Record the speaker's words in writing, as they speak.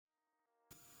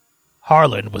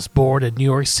Harlan was born in New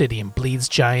York City and bleeds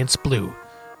Giants blue.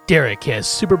 Derek has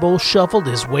Super Bowl shuffled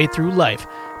his way through life.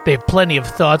 They have plenty of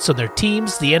thoughts on their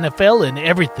teams, the NFL, and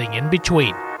everything in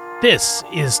between. This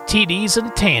is TDs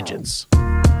and Tangents.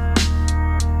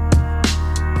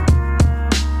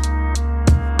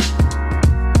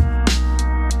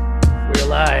 We're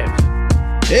live.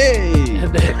 Hey!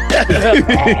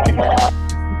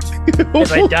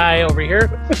 As I die over here.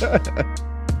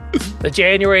 The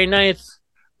January 9th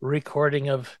recording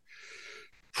of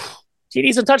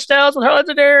TDs and Touchdowns with Harlan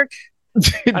and Derek.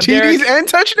 TDs and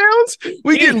touchdowns?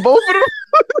 We getting both of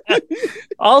them?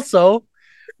 Also,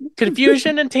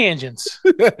 confusion and tangents.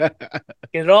 Get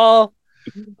it all.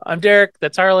 I'm Derek.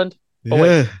 That's Harlan. Oh, Yeah.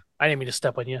 wait. I didn't mean to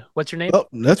step on you. What's your name? Oh,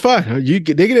 that's fine.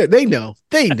 They know.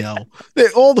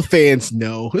 All the fans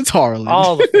know. It's Harlan.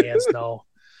 All the fans know.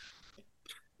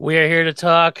 We are here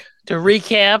to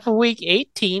recap week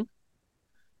 18.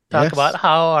 Talk about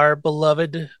how our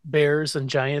beloved Bears and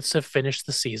Giants have finished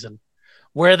the season,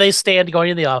 where they stand going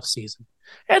in the offseason,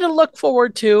 and to look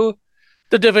forward to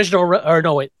the divisional,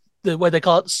 what they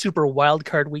call it, Super Wild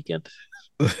Card Weekend.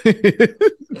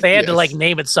 They had to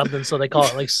name it something, so they call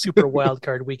it Super Wild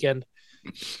Card Weekend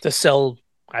to sell,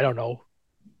 I don't know,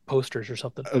 posters or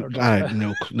something.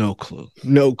 No clue.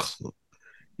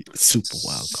 Super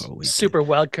Wild Card Weekend. Super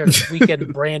Wild Card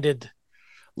Weekend branded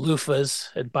loofahs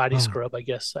and body scrub, I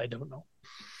guess. I don't know.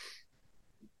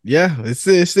 Yeah, it's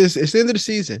the end of the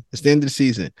season. It's the end of the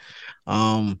season.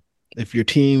 If your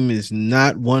team is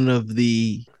not one of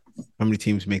the, how many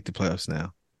teams make the playoffs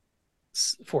now?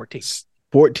 14.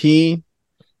 14.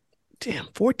 Damn,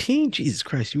 14. Jesus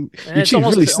Christ, your team's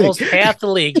almost half the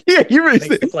league. Yeah, you really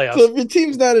makes the playoffs. So if your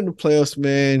team's not in the playoffs,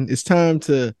 man, it's time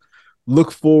to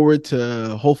look forward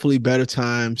to hopefully better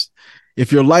times.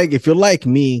 If you're like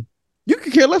me, you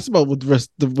can care less about what's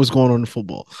going on in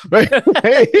football, right?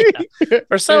 Yeah.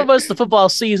 For some of us, the football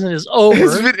season is over.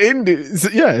 It's been ended.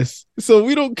 Yes. So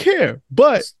we don't care.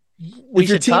 But we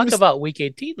should talk about week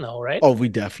 18, though, right? Oh, we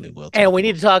definitely will. And we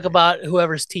need to talk about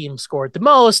whoever's team scored the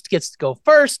most gets to go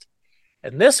first.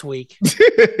 And this week,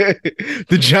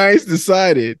 the Giants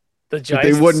decided that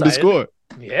they wanted to score.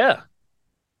 Yeah.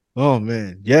 Oh,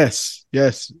 man. Yes.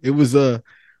 It was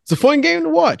it's a fun game to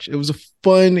watch. It was a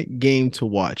fun game to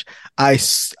watch. I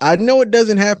know it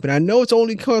doesn't happen. I know it's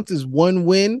only counts as one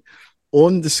win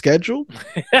on the schedule.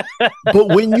 But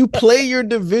when you play your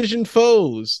division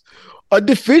foes, a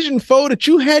division foe that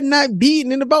you had not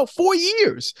beaten in about 4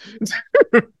 years,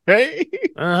 right?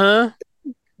 Uh-huh.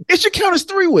 It should count as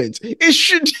 3 wins. It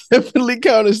should definitely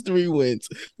count as 3 wins,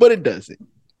 but it doesn't.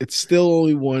 It's still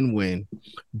only one win,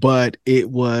 but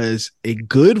it was a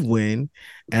good win.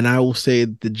 And I will say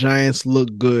the Giants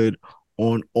look good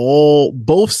on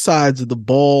both sides of the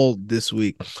ball this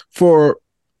week. I'll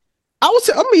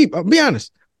be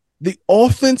honest. The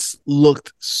offense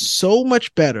looked so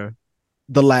much better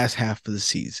the last half of the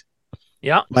season.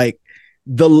 Yeah. They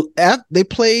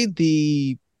played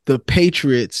the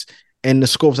Patriots and the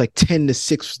score was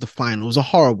 10-6 was the final. It was a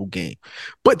horrible game.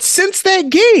 But since that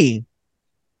game,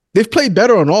 they've played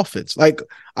better on offense. I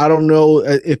don't know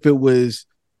if it was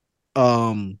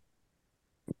Tommy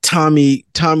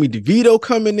DeVito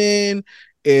coming in,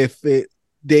 if they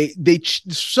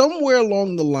somewhere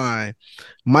along the line,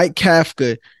 Mike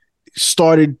Kafka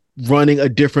started running a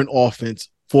different offense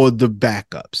for the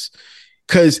backups.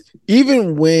 Because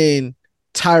even when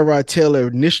Tyrod Taylor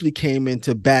initially came in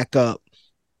to back up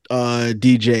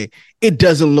DJ, it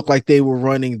doesn't look like they were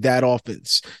running that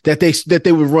offense that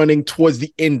they were running towards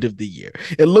the end of the year.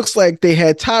 It looks like they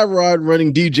had Tyrod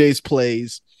running DJ's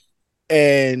plays,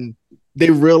 and they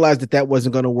realized that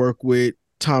wasn't going to work with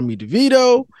Tommy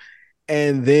DeVito.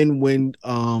 And then when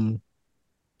Tyrod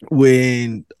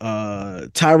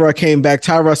came back,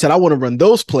 Tyrod said, "I want to run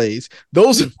those plays.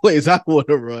 Those are plays I want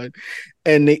to run."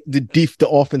 And the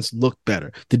offense looked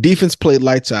better. The defense played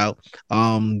lights out.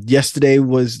 Sunday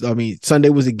was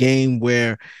a game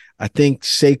where I think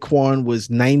Saquon was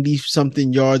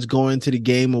 90-something yards going to the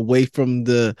game away from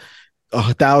the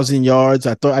 1,000 yards.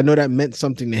 I know that meant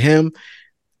something to him.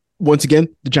 Once again,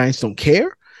 the Giants don't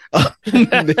care.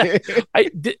 Wasn't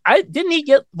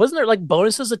there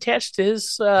bonuses attached to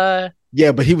his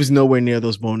Yeah, but he was nowhere near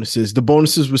those bonuses. The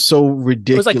bonuses were so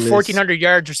ridiculous. It was 1,400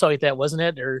 yards or something like that, wasn't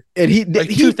it? Or and he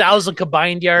 2,000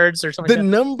 combined yards or something. The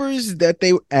numbers that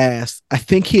they asked, I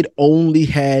think he'd only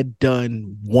had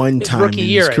done one time in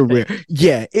his career.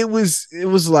 Yeah, it was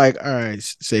like, all right,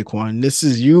 Saquon, this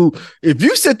is you. If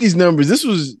you set these numbers,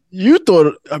 you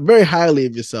thought very highly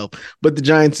of yourself. But the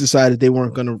Giants decided they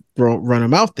weren't going to run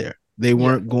him out there. They Yeah.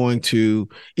 weren't going to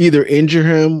either injure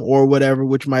him or whatever,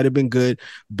 which might have been good,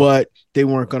 but they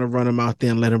weren't going to run him out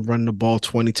there and let him run the ball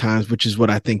 20 times, which is what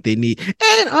I think they need.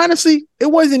 And honestly,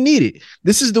 it wasn't needed.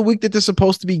 This is the week that they're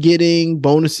supposed to be getting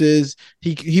bonuses.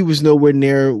 He was nowhere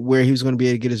near where he was going to be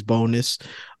able to get his bonus.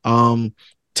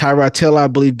 Tyrod Taylor, I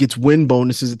believe, gets win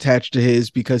bonuses attached to his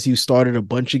because he started a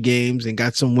bunch of games and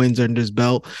got some wins under his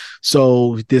belt.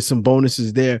 So there's some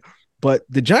bonuses there. But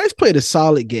the Giants played a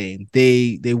solid game.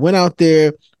 They went out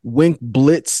there, Wink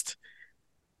blitzed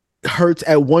Hurts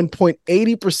at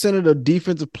 1.80% of the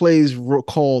defensive plays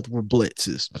called were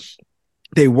blitzes.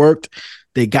 They worked,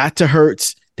 they got to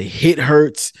Hurts, they hit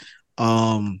Hurts,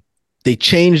 they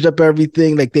changed up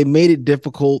everything. Like they made it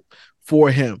difficult for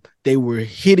him. They were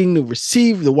hitting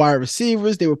the wide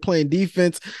receivers. They were playing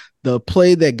defense. The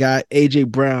play that got AJ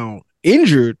Brown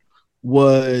injured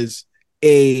was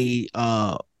a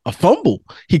fumble.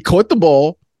 He caught the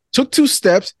ball, took 2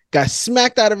 steps, got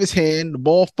smacked out of his hand. The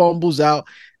ball fumbles out.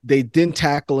 They didn't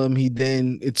tackle him.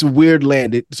 It's a weird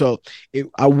landed. So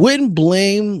I wouldn't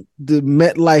blame the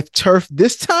MetLife turf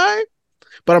this time,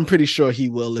 but I'm pretty sure he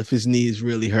will if his knee is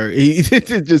really hurt.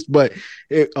 The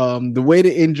way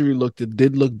the injury looked, it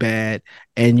did look bad,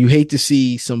 and you hate to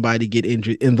see somebody get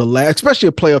injured in the last, especially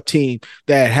a playoff team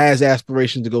that has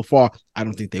aspirations to go far. I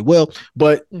don't think they will,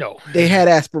 but no, they had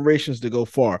aspirations to go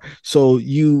far. So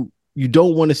you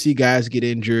don't want to see guys get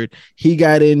injured. He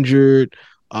got injured.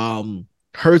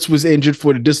 Hurts was injured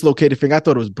for the dislocated finger. I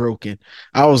thought it was broken.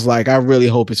 I was like, I really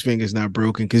hope his finger's not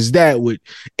broken because that would,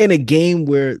 in a game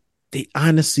where they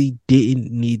honestly didn't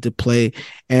need to play.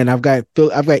 And I've got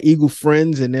Eagle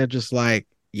friends, and they're just like,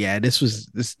 yeah, this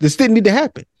didn't need to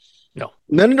happen. No,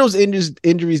 none of those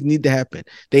injuries need to happen.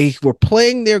 They were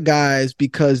playing their guys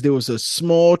because there was a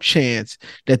small chance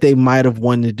that they might have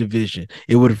won the division.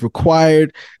 It would have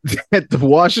required that the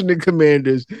Washington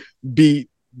Commanders beat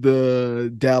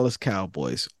the Dallas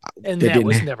Cowboys, and that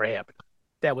was never happening.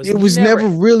 It was never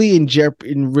really in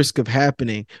risk of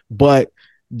happening, but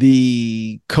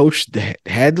the coach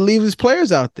had to leave his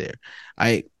players out there.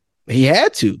 He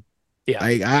had to. Yeah,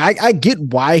 I get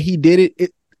why he did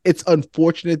it. It's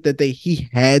unfortunate that he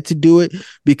had to do it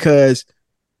because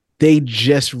they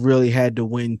just really had to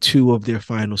win 2 of their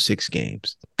final 6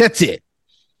 games. That's it.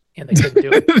 And they couldn't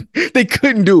do it. They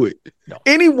couldn't do it. No.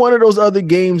 Any one of those other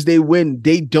games they win,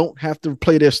 they don't have to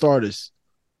play their starters.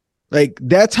 Like,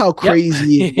 that's how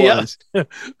crazy it was.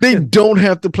 They don't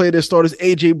have to play their starters.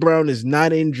 AJ Brown is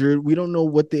not injured. We don't know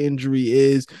what the injury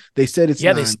is. They said it's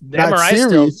not MRI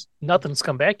serious. Still, nothing's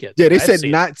come back yet. Yeah, they said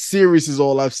not serious is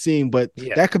all I've seen, but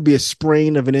that could be a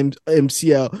sprain of an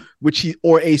MCL,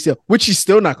 or ACL, which he's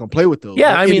still not going to play with those.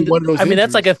 Yeah,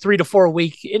 that's like a 3 to 4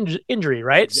 week injury,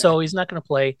 right? Exactly. So he's not going to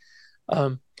play.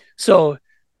 So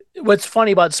what's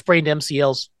funny about sprained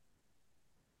MCLs,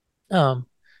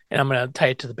 and I'm going to tie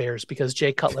it to the Bears because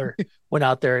Jay Cutler went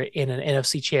out there in an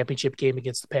NFC Championship game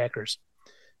against the Packers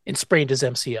and sprained his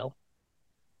MCL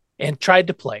and tried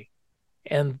to play.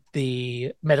 And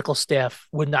the medical staff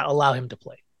would not allow him to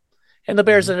play. And the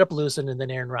Bears ended up losing, and then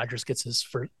Aaron Rodgers gets his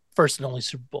first and only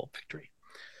Super Bowl victory.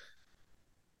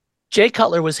 Jay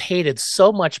Cutler was hated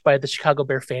so much by the Chicago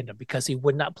Bear fandom because he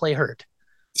would not play hurt.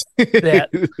 That,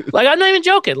 like, I'm not even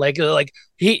joking. Like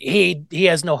he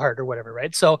has no heart or whatever,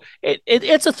 right? So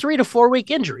it's a 3 to 4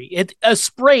 week injury. A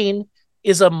sprain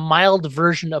is a mild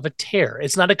version of a tear.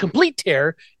 It's not a complete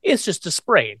tear. It's just a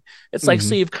sprain. It's like,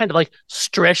 so you've kind of like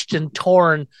stretched and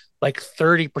torn like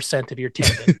 30% of your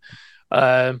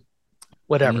tendon,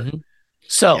 whatever.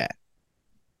 So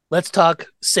let's talk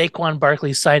Saquon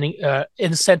Barkley signing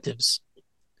incentives.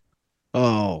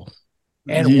 Oh.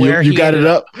 And where you got it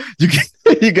up.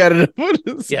 You got it up.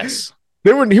 Yes.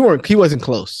 He wasn't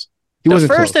close. The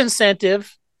first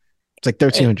incentive. It's like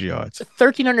 1,300 yards.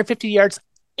 1,350 yards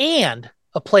and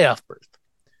a playoff berth.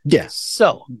 Yes.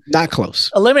 So not close.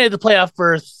 Eliminated the playoff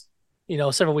berth,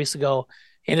 several weeks ago.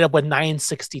 Ended up with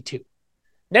 962.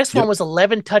 Next one was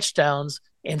 11 touchdowns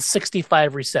and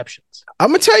 65 receptions.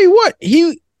 I'm gonna tell you what,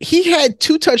 he had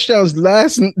 2 touchdowns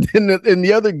last in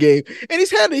the other game, and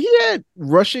he had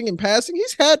rushing and passing.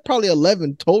 He's had probably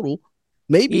 11 total,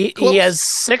 maybe. He has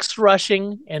 6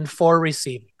 rushing and 4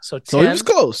 receiving, so 10. So he was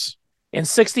close. And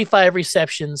 65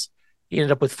 receptions. He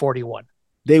ended up with 41.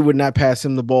 They would not pass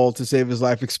him the ball to save his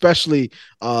life, especially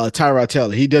Tyrod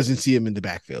Taylor. He doesn't see him in the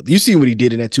backfield. You see what he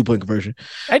did in that 2-point conversion.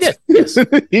 I did. Yes.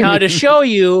 Now, to show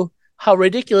you how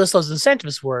ridiculous those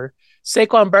incentives were,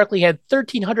 Saquon Barkley had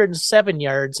 1,307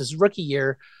 yards his rookie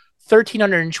year,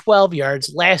 1,312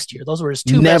 yards last year. Those were his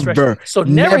 2 best rushes. So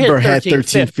never hit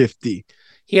 1,350.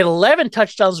 He had 11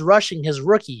 touchdowns rushing his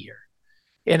rookie year.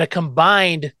 And a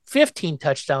combined 15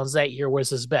 touchdowns that year was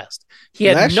his best. He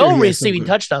had Last year no he had some receiving good.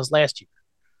 touchdowns last year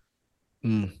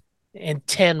Mm. and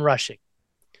 10 rushing.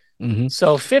 Hmm.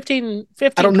 So 15, I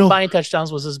 15 don't know. combined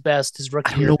touchdowns was his best his I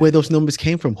rookie don't year. know where those numbers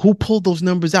came from. Who pulled those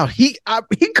numbers out? He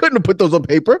couldn't have put those on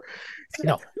paper.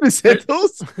 No, He there, said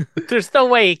those. there's no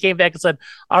way he came back and said,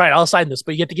 "All right, I'll sign this,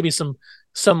 but you have to give me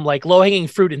some like low hanging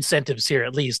fruit incentives here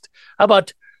at least. How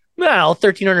about now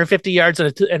 1,350 yards and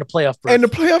a playoff And the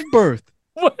berth? playoff berth.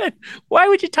 Why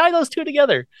would you tie those two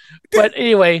together?" But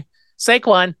anyway,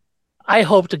 Saquon, I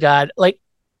hope to God, like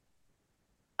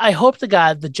I hope to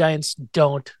God the Giants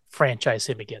don't franchise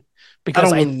him again I because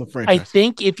don't I want him to I franchise.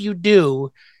 think if you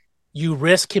do, you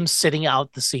risk him sitting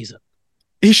out the season.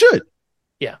 He should,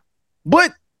 Yeah,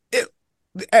 but it,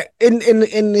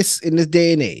 in this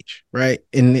day and age, right?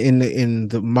 In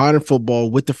the modern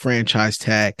football with the franchise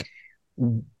tag,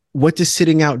 what does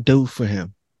sitting out do for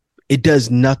him? It does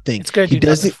nothing. it's gonna He do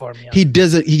nothing doesn't. for him. Yeah,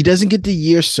 He doesn't get the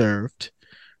year served,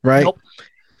 right? nope,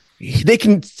 They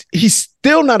can. He's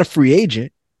still not a free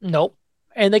agent. nope.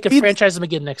 And they could He, franchise him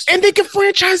again next year. and they can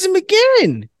franchise him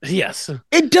again. Yes,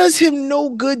 It does him no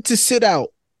good to sit out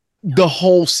the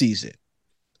whole season.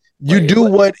 You what, do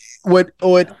what,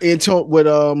 what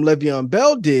Le'Veon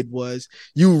Bell did was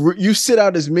you sit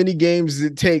out as many games as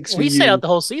it takes for we sat out you. the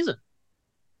whole season.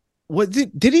 What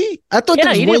did he? I thought there Yeah,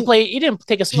 was he didn't one. play. He didn't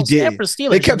take a He single snap did. for the They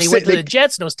Steelers, and kept they went saying to the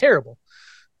Jets, and it was terrible.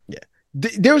 yeah.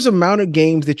 There's amount of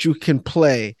games that you can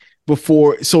play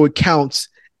before, so it counts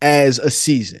as a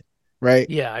season, right?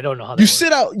 Yeah, I don't know how You that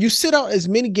sit works. out. You sit out as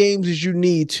many games as you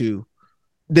need to,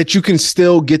 that you can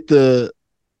still get the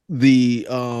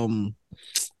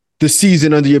the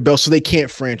season under your belt, so they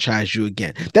can't franchise you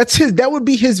again. That would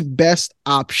be his best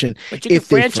option But you can if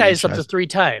they franchise up to franchise. 3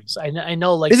 times. I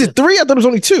know, like Is it three? I thought it was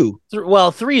only two.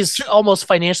 well, three is almost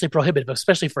financially prohibitive,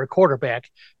 especially for a quarterback,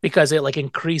 because it like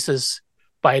increases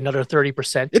by another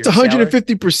 30% It's your salary.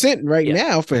 150% right Yeah,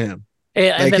 now for him.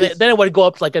 and Like then his it would go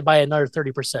up like by another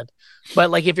 30%.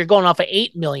 But like if you're going off of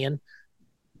 8 million,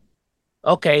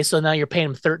 okay, so now you're paying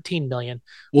him 13 million.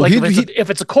 well, Like he if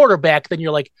it's a quarterback, then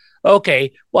you're like,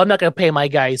 okay, well I'm not going to pay my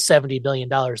guy $70 million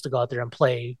to go out there and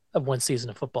play one season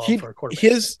of football he for a quarterback.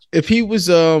 his if he was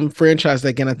franchised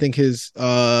again, I think his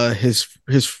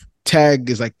tag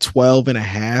is like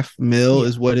 12.5 mil Yeah,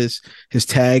 is what his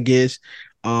tag is.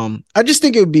 I just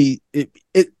think it would be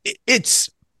it's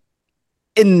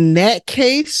in that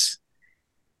case,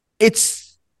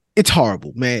 it's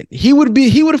horrible, man. He would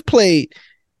have played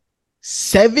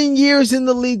 7 years in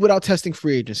the league without testing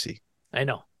free agency. I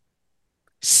know.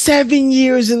 7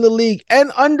 years in the league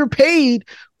and underpaid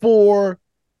for,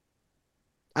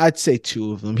 I'd say,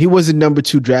 two of them. He was a number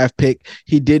 2 draft pick.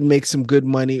 He did make some good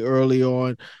money early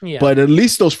on, Yeah, but at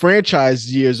least those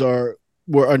franchise years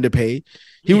were underpaid.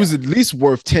 He yeah, was at least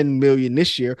worth 10 million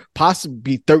this year,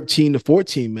 possibly 13 to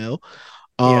 14 mil.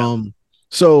 yeah,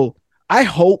 So I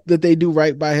hope that they do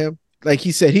right by him. Like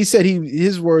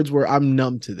his words were, "I'm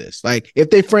numb to this." Like if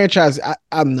they franchise,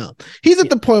 I'm numb. He's at yeah.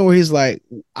 the point where he's like,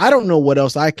 "I don't know what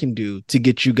else I can do to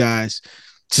get you guys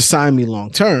to sign me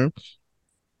long term.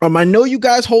 I know you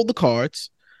guys hold the cards.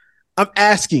 I'm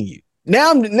asking you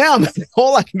now.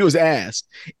 All I can do is ask.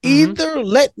 Mm-hmm. Either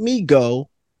let me go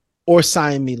or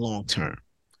sign me long term.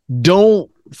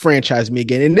 Don't franchise me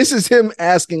again." And this is him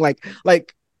asking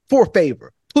like for a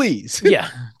favor, please. Yeah,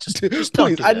 just don't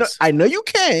Please. do I know this. I know you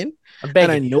can, I'm and I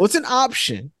begging you. know it's an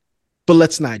option, but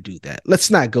let's not do that. Let's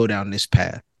not go down this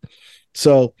path.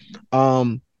 So,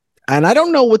 and I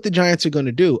don't know what the Giants are going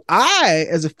to do.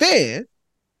 As a fan,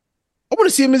 I want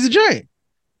to see him as a Giant.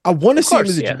 I want to Of see him course,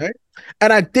 as a yeah, Giant,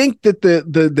 and I think that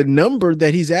the number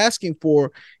that he's asking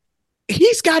for,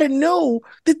 he's got to know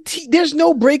that there's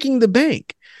no breaking the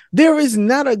bank. There's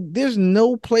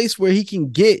no place where he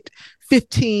can get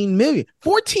 15 million.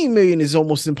 14 million is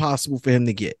almost impossible for him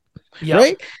to get. yep,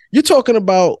 Right? You're talking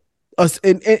about us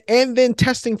and then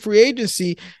testing free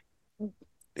agency.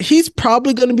 He's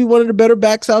probably going to be one of the better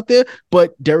backs out there,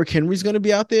 but Derrick Henry's going to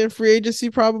be out there in free agency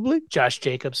probably. Josh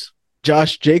Jacobs,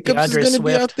 Josh Jacobs is DeAndre going to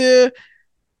be out Swift. there.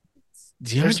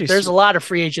 There's a lot of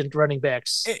free agent running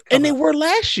backs And coming they up. were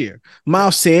last year. Yeah,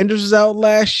 Miles Sanders was out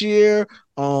last year.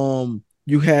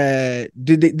 You had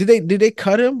did they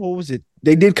cut him? What was it?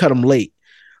 They did cut him late.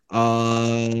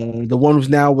 The one who's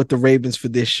now with the Ravens for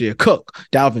this year,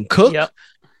 Dalvin Cook. yep.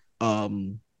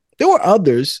 There were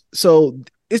others. So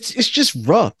it's just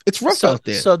rough. It's rough So out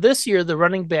there. so this year the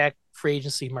running back free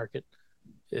agency market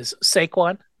is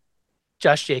Saquon,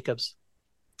 Josh Jacobs,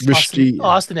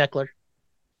 Austin Eckler,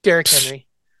 Derrick Henry,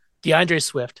 DeAndre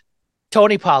Swift,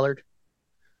 Tony Pollard,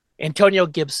 Antonio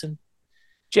Gibson,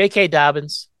 J.K.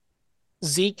 Dobbins,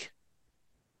 Zeke,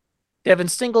 Devin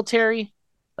Singletary,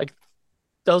 like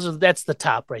that's the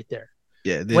top right there.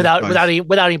 Yeah, they're Without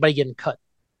anybody getting cut,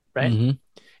 right? mm-hmm.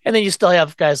 And then you still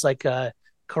have guys like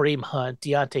Kareem Hunt,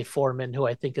 Deontay Foreman, who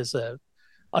I think is a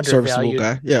Serviceable undervalued.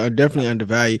 guy. Yeah, definitely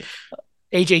undervalued.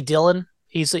 AJ Dillon,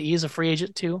 he's a free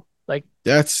agent too. Like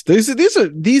That's this is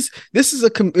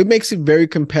it makes it very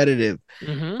competitive.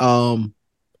 mm-hmm. Um,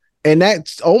 and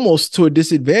that's almost to a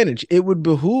disadvantage. It would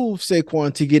behoove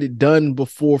Saquon to get it done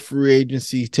before free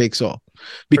agency takes off,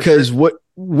 because sure.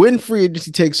 when free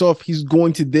agency takes off, he's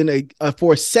going to then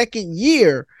for a second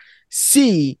year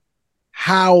see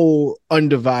how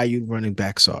undervalued running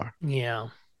backs are. Yeah.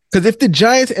 Because if the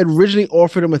Giants had originally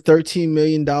offered him a $13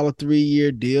 million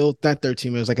 3-year deal, not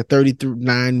 13 million, it was like a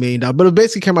 $39 million, but it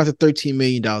basically came out to $13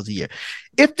 million a year.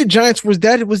 If the Giants was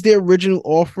their original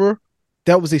offer,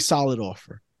 that was a solid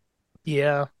offer.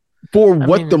 Yeah. For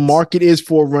what the market is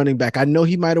for a running back. I know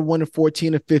he might have won at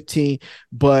 14 or 15,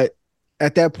 but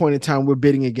at that point in time, we're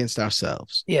bidding against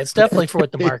ourselves. Yeah, it's definitely for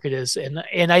what the market is. And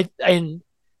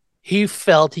he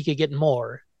felt he could get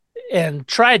more and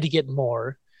tried to get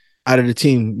more out of the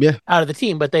team. Yeah. Out of the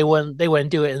team, but they wouldn't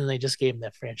do it, and they just gave him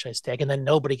that franchise tag. And then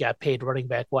nobody got paid running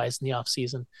back wise in the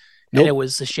offseason. And it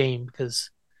was a shame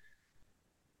because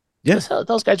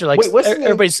those guys are like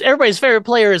everybody's favorite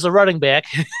player is a running back,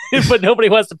 but nobody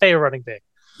wants to pay a running back.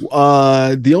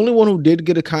 The only one who did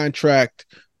get a contract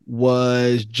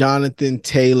was Jonathan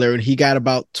Taylor, and he got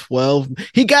about 12.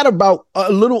 He got about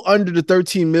a little under the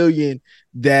 13 million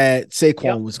that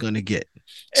Saquon was going to get.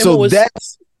 And so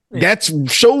that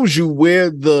shows you where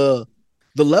the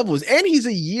level is, and he's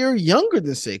a year younger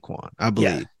than Saquon, I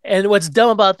believe. Yeah. And what's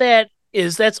dumb about that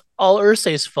is that's all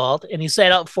Irsay's fault, and he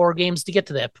sat out 4 games to get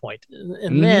to that point.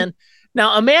 And then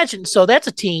now imagine, so that's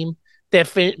a team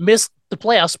that missed the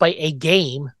playoffs by a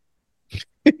game.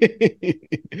 It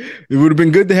would have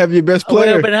been good to have your best player.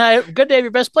 It would have been good to have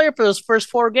your best player for those first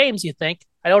 4 games, you think?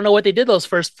 I don't know what they did those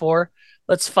first 4.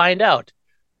 Let's find out.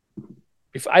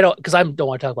 Because I don't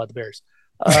want to talk about the Bears.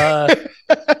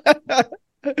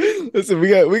 Listen,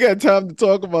 we got time to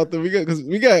talk about them. We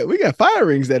got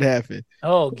firings that happen.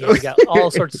 Oh yeah, we got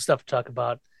all sorts of stuff to talk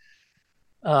about.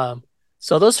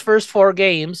 So those first 4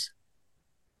 games,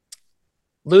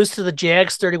 lose to the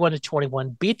Jags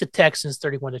 31-21, beat the Texans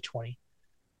 31-20,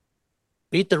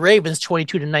 beat the Ravens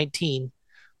 22-19,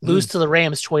 lose to the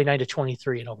Rams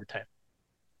 29-23 in overtime.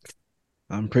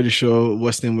 I'm pretty sure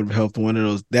West End would have helped one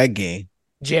of that game.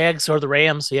 Jags or the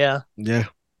Rams, yeah. Yeah.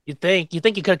 You think you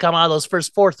could have come out of those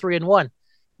first 4 3-1.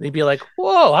 They'd be like,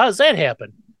 whoa, how does that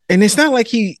happen? And it's not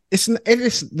like it's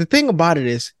the thing about it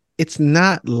is it's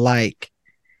not like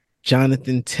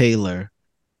Jonathan Taylor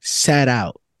sat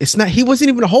out. He wasn't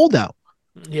even a holdout.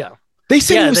 Yeah. They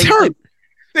said he was hurt.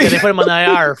 They put him on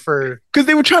the IR because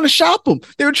they were trying to shop him.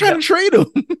 They were trying to trade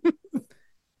him.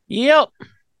 Yep.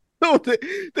 No,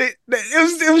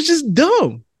 it was just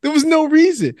dumb. There was no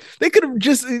reason. They could have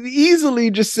just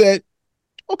easily just said,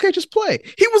 okay, just play.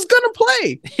 He was going to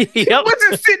play. He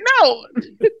wasn't sitting out.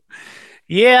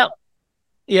 Yeah.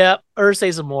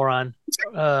 Irsay's a moron.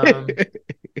 All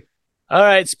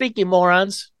right. Speaking of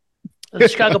morons, the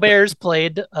Chicago Bears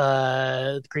played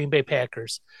the Green Bay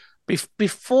Packers.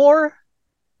 Before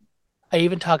I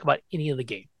even talk about any of the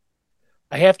game,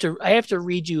 I have to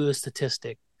read you a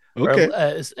statistic. Okay.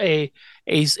 Or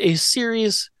a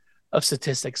series of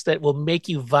statistics that will make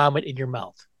you vomit in your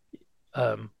mouth.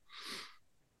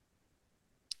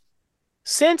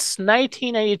 Since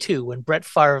 1992, when Brett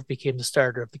Favre became the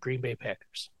starter of the Green Bay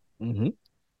Packers,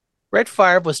 Brett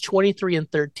Favre was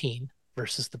 23-13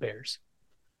 versus the Bears,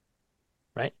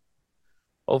 right?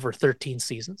 Over 13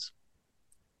 seasons.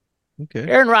 Okay.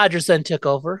 Aaron Rodgers then took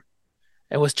over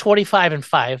and was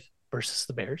 25-5 versus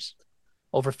the Bears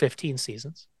over 15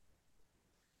 seasons.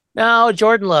 Now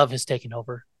Jordan Love has taken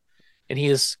over, and he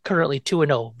is currently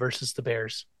 2-0 versus the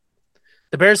Bears.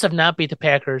 The Bears have not beat the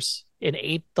Packers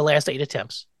in the last 8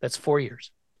 attempts. That's 4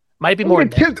 years. Might be more than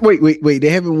that. Wait. They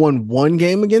haven't won one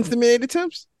game against them in 8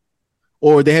 attempts?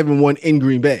 Or they haven't won in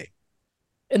Green Bay?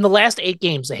 In the last 8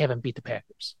 games, they haven't beat the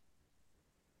Packers.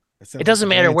 It doesn't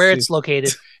matter where it's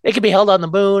located. It can be held on the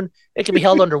moon. It can be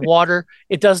held underwater.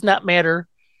 It does not matter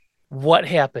what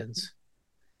happens.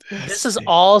 This is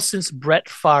all since Brett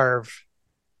Favre.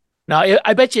 Now,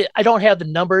 I bet you I don't have the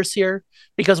numbers here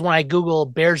because when I Google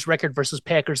Bears record versus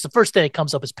Packers, the first thing that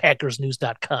comes up is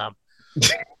PackersNews.com.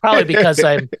 Probably because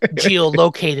I'm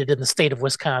geolocated in the state of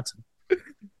Wisconsin.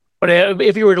 But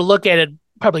if you were to look at it,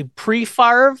 probably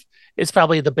pre-Favre, it's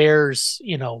probably the Bears,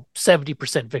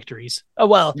 70% victories.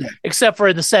 Except for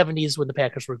in the 70s when the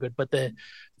Packers were good, but the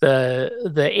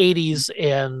 80s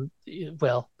and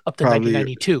the up to Probably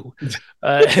 1992.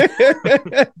 Uh,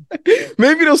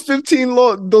 maybe those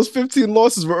 15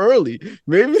 losses were early.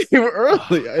 Maybe they were oh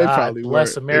early. They God, probably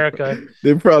bless weren't. America.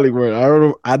 They probably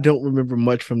weren't. I don't remember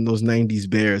much from those 90s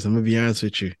Bears. I'm gonna be honest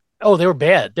with you. Oh, they were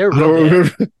bad. They were I real don't bad.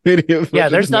 remember any of Yeah, much of the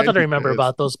there's nothing to 90s remember Bears.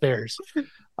 about those Bears.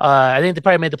 I think they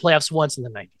probably made the playoffs once in the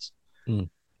 90s. Mm.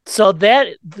 So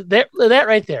that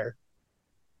right there,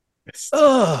 That's tough.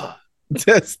 oh,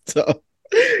 That's tough.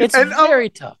 it's And very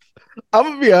tough. I'm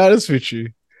gonna be honest with you.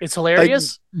 It's Like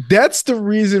hilarious. that's the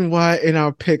reason why in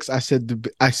our picks I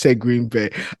said Green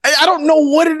Bay. I don't know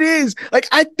what it is. Like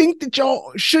I think that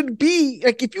y'all should be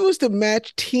like if you was to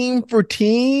match team for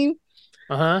team,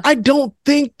 Uh-huh. I don't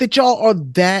think that y'all are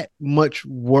that much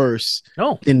worse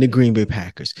No. than the Green Bay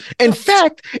Packers. In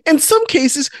fact, in some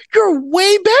cases, you're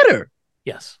way better.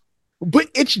 Yes. But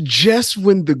it's just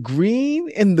when the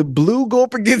green and the blue go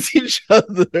up against each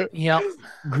other, Yep.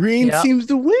 green Yep. seems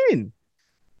to win.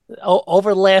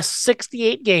 Over the last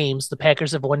 68 games, the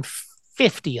Packers have won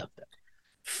 50 of them.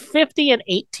 50 and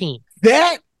 18.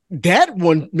 That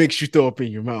one makes you throw up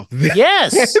in your mouth.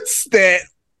 Yes. That's that.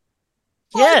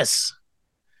 Yes.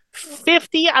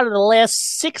 50 out of the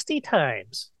last 60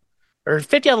 times, or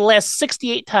 50 out of the last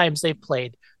 68 times they've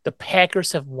played, the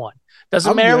Packers have won.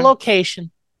 Doesn't matter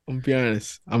location. I'm be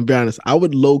honest. I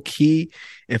would low key,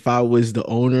 if I was the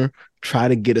owner, try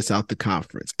to get us out the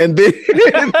conference and then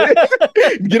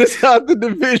get us out the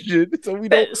division. So we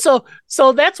don't.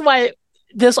 So that's why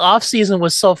this offseason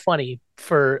was so funny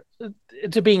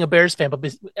to being a Bears fan,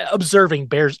 but observing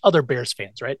other Bears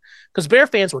fans, right? Because Bear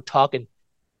fans were talking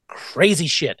crazy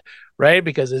shit, right?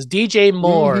 Because it's DJ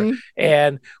Moore,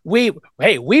 and we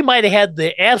might have had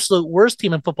the absolute worst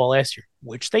team in football last year,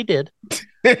 which they did.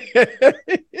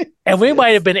 And we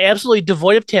might have been absolutely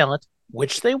devoid of talent,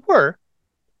 which they were.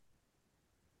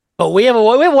 But we have a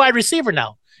wide receiver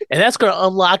now, and that's going to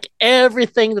unlock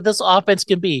everything that this offense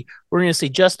can be. We're going to see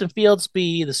Justin Fields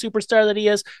be the superstar that he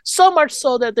is, so much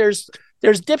so that there's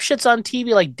dipshits on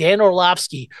TV like Dan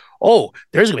Orlovsky. Oh,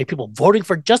 there's going to be people voting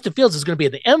for Justin Fields is going to be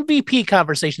in the MVP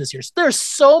conversation this year. So there's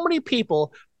so many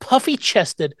people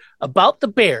puffy-chested about the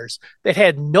Bears that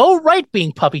had no right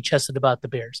being puffy-chested about the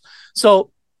Bears.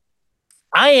 So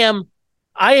I'm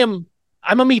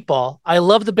a meatball. I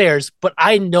love the Bears, but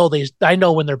I know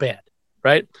when they're bad,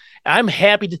 right? I'm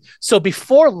happy to. So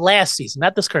before last season,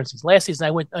 not this current season, last season,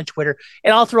 I went on Twitter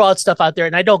and I'll throw out stuff out there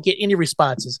and I don't get any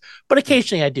responses, but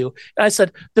occasionally I do. And I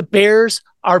said, the Bears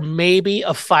are maybe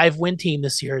a 5-win team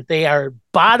this year. They are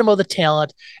bottom of the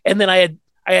talent. And then I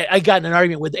got in an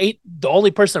argument with the only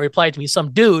person that replied to me,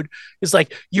 some dude, is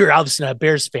like, you're obviously not a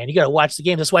Bears fan. You got to watch the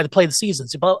game. That's why they play the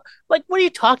seasons. Like, what are you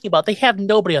talking about? They have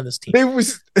nobody on this team. They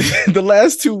was the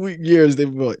last 2 years.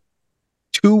 They've got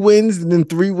 2 wins and then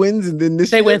 3 wins and then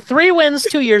they went 3 wins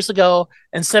 2 years ago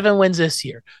and 7 wins this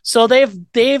year. So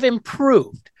they've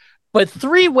improved. But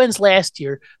 3 wins last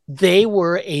year, they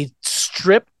were a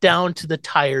stripped down to the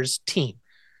tires team.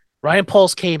 Ryan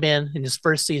Poles came in his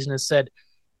first season and said,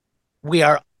 we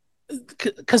are,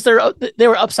 because they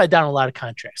were upside down a lot of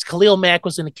contracts. Khalil Mack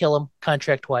was going to kill him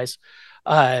contract wise.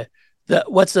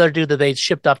 What's the other dude that they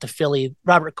shipped off to Philly?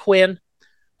 Robert Quinn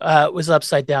was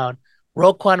upside down.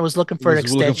 Roquan was looking for an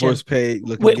extension,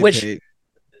 which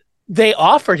they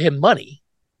offered him money,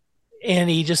 and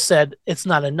he just said it's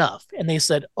not enough. And they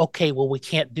said, okay, well, we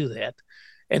can't do that.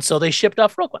 And so they shipped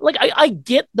off Roquan. Like I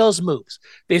get those moves.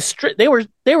 They were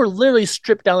literally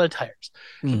stripped down the tires.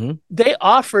 Mm-hmm. They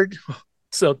offered,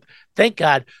 so thank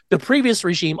God, the previous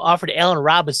regime offered Allen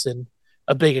Robinson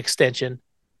a big extension.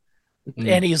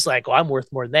 And he's like, well, I'm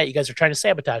worth more than that. You guys are trying to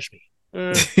sabotage me.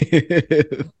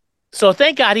 So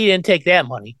thank God he didn't take that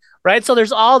money, right? So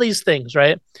there's all these things,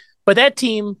 right? But that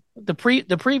team, the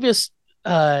previous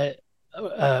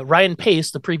Ryan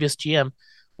Pace, the previous GM,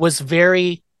 was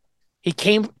very. He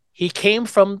came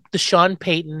from the Sean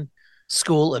Payton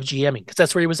school of GMing because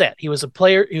that's where he was at. He was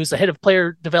the head of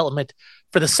player development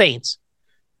for the Saints,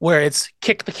 where it's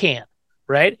kick the can,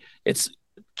 right? It's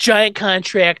giant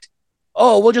contract.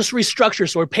 Oh, we'll just restructure,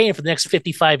 so we're paying for the next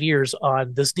 55 years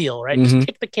on this deal, right? Mm-hmm. Just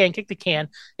kick the can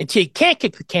until you can't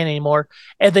kick the can anymore,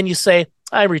 and then you say,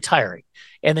 I'm retiring.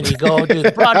 And then you go do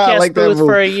the broadcast like booth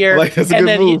for a year, and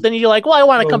then you're like, well, I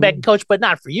want to come back and coach, but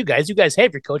not for you guys. You guys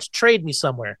have your coach. Trade me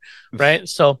somewhere, right?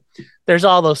 So there's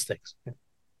all those things.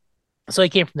 So he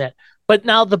came from that. But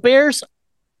now the Bears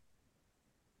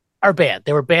are bad.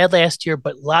 They were bad last year,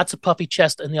 but lots of puffy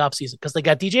chest in the offseason because they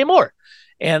got DJ Moore.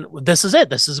 And this is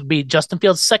it. This is going to be Justin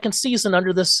Fields' second season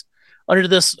under this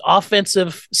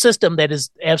offensive system that is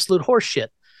absolute horseshit.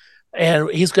 And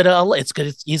he's gonna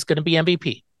be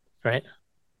MVP, right?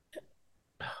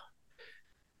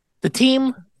 The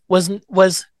team was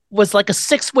like a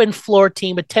 6-win floor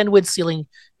team, a 10-win ceiling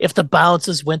if the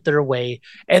bounces went their way.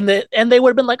 And they would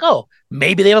have been like, oh,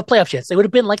 maybe they have a playoff chance. They would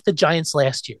have been like the Giants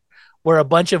last year, where a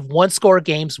bunch of one-score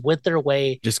games went their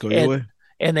way. Just go your way.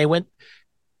 And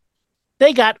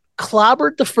they got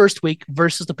clobbered the first week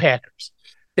versus the Packers.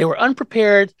 They were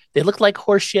unprepared. They looked like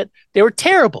horse shit. They were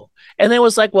terrible. And then it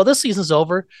was like, well, this season's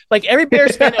over. Like every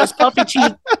Bears fan that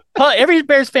was every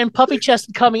Bears fan puffy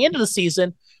chested coming into the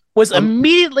season was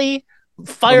immediately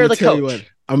fire the coach.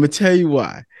 I'm gonna tell you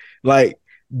why. Like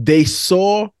they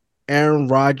saw Aaron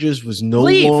Rodgers was no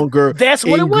longer That's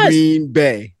what in it was. Green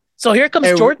Bay. So here comes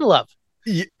Jordan Love.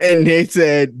 And they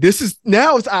said,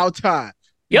 now it's our time.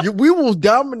 Yep. We will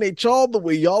dominate y'all the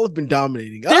way y'all have been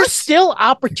dominating us. There's still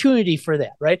opportunity for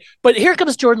that, right? But here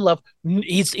comes Jordan Love.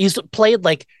 He's played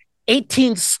like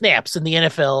 18 snaps in the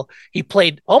NFL. He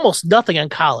played almost nothing in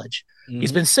college. Mm-hmm.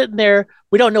 He's been sitting there.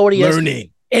 We don't know what he learning. Is.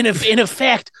 And in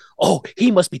fact,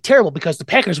 he must be terrible because the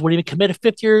Packers wouldn't even commit a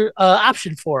 5th-year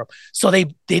option for him. So they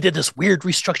did this weird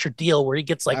restructured deal where he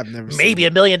gets like maybe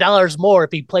 $1 million more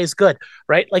if he plays good,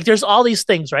 right? Like there's all these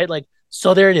things, right? Like,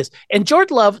 so there it is. And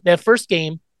Jordan Love, that first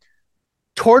game,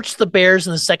 torched the Bears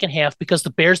in the second half because the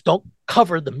Bears don't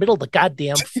cover the middle of the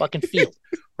goddamn fucking field,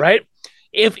 right?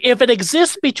 If it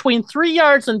exists between 3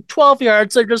 yards and 12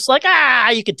 yards, they're just like,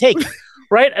 you can take it,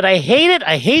 right? And I hate it.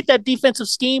 I hate that defensive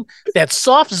scheme. That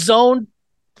soft zone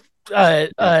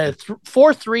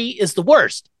 4-3 is the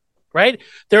worst, right?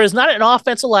 There is not an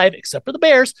offense alive except for the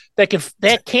Bears that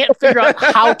can't figure out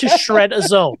how to shred a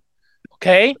zone.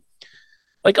 Okay,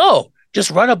 like just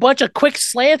run a bunch of quick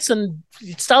slants and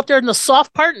it's out there in the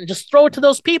soft part and just throw it to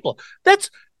those people. That's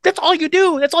all you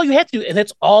do. That's all you have to do, and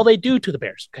that's all they do to the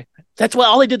Bears. Okay, that's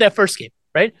all they did that first game,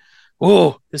 right?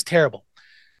 Ooh, it's terrible.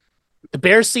 The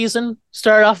Bears season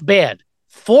started off bad.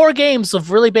 4 games of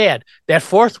really bad. That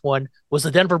fourth one was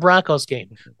the Denver Broncos game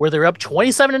where they're up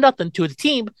 27-0 to the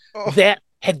team that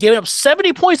had given up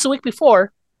 70 points the week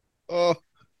before.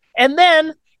 And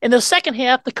then in the second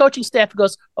half, the coaching staff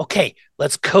goes, okay,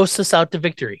 let's coast this out to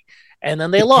victory. And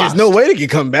then they lost. There's no way they can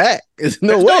come back. There's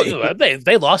no way.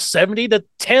 They lost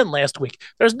 70-10 last week.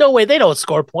 There's no way they don't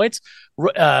score points.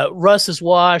 Russ is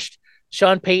washed.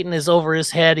 Sean Payton is over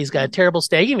his head. He's got a terrible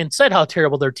stay. He even said how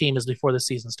terrible their team is before the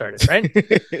season started, right?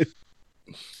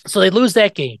 So they lose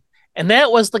that game. And that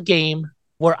was the game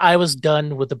where I was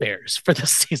done with the Bears for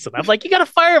this season. I'm like, you got to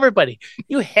fire everybody.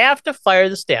 You have to fire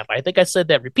the staff. I think I said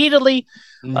that repeatedly.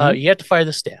 Mm-hmm. You have to fire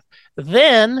the staff.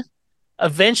 Then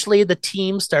eventually the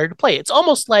team started to play. It's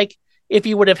almost like if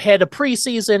you would have had a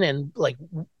preseason and like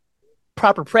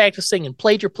proper practicing and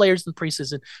played your players in the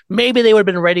preseason, maybe they would have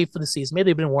been ready for the season.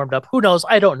 Maybe they've been warmed up. Who knows?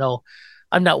 I don't know.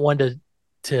 I'm not one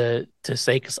to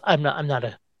say because I'm not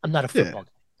a football guy.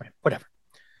 Right? Whatever.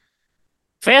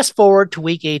 Fast forward to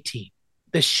week 18.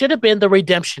 This should have been the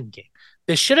redemption game.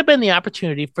 This should have been the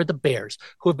opportunity for the Bears,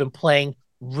 who have been playing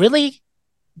really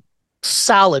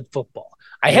solid football.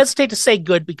 I hesitate to say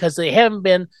good because they haven't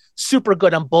been super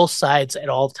good on both sides at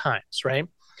all times, right?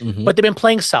 Mm-hmm. But they've been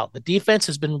playing solid. The defense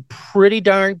has been pretty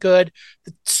darn good.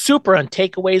 Super on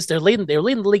takeaways. They're leading the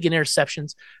league in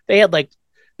interceptions.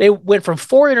 They went from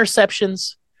 4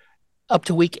 interceptions up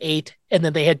to week 8, and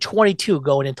then they had 22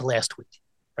 going into last week.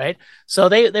 Right. So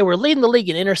they were leading the league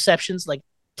in interceptions, like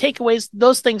takeaways,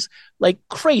 those things like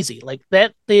crazy, like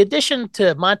that. The addition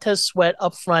to Montez Sweat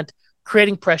up front,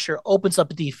 creating pressure, opens up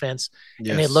the defense,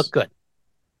 and they look good.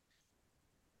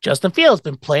 Justin Fields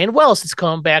been playing well since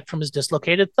coming back from his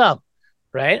dislocated thumb.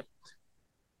 Right.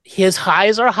 His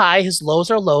highs are high, his lows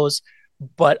are lows,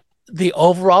 but the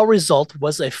overall result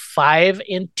was a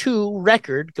 5-2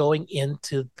 record going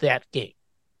into that game.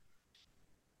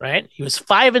 Right? He was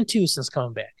 5-2 since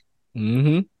coming back.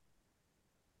 Mm-hmm.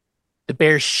 The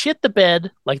Bears shit the bed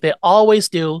like they always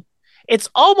do. It's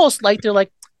almost like they're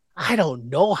like, I don't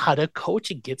know how to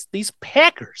coach against these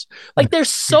Packers. Like they're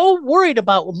so worried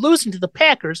about losing to the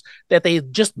Packers that they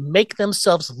just make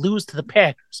themselves lose to the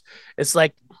Packers. It's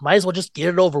like, might as well just get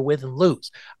it over with and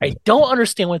lose. I don't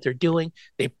understand what they're doing.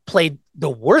 They played the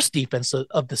worst defense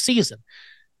of the season.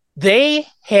 They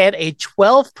had a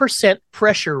 12%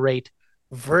 pressure rate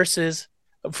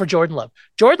for Jordan Love.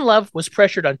 Jordan Love was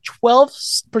pressured on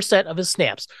 12% of his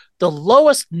snaps, the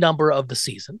lowest number of the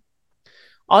season.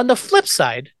 On the flip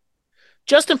side,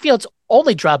 Justin Fields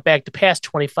only dropped back to pass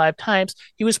 25 times.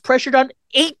 He was pressured on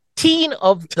 18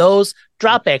 of those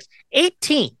dropbacks.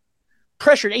 18.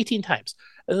 Pressured 18 times.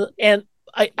 And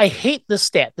I hate this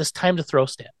stat, this time to throw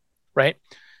stat, right?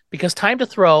 Because time to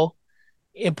throw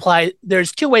implies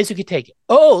there's 2 ways you could take it.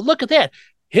 Oh, look at that.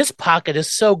 His pocket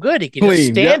is so good. He can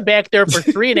just stand back there for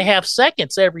 3.5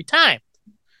 seconds every time.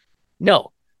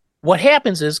 No, What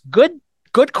happens is good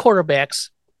quarterbacks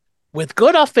with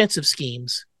good offensive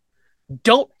schemes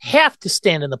don't have to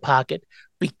stand in the pocket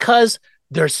because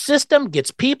their system gets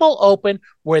people open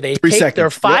where they take their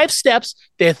 5 steps,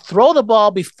 they throw the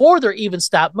ball before they're even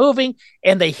stopped moving,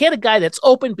 and they hit a guy that's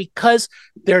open because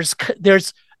there's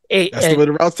that's the way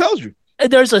the route tells you.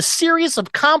 There's a series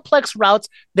of complex routes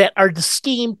that are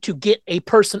schemed to get a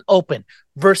person open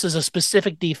versus a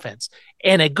specific defense.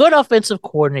 And a good offensive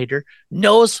coordinator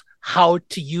knows how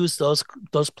to use those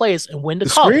plays and when to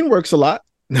call it. The screen works a lot.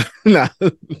 Nah.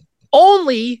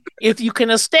 Only if you can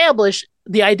establish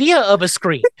the idea of a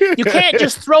screen. You can't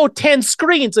just throw 10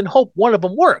 screens and hope one of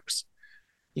them works.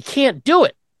 You can't do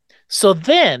it. So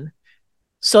then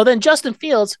Justin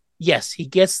Fields, yes, he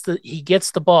gets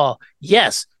the ball.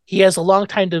 Yes, he has a long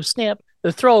time to snap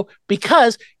the throw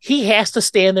because he has to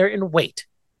stand there and wait.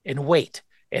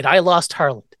 And I lost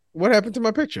Harland. What happened to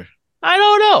my picture? I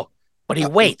don't know. But he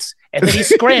waits, and then he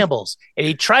scrambles, and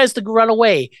he tries to run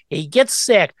away. He gets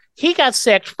sacked. He got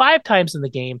sacked 5 times in the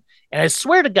game, and I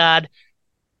swear to God,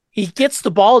 he gets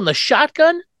the ball in the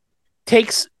shotgun,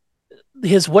 takes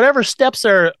his whatever steps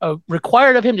are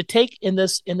required of him to take in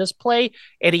this play,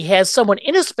 and he has someone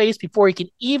in his face before he can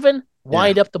even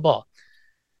wind up the ball.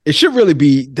 It should really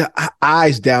be the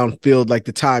eyes downfield like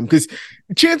the time, because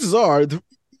chances are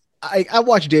I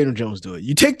watch Daniel Jones do it.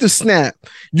 You take the snap.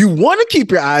 You want to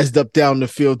keep your eyes up down the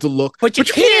field to look. But you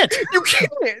can't. You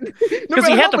can't. Because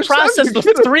you have to process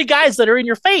the 3 guys that are in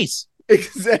your face.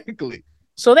 Exactly.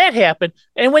 So that happened.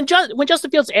 And when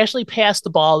Justin Fields actually passed the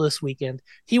ball this weekend,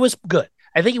 he was good.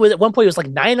 I think he was at one point, he was like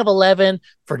 9 of 11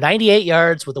 for 98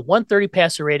 yards with a 130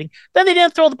 passer rating. Then they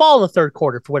didn't throw the ball in the third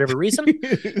quarter for whatever reason.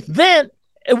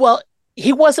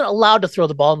 He wasn't allowed to throw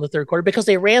the ball in the third quarter because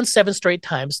they ran 7 straight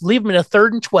times, leave him in a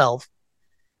 3rd and 12,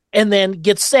 and then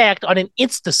get sacked on an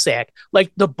insta sack. Like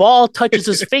the ball touches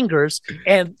his fingers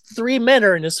and 3 men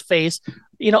are in his face.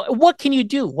 You know, what can you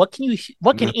do? What can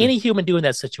any human do in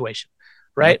that situation?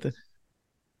 Right? Nothing.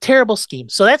 Terrible scheme.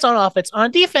 So that's on offense.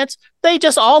 On defense, they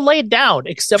just all laid down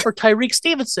except for Tyreek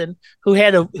Stevenson, who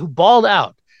balled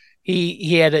out.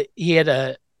 He had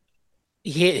a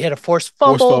forced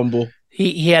fumble.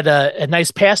 He had a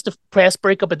nice pass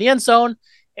breakup at the end zone.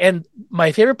 And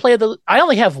my favorite play I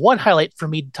only have one highlight for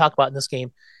me to talk about in this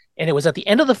game, and it was at the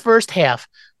end of the first half.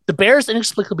 The Bears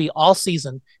inexplicably all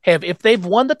season if they've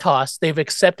won the toss, they've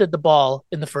accepted the ball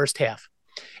in the first half.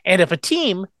 And if a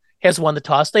team has won the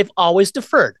toss, they've always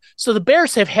deferred. So the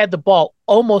Bears have had the ball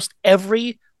almost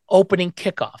every opening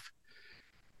kickoff.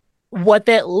 What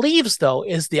that leaves, though,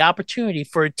 is the opportunity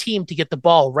for a team to get the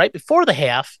ball right before the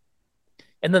half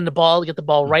and then get the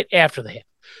ball right after the half.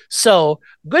 So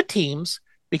good teams,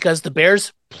 because the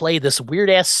Bears play this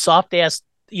weird-ass, soft-ass,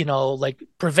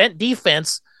 prevent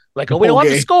defense, we don't want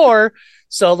to score,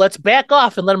 so let's back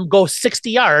off and let them go 60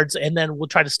 yards, and then we'll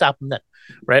try to stop them then,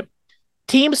 right?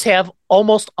 Teams have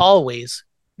almost always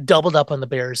doubled up on the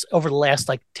Bears over the last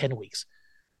 10 weeks.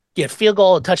 Get a field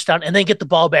goal, a touchdown, and then get the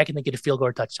ball back and then get a field goal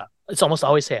or touchdown. It's almost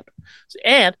always happened.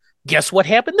 And guess what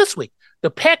happened this week?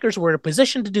 The Packers were in a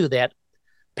position to do that.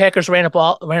 Packers ran up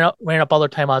all their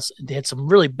timeouts. They had some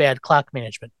really bad clock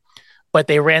management, but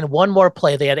they ran one more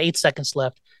play. They had 8 seconds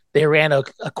left. They ran a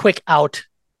quick out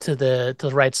to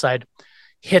the right side,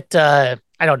 hit I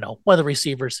don't know, one of the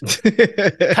receivers.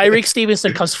 Tyreek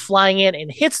Stevenson comes flying in and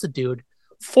hits the dude,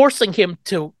 forcing him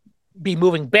to be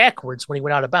moving backwards when he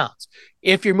went out of bounds.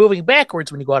 If you're moving backwards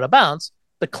when you go out of bounds,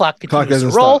 the clock continues to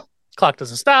roll. Clock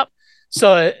doesn't stop.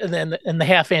 So and the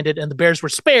half ended, and the Bears were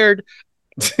spared.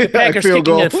 The Packers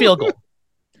kicking a field goal.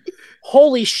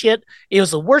 Holy shit. It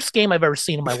was the worst game I've ever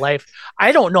seen in my life.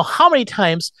 I don't know how many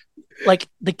times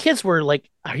the kids were like,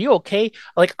 "Are you okay?"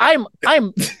 I'm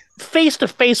face to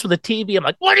face with the TV. I'm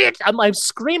like, "What are you?" I'm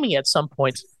screaming at some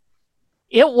points.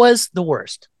 It was the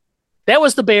worst. That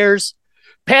was the Bears.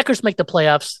 Packers make the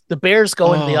playoffs. The Bears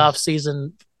go into the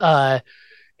offseason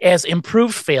as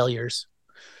improved failures.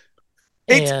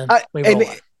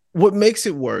 What makes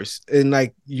it worse,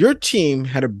 and your team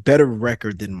had a better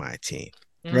record than my team,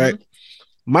 right?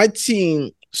 My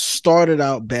team started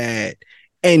out bad,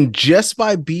 and just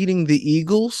by beating the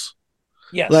Eagles,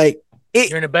 you're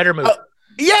in a better mood.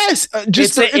 Yes,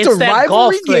 it's a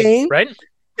rivalry game, right?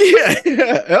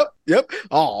 Yeah, yep.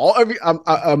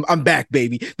 I'm back,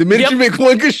 baby. The minute you make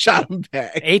one good shot, I'm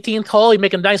back. 18th hole, you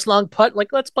make a nice long putt.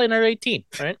 Let's play another 18.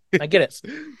 Right? I get it.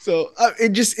 So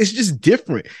it's just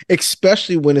different,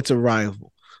 especially when it's a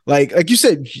rival. Like you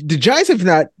said, the Giants have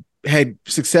not had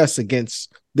success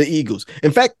against the Eagles.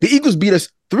 In fact, the Eagles beat us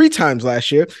 3 times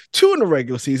last year, 2 in the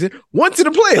regular season, once in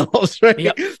the playoffs, right?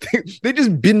 Yep. They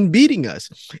just been beating us.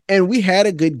 And we had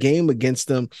a good game against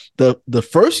them. The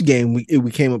first game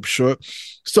we came up short.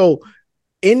 So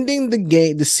ending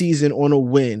the season on a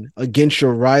win against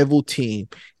your rival team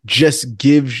just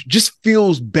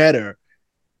feels better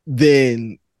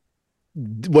than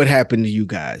what happened to you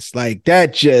guys. Like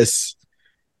that just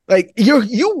like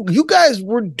you guys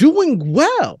were doing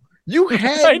well. You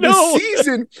had the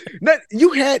season that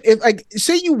you had. If like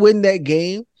say you win that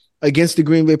game against the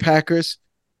Green Bay Packers,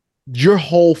 your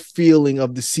whole feeling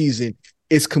of the season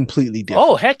is completely different.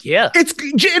 Oh heck yeah! It's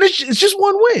just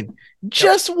one win,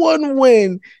 just one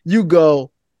win. You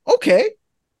go okay.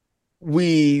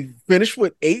 We finished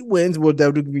with 8 wins. Well,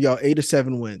 that would be y'all 8 or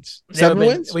 7 wins. 7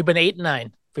 wins. We've been 8 and 9.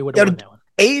 If we would have won that one,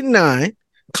 8 and 9.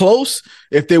 Close.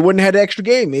 If they wouldn't have had the extra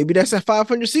game, maybe that's a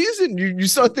 500 season. You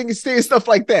start saying stuff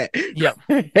like that. Yeah.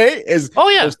 Hey,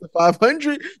 close to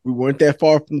 500. We weren't that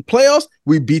far from the playoffs.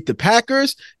 We beat the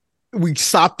Packers. We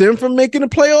stopped them from making the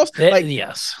playoffs.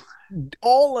 Yes.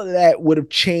 All of that would have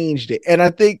changed it. And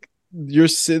I think your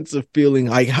sense of feeling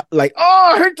like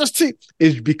oh, I hurt this team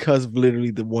is because of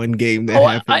literally the one game that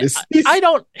happened this season. I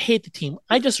don't hate the team.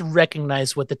 I just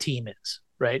recognize what the team is.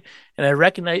 Right. And I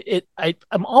recognize it.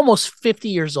 I'm almost 50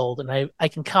 years old and I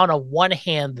can count on one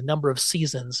hand the number of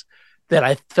seasons that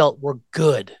I felt were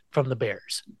good from the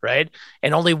Bears. Right.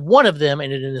 And only one of them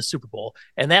ended in a Super Bowl.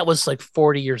 And that was like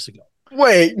 40 years ago.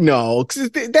 Wait, no,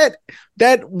 that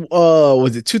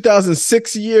was it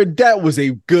 2006 year. That was a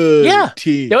good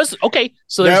team. That was okay.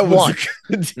 So there's one.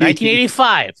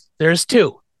 1985. There's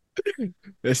 2.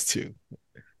 That's 2.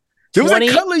 There was that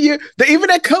color year. Even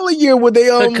that color year where they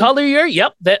the color year.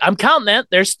 Yep, I'm counting that.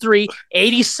 There's 3.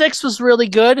 86 was really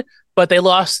good, but they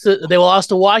lost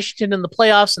to Washington in the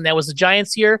playoffs, and that was the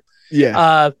Giants year.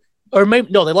 Yeah. Or maybe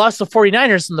no, they lost to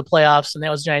 49ers in the playoffs, and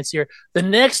that was Giants year. The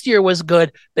next year was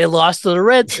good. They lost to the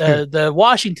Reds, the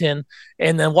Washington,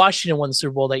 and then Washington won the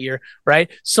Super Bowl that year, right?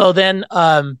 So then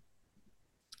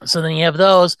you have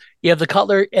those. You have the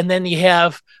Cutler, and then you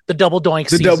have the double doink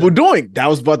season. The double doink. That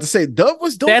was about to say.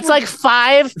 That's like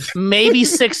 5, maybe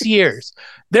 6 years.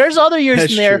 There's other years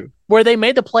in there where they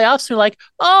made the playoffs and you're like,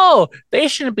 oh, they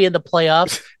shouldn't be in the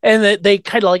playoffs. And they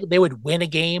kind of like they would win a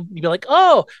game. You'd be like,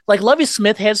 oh, like Lovie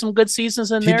Smith had some good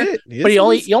seasons in there. But he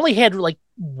only had like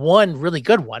one really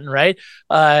good one, right?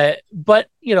 But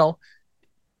you know,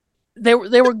 they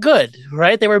were good,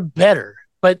 right? They were better,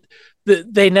 but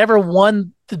they never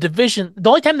won the division. The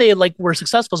only time they like were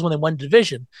successful is when they won the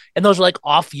division, and those are like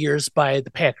off years by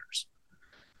the Packers,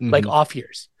 like off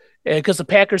years, because the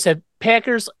Packers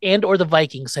and or the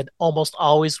Vikings had almost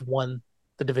always won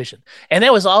the division. And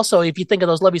that was also, if you think of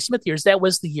those Lovie Smith years,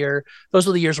 those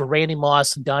were the years where Randy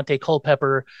Moss and Dante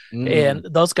Culpepper and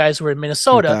those guys were in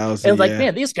Minnesota. And like,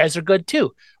 man, these guys are good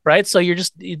too, right? So you're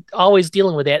always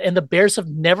dealing with that. And the Bears have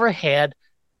never had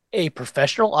a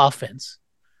professional offense.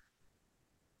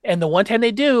 And the one time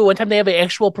they have an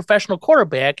actual professional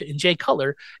quarterback in Jay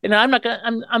Cutler, and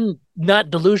I'm not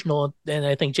delusional, and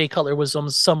I think Jay Cutler was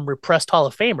some repressed Hall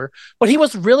of Famer, but he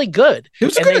was really good. He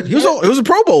was good. He was a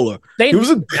Pro Bowler.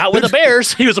 Not with the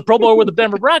Bears. He was a Pro Bowler with the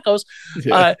Denver Broncos.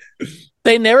 Yeah.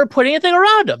 They never put anything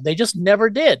around him. They just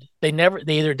never did. They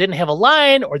either didn't have a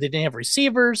line or they didn't have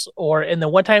receivers, then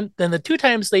the 2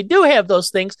 times they do have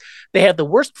those things, they have the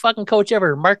worst fucking coach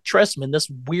ever, Mark Trestman, this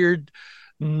weird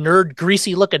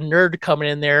greasy looking nerd coming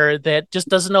in there that just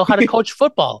doesn't know how to coach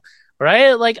football,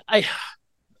 right? Like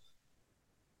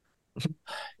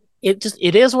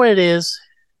it is what it is,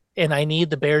 and I need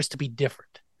the Bears to be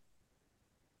different.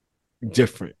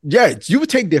 Yeah, you would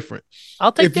take different.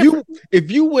 I'll take different. If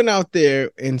you went out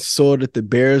there and saw that the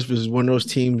Bears was one of those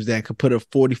teams that could put up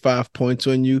 45 points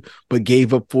on you but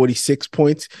gave up 46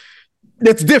 points,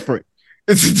 that's different.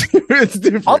 It's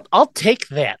different. I'll take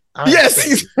that.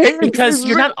 Yes, because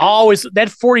you're not always that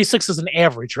 46 is an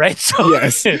average, right? So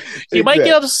yes, you might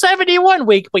give up 70 one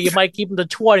week, but you might keep them to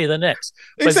 20 the next.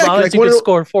 But as long as you can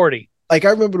score 40. Like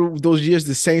I remember those years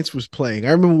the Saints was playing.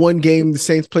 I remember one game the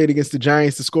Saints played against the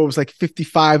Giants. The score was like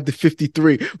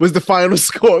 55-53 was the final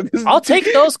score. I'll take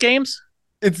those games.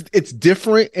 It's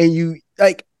different, and you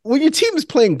like when your team is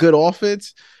playing good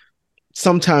offense.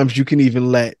 Sometimes you can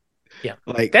even let. Yeah,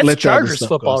 that's Chargers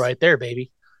football right there,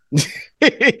 baby. Yeah,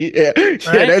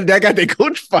 right? That got their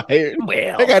coach fired.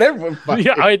 Well, they got everyone fired.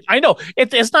 Yeah, I know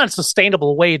it's not a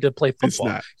sustainable way to play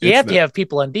football. You have to have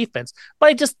people on defense,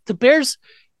 but the Bears.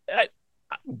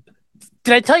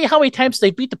 Did I tell you how many times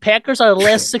they beat the Packers out of the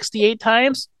last 68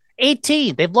 times?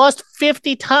 18. They've lost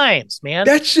 50 times, man.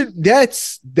 That's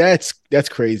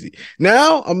crazy.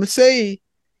 Now I'm gonna say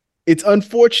it's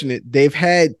unfortunate they've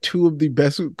had two of the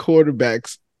best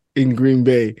quarterbacks in Green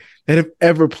Bay that have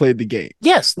ever played the game.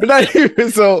 Yes, But not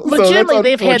even, so that's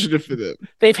legitimately, unfortunate for them.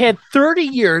 they've had 30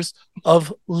 years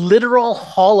of literal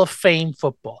Hall of Fame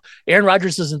football. Aaron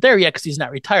Rodgers isn't there yet because he's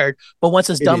not retired. But once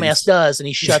his dumbass does, and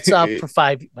he shuts up for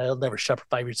 5, well, he'll never shut up for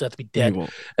 5 years. He'll have to be dead.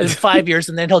 5 years,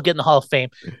 and then he'll get in the Hall of Fame.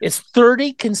 It's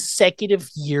 30 consecutive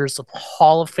years of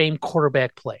Hall of Fame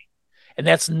quarterback play, and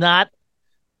that's not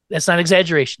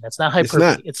exaggeration. That's not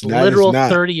hyperbole. It's literal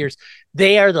 30 years.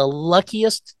 They are the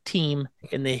luckiest team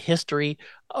in the history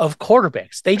of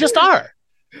quarterbacks. They just are,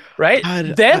 right?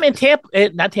 Them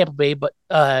and not Tampa Bay, but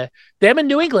them and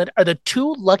New England are the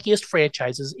two luckiest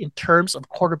franchises in terms of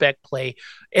quarterback play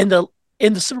in the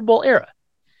Super Bowl era.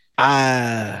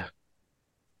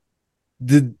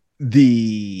 The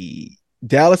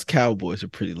Dallas Cowboys are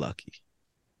pretty lucky.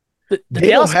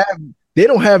 Dallas They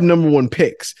don't have number one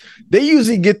picks. They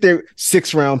usually get their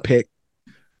 6th round pick,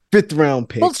 5th round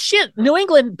pick. Well, shit, New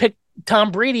England picked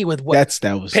Tom Brady with what?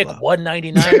 That was pick slow.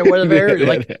 199 or whatever.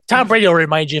 Like Tom Brady will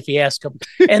remind you if you ask him.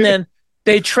 And then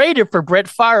they traded for Brett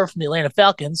Favre from the Atlanta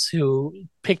Falcons, who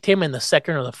picked him in the 2nd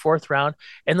or the 4th round.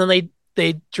 And then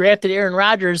they drafted Aaron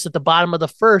Rodgers at the bottom of the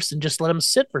 1st and just let him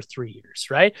sit for 3 years,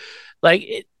 right? They've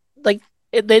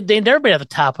never been at the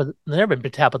top of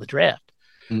the draft.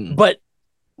 Mm-mm. But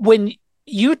when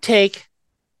you take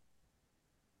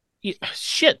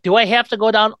do I have to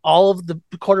go down all of the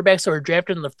quarterbacks that were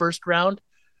drafted in the 1st round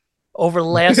over the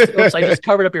last I just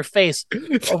covered up your face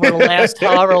over the last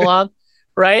however long,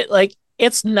 right? Like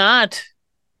it's not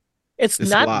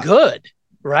good,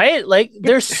 right? Like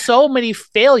there's so many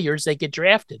failures that get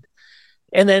drafted.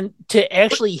 And then to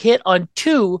actually hit on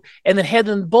 2 and then have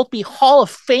them both be Hall of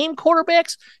Fame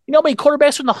quarterbacks. You know how many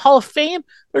quarterbacks are in the Hall of Fame?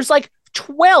 There's like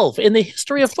 12 in the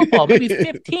history of football, maybe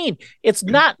 15. It's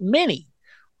not many,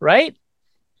 right?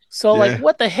 So, like,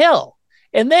 what the hell?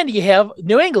 And then you have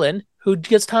New England, who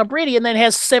gets Tom Brady and then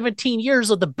has 17 years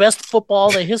of the best football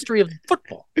in the history of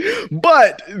football.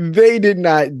 But they did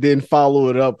not then follow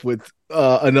it up with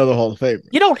another Hall of Famer.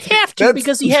 You don't have to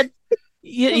because he had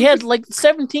like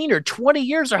 17 or 20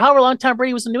 years or however long Tom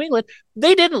Brady was in New England.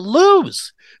 They didn't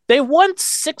lose. They won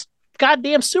 6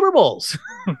 goddamn Super Bowls,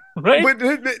 right? But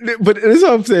this is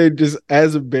what I'm saying, just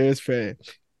as a Bears fan.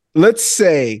 Let's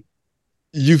say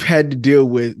you've had to deal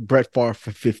with Brett Favre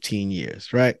for 15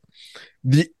 years, right?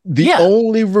 The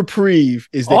only reprieve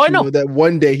is that you know that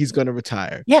one day he's going to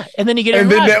retire. Yeah, and then you get Aaron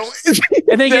Rodgers.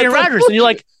 And then you get Aaron Rodgers, and you're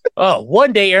like, oh,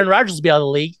 one day Aaron Rodgers will be out of the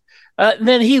league. And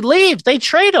then he leaves. They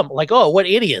trade him. Like, oh, what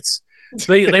idiots.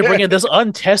 They bring in this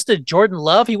untested Jordan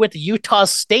Love. He went to Utah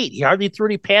State. He hardly threw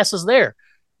any passes there.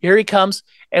 Here he comes.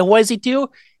 And what does he do?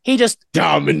 He just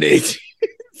dominates.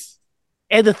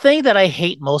 And the thing that I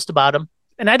hate most about him,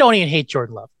 and I don't even hate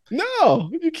Jordan Love.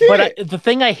 No, you can't. But the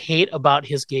thing I hate about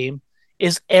his game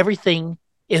is everything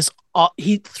is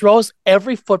he throws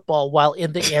every football while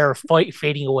in the air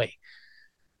fading away.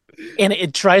 And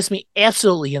it drives me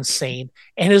absolutely insane.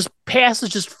 And his passes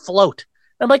just float.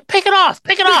 I'm like, pick it off.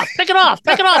 And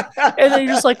then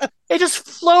you're just like, it's just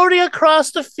floating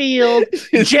across the field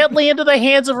gently into the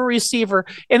hands of a receiver.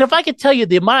 And if I could tell you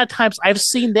the amount of times I've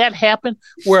seen that happen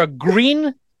where a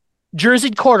green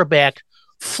jerseyed quarterback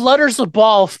flutters the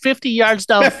ball 50 yards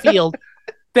downfield,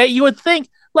 that you would think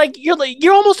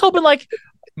you're almost hoping like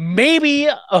maybe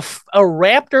a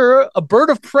raptor, a bird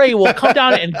of prey will come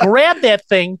down and grab that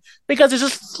thing because it's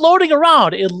just floating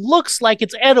around. It looks like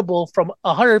it's edible from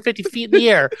 150 feet in the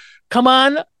air. Come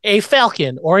on, a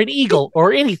falcon or an eagle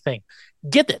or anything.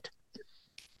 Get it.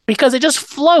 Because it just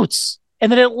floats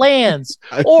and then it lands.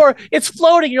 Or it's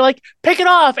floating. You're like, pick it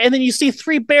off. And then you see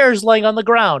 3 bears laying on the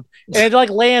ground and it like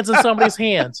lands in somebody's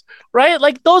hands. Right?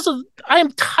 Like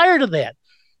I'm tired of that.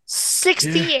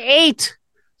 68.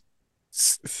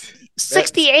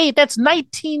 68, that's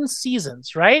 19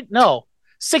 seasons, right? No,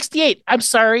 68. I'm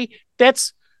sorry.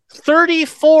 That's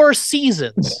 34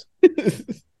 seasons.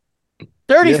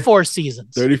 34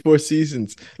 seasons. 34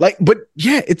 seasons. But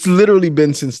it's literally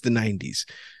been since the 90s.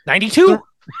 92.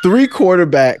 3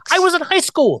 quarterbacks. I was in high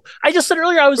school. I just said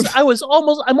earlier I'm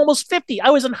almost 50. I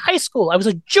was in high school. I was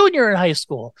a junior in high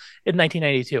school in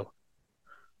 1992.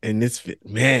 And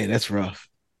that's rough.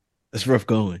 That's rough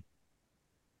going.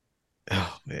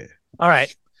 Oh man. All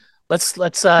right. Let's we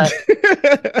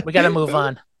got to move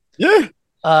on. Yeah.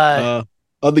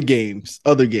 Other games.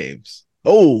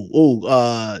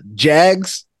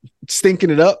 Jags stinking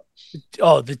it up.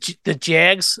 Oh, the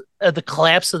Jags, the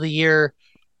collapse of the year.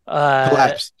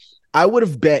 Collapse. I would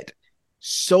have bet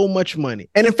so much money.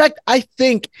 And in fact, I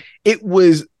think it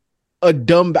was a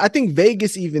dumb. I think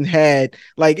Vegas even had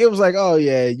like it was like, oh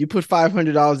yeah, you put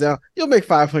 $500 down, you'll make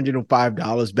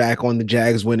 $505 back on the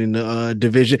Jags winning the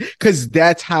division because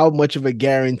that's how much of a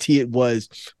guarantee it was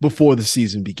before the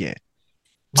season began.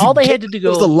 All they had to It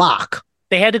was a do, lock.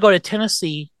 they had to go to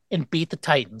Tennessee and beat the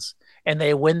Titans, and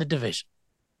they win the division.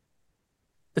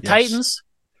 The Yes, Titans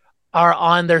are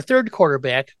on their third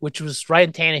quarterback, which was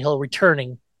Ryan Tannehill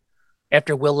returning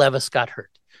after Will Levis got hurt.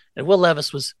 And Will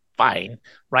Levis was fine.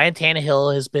 Ryan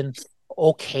Tannehill has been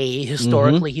okay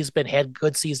historically. He's been had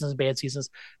good seasons, bad seasons.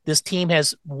 This team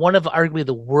has one of arguably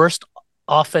the worst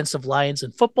offensive lines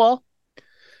in football.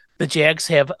 The Jags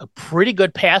have a pretty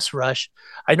good pass rush.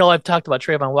 I know I've talked about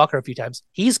Trayvon Walker a few times.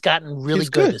 He's gotten really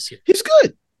good this year. He's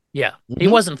good. Yeah. He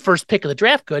wasn't first pick of the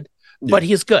draft good, but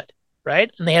he's good,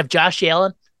 right? And they have Josh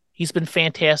Allen. He's been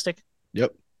fantastic.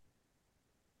 Yep.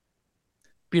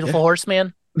 Beautiful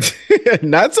horseman.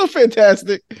 Not so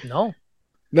fantastic. No.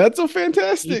 Not so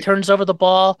fantastic. He turns over the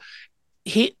ball.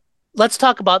 Let's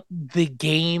talk about the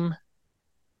game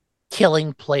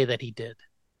killing play that he did.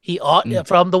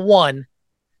 From the one,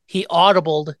 he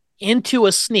audibled into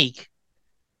a sneak,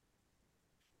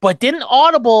 but didn't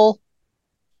audible.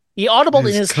 He audibled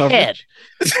in his head,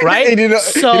 right?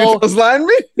 So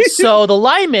the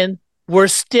linemen were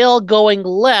still going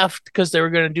left because they were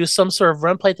going to do some sort of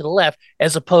run play to the left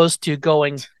as opposed to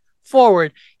going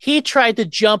forward. He tried to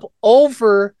jump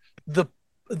over the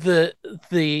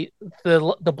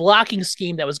blocking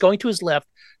scheme that was going to his left,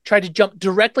 tried to jump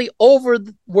directly over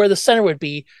where the center would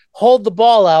be, hold the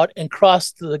ball out, and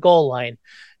cross to the goal line.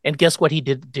 And guess what he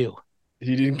didn't do?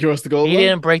 He didn't cross the goal line? He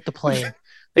didn't break the plane.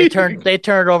 They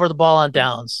turned over the ball on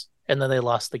downs, and then they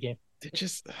lost the game.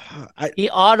 He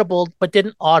audibled, but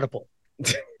didn't audible.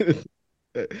 I'm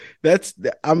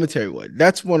gonna tell you what.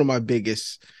 That's one of my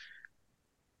biggest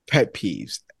pet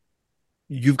peeves.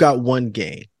 You've got one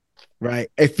game, right?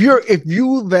 If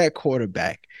you that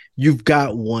quarterback, you've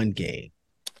got one game.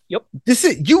 Yep. This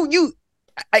is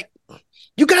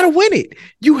you got to win it.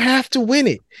 You have to win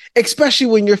it, especially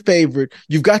when you're favored.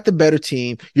 You've got the better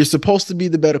team. You're supposed to be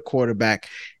the better quarterback.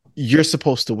 You're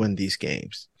supposed to win these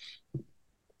games.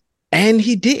 And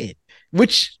he did,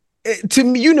 which to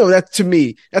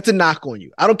me, that's a knock on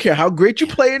you. I don't care how great you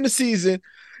play in the season.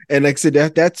 And like I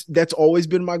said, that's always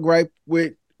been my gripe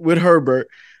with Herbert.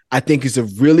 I think he's a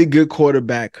really good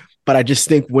quarterback, but I just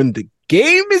think when the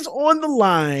game is on the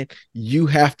line, you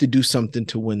have to do something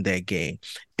to win that game.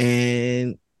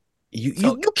 And you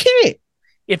can't.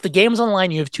 If the game's on the line,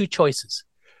 you have two choices,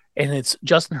 and it's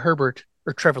Justin Herbert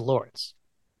or Trevor Lawrence.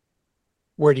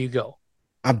 Where do you go?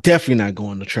 I'm definitely not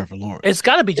going to Trevor Lawrence. It's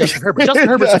got to be Justin Herbert. Justin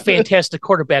Herbert's a fantastic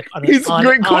quarterback on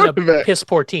a piss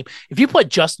poor team. If you put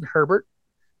Justin Herbert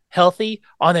healthy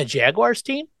on a Jaguars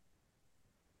team,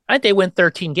 I think they win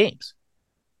 13 games.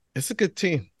 It's a good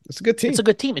team. It's a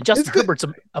good team. And Justin Herbert's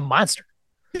a monster.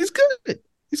 He's good.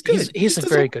 He's a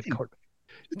very good quarterback.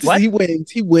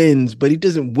 He wins, but he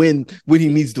doesn't win when he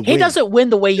needs to win. He doesn't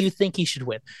win the way you think he should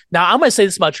win. Now, I'm going to say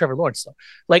this about Trevor Lawrence, though.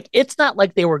 Like, it's not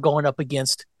like they were going up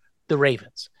against the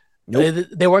Ravens. Nope.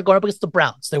 They weren't going up against the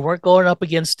Browns. They weren't going up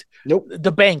against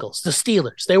the Bengals, the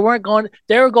Steelers. They were going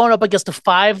up against a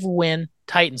 5-win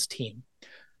Titans team.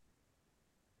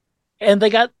 And they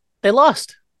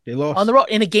lost. They lost on the road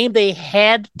in a game they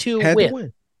had to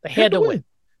win. They had to win.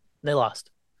 They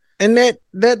lost. And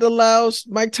that allows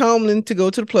Mike Tomlin to go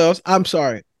to the playoffs. I'm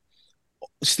sorry,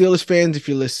 Steelers fans, if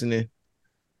you're listening,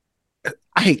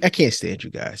 I can't stand you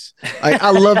guys. I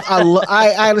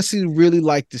honestly really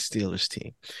like the Steelers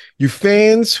team. You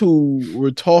fans who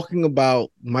were talking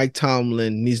about Mike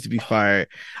Tomlin needs to be fired.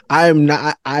 I am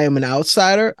not. I am an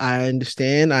outsider. I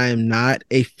understand. I am not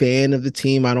a fan of the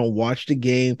team. I don't watch the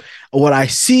game. What I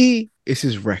see is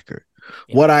his record.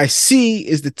 Yeah. What I see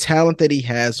is the talent that he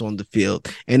has on the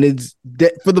field, and it's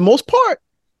that for the most part,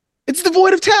 it's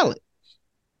devoid of talent.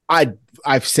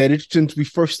 I've said it since we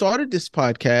first started this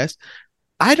podcast.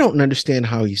 I don't understand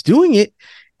how he's doing it.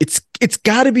 It's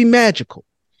got to be magical,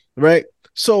 right?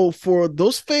 So for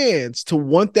those fans to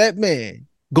want that man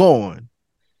gone,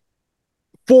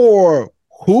 for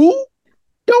who?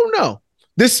 Don't know.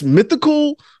 This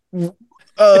mythical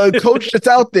coach that's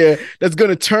out there that's going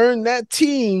to turn that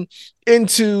team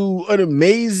into an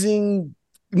amazing,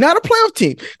 not a playoff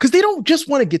team, because they don't just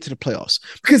want to get to the playoffs,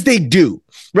 because they do,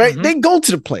 right? Mm-hmm. They go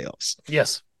to the playoffs.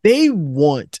 Yes. They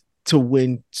want to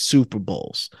win Super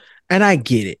Bowls. And I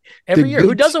get it. Every year.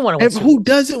 Who doesn't want to win? Who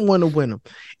doesn't want to win them?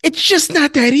 It's just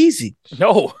not that easy.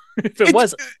 No, if it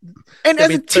was. And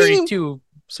as a team,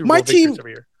 Super Bowl victories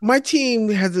every year. My team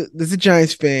there's a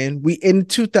Giants fan. In the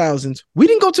 2000s, we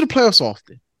didn't go to the playoffs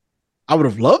often. I would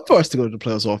have loved for us to go to the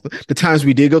playoffs often. The times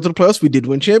we did go to the playoffs, we did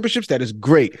win championships. That is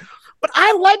great. But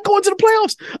I like going to the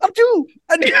playoffs. I do.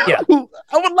 I do. Yeah.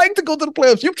 I would like to go to the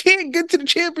playoffs. You can't get to the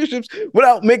championships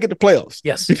without making the playoffs.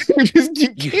 Yes. You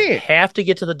can't. You have to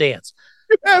get to the dance.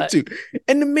 You have to.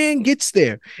 And the man gets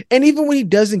there. And even when he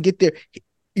doesn't get there,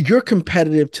 you're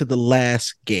competitive to the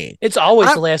last game. It's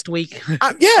always the last week.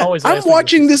 I'm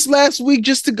watching this last week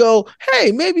just to go,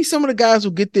 hey, maybe some of the guys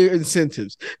will get their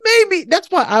incentives. Maybe that's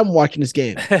why I'm watching this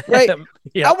game, right?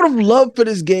 Yeah. I would have loved for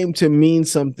this game to mean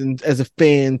something as a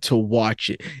fan to watch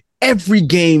it. Every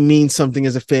game means something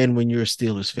as a fan when you're a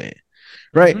Steelers fan,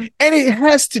 right? Mm-hmm. And it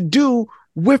has to do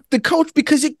with the coach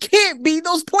because it can't be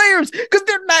those players because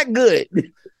they're not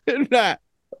good. They're not.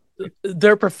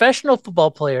 They're professional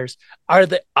football players. Are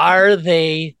they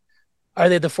the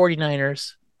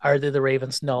 49ers? Are they the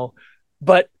Ravens? No.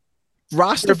 But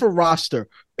roster for roster.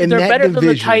 They're better than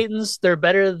the Titans. They're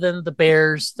better than the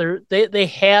Bears. They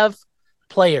have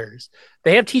players.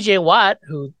 They have TJ Watt,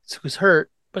 who's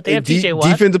hurt, but they have TJ Watt.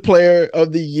 Defensive player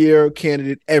of the year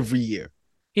candidate every year.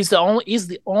 He's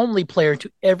the only player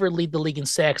to ever lead the league in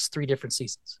sacks 3 different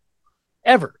seasons.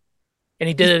 Ever. And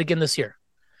he did it again this year.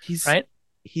 Right?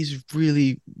 He's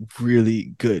really,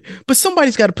 really good. But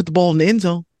somebody's got to put the ball in the end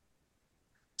zone.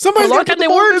 Somebody's got to put the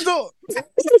ball in the end zone.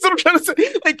 That's what I'm trying to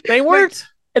say. They worked,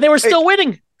 and they were still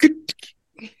winning.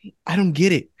 I don't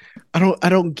get it. I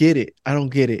don't get it. I don't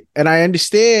get it. And I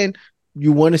understand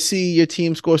you want to see your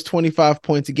team scores 25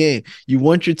 points a game. You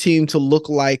want your team to look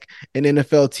like an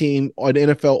NFL team or an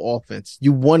NFL offense.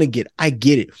 You want to I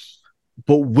get it.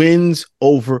 But wins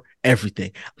over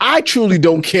everything. I truly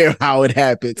don't care how it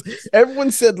happens.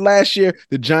 Everyone said last year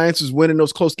the Giants was winning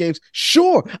those close games.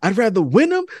 Sure, I'd rather win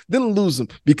them than lose them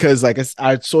because, like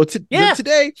I saw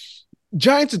today,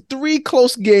 Giants are 3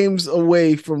 close games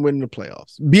away from winning the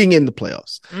playoffs, being in the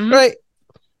playoffs. Mm-hmm. Right?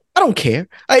 I don't care.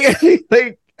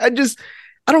 I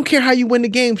don't care how you win the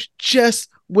games. Just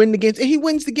win the games, and he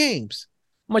wins the games.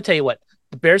 I'm gonna tell you what: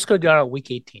 the Bears could have gone out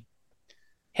week 18.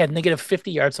 Had negative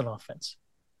 50 yards on offense.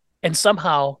 And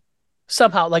somehow,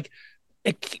 like,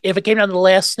 if it came down to the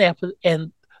last snap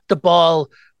and the ball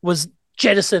was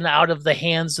jettisoned out of the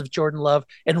hands of Jordan Love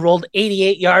and rolled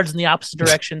 88 yards in the opposite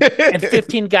direction and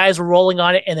 15 guys were rolling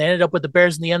on it and they ended up with the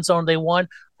Bears in the end zone, they won.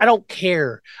 I don't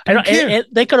care. And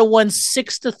they could have won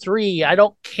 6-3. I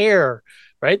don't care,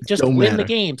 right? Just win the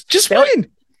games. Just win.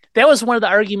 That was one of the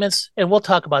arguments, and we'll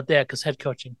talk about that because head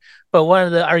coaching. But one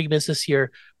of the arguments this year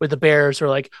with the Bears are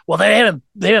like, well, they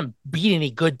haven't beat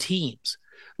any good teams.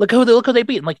 Look who they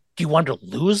beat. I'm like, do you want to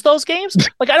lose those games?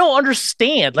 Like, I don't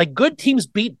understand. Like, good teams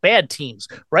beat bad teams,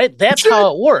 right? That's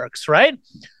how it works, right?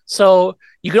 So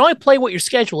you can only play what your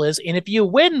schedule is, and if you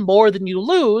win more than you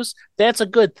lose, that's a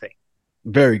good thing.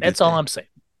 Very good. That's all I'm saying.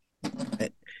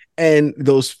 And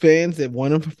those fans that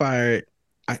want him fired,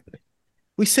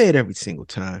 we say it every single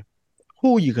time.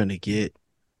 Who are you gonna get?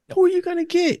 Who are you gonna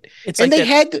get? And they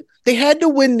had to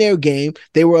win their game.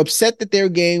 They were upset that their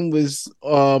game was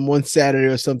on Saturday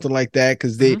or something like that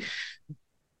because they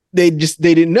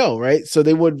didn't know, right? So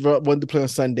they would want to play on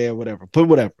Sunday or whatever. But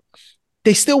whatever,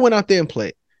 they still went out there and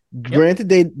played. Yep. Granted,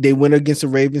 they went against a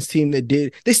Ravens team that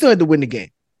did. They still had to win the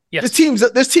game. Yes.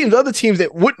 There's other teams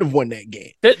that wouldn't have won that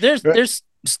game. There's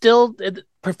still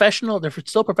professional. They're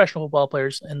still professional football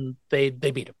players, and they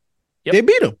beat them. Yep. They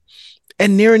beat them,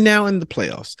 and they're now in the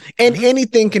playoffs. And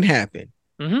anything can happen.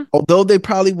 Mm-hmm. Although they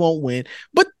probably won't win,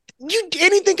 but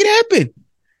anything can happen.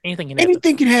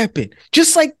 Anything can happen.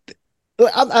 Just like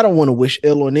I don't want to wish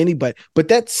ill on anybody, but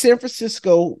that San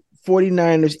Francisco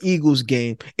 49ers Eagles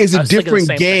game is a different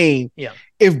game. Yeah.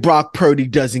 If Brock Purdy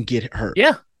doesn't get hurt.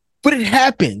 Yeah. But it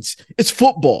happens. It's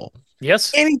football.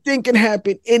 Yes. Anything can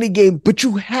happen, any game, but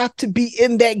you have to be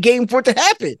in that game for it to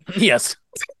happen. Yes.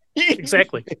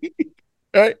 Exactly.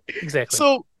 Right? Exactly.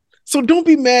 So don't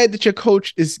be mad that your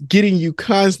coach is getting you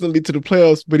constantly to the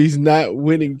playoffs, but he's not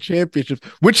winning championships,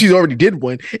 which he already did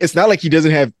win. It's not like he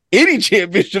doesn't have any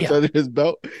championships under his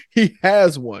belt. He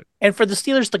has one. And for the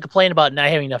Steelers to complain about not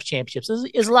having enough championships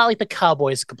is a lot like the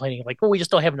Cowboys complaining, like, we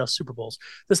just don't have enough Super Bowls.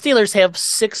 The Steelers have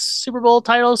 6 Super Bowl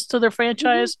titles to their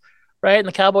franchise, right? And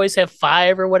the Cowboys have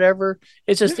 5 or whatever.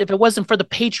 It's just, if it wasn't for the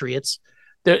Patriots,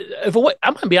 I'm going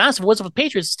to be honest, if it wasn't for the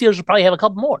Patriots, the Steelers would probably have a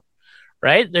couple more.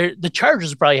 Right? The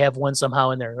Chargers probably have one somehow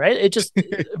in there, right? It just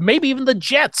maybe even the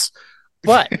Jets.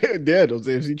 But yeah, those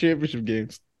AFC championship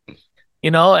games.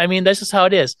 I mean, that's just how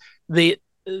it is. The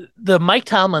Mike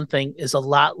Tomlin thing is a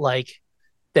lot like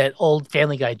that old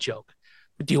Family Guy joke.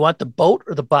 Do you want the boat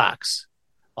or the box?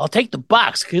 I'll take the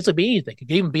box because it could be anything. It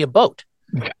could even be a boat.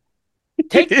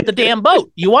 Take the damn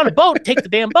boat. You want a boat? Take the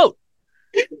damn boat.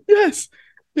 Yes.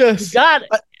 You got it.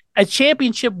 a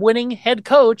championship winning head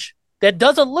coach that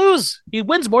doesn't lose. He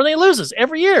wins more than he loses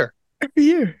every year. Every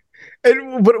year.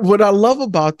 And what I love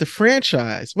about the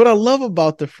franchise, is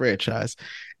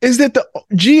that the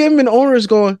GM and owner is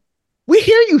going, we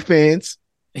hear you, fans.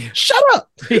 Shut up.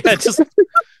 Yeah, just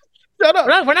shut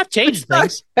up. We're not changing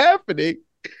things. Happening.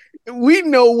 We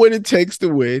know what it takes to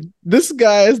win. This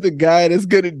guy is the guy that's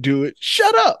going to do it.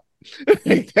 Shut up.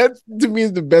 That to me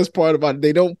is the best part about it.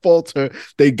 They don't falter.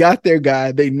 They got their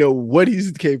guy. They know what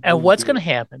he's capable of. And what's going to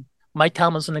happen? Mike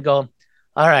Tomlin's going to go,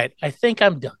 all right, I think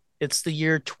I'm done. It's the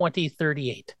year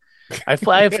 2038. I've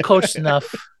coached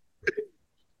enough.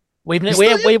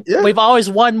 We've always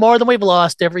won more than we've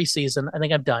lost every season. I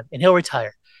think I'm done. And he'll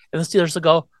retire. And the Steelers will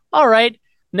go, all right,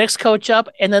 next coach up.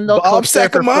 And then they'll coach there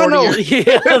for 40 years.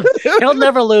 Yeah, he'll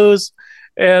never lose.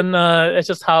 And it's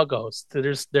just how it goes. They're the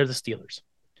Steelers.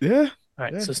 Yeah. All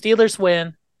right. Yeah. So Steelers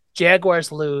win.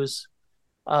 Jaguars lose.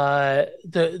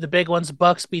 The big ones,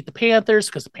 Bucks beat the Panthers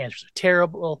because the Panthers are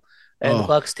terrible. And the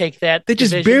Bucks take that. They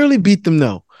just barely beat them,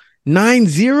 though.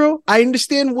 9-0. I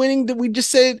understand winning that we just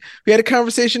said we had a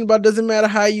conversation about doesn't matter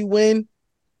how you win.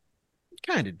 It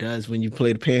kind of does when you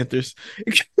play the Panthers.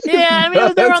 Yeah, I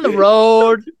mean, they're on the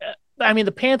road. I mean,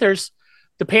 the Panthers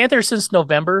since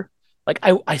November, like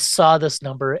I saw this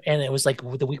number and it was like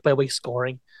the week by week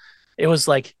scoring. It was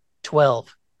like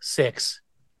 12, 6,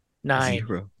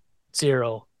 9,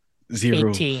 0,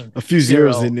 18, a few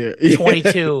zeros in there.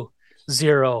 22,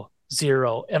 0.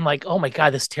 I'm like, oh my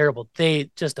God, that's terrible.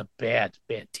 They just a bad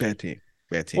team. Bad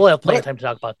team. We'll have plenty of time to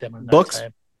talk about them.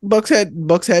 Bucks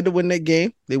had to win that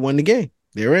game. They won the game.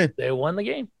 They're in. They won the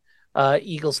game.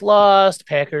 Eagles lost.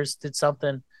 Packers did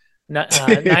something.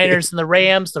 Niners and the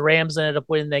Rams. The Rams ended up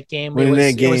winning that game.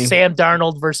 It was Sam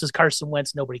Darnold versus Carson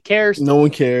Wentz. Nobody cares. No one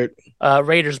cared.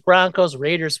 Raiders Broncos.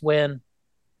 Raiders win.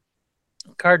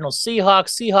 Cardinals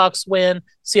Seahawks. Seahawks win.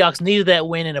 Seahawks needed that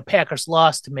win and a Packers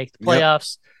loss to make the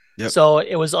playoffs. Yep. So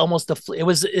it was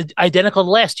identical to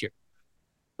last year.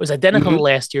 It was identical to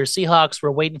last year. Seahawks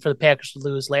were waiting for the Packers to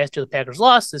lose. Last year the Packers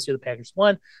lost. This year the Packers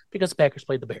won because the Packers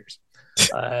played the Bears.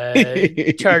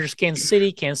 Chargers Kansas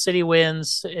City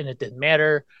wins, and it didn't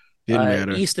matter.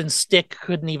 Easton Stick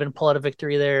couldn't even pull out a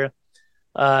victory there.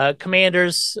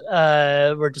 Commanders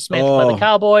were dismantled by the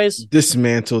Cowboys.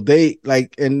 Dismantled.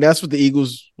 And that's what the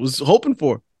Eagles was hoping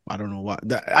for. I don't know why.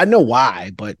 I know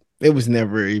why, but it was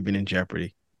never even in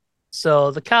jeopardy.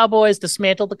 So the Cowboys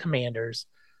dismantled the Commanders,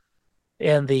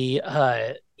 and the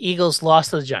Eagles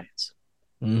lost to the Giants.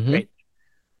 Right?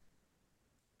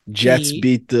 Jets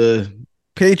beat the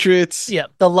Patriots. Yeah,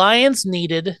 the Lions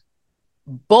needed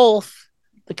both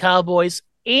the Cowboys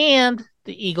and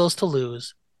the Eagles to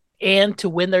lose and to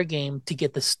win their game to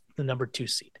get the number 2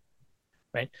 seed.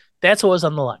 Right? That's what was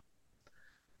on the line.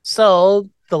 So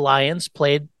the Lions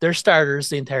played their starters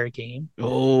the entire game.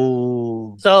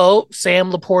 Oh. So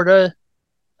Sam Laporta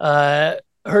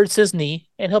hurts his knee,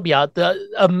 and he'll be out.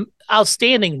 The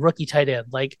outstanding rookie tight end.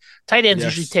 Like, tight ends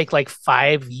usually take like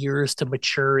 5 years to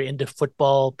mature into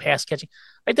football pass catching.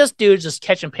 Like, this dude's just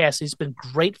catching passes. He's been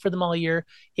great for them all year.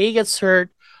 He gets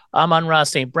hurt. Amon-Ra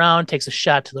St. Brown takes a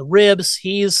shot to the ribs.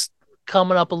 He's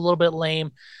coming up a little bit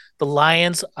lame. The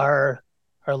Lions are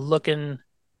looking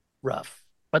rough,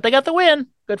 but they got the win.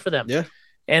 Good for them. Yeah.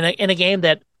 And in a game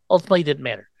that ultimately didn't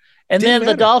matter. And then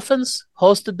the Dolphins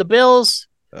hosted the Bills,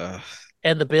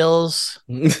 and the Bills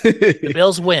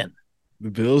win.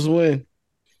 The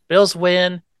Bills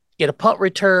win. Get a punt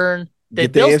return. The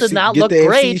Bills did not look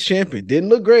great. Champion didn't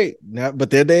look great, but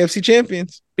they're the AFC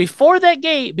champions. Before that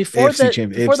game, before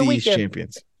the weekend,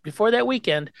 champions. Before that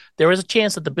weekend, there was a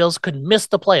chance that the Bills could miss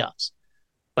the playoffs,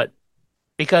 but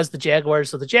because the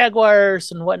Jaguars are the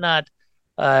Jaguars and whatnot,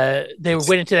 they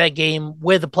went into that game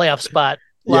with a playoff spot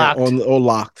locked.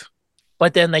 Locked.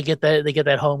 But then they get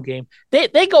that home game.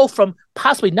 They go from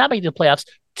possibly not making the playoffs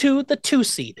to the 2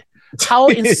 seed. How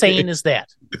insane is that?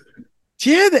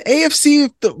 Yeah, the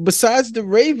AFC, besides the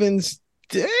Ravens,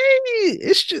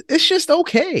 it's just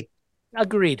okay.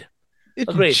 Agreed.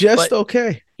 It's just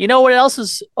okay. You know what else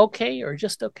is okay or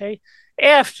just okay?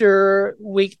 After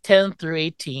week 10 through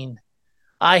 18,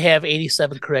 I have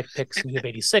 87 correct picks and you have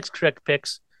 86 correct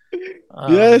picks.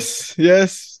 Yes.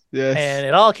 And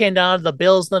it all came down to the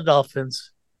Bills and the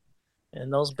Dolphins.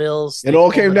 And those Bills. It all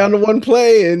came down to one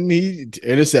play and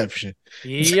interception.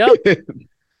 Yep.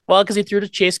 Well, because he threw to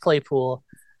Chase Claypool.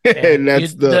 And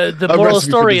that's the moral of the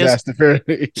story is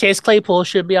Chase Claypool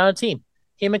should be on a team.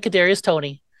 Him and Kadarius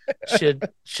Toney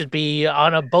should be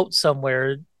on a boat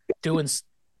somewhere doing.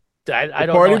 I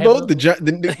don't party know. Boat? The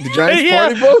Giants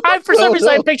party boat? For some reason,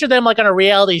 I pictured them like on a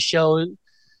reality show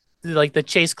like the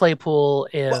Chase Claypool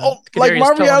and Like my Kadarius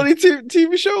Toney. reality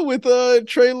TV show with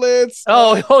Trey Lance,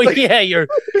 Oh like yeah,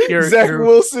 Zach your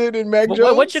Wilson and Mac what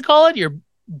you Jones. call it? Your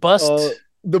Uh, bust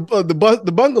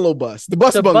the bungalow bus, the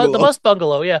bus the bungalow. bus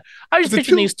bungalow. Yeah, I was just The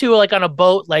picturing two, these two like on a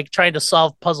boat, like trying to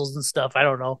solve puzzles and stuff. I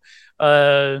don't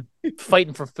know,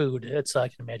 fighting for food. That's all I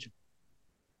can imagine.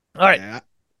 All right, yeah,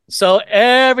 so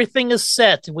everything is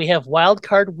set. We have wild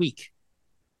card week.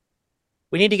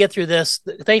 We need to get through this.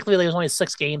 Thankfully, there's only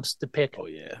 6 games to pick oh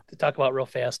yeah. to talk about real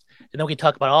fast, and then we can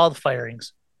talk about all the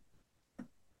firings.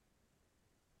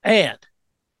 And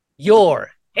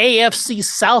your AFC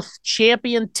South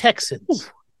champion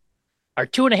Texans are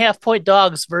 2.5 point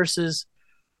dogs versus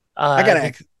I gotta the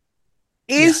ask: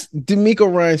 Is D'Amico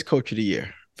Ryan's coach of the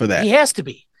year for that? he has to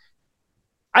be.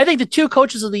 I think the 2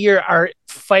 coaches of the year are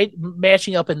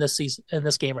matching up in this season in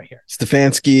this game right here.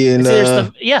 Stefanski and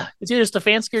it's either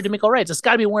Stefanski or D'Amico Ryan. It's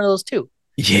got to be one of those two.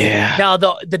 yeah. Now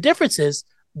the difference is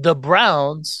the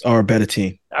Browns Are a better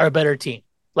team. are a better team,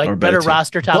 like Better better team.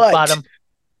 roster, top bottom.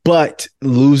 But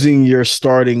losing your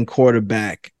starting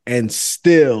quarterback and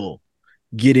still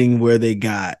getting where they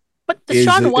got. But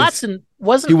Deshaun Watson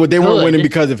wasn't. They weren't winning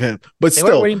because of him. But they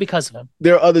weren't winning because of him.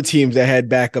 There are other teams that had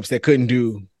backups that couldn't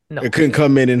do. No. It couldn't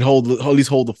come in and at least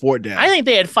hold the fort down. I think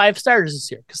they had 5 starters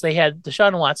this year because they had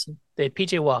Deshaun Watson, they had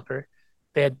PJ Walker,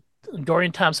 they had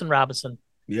Dorian Thompson-Robinson.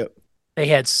 Yep. They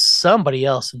had somebody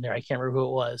else in there. I can't remember who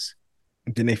it was.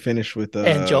 Then they finished with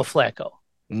and Joe Flacco.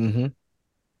 Mm-hmm.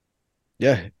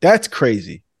 Yeah, that's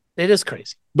crazy. It is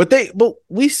crazy. But they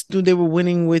were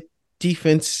winning with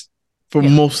defense for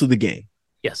most of the game.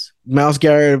 Yes. Myles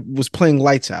Garrett was playing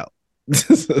lights out.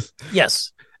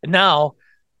 Yes. Now,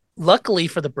 luckily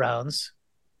for the Browns,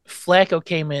 Flacco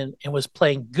came in and was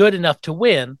playing good enough to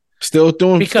win.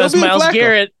 Because Myles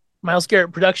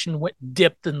Garrett production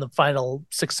dipped in the final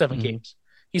 6-7 games.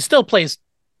 He still plays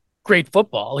great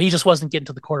football. He just wasn't getting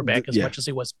to the quarterback as much as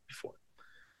he was before.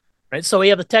 Right. So we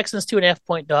have the Texans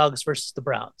 2.5-point dogs versus the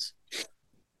Browns.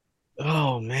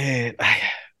 Oh man.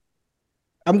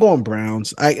 I'm going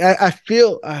Browns. I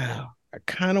feel I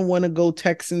kind of want to go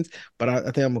Texans, but I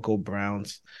think I'm gonna go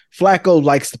Browns. Flacco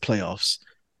likes the playoffs.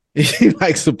 He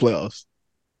likes the playoffs.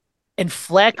 And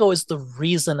Flacco is the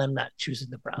reason I'm not choosing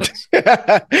the Browns.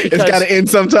 It's got to end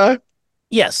sometime.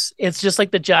 Yes, it's just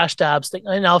like the Josh Dobbs thing.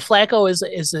 Now Flacco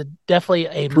is definitely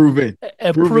a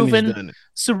proven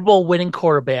Super Bowl winning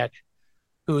quarterback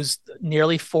who's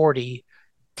nearly 40,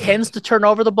 tends to turn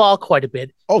over the ball quite a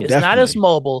bit. Is not as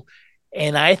mobile.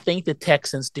 And I think the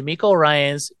Texans, D'Amico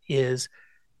Ryans is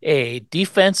a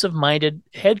defensive-minded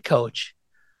head coach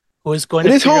who is going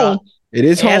to figure out. It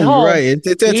is home. You're right.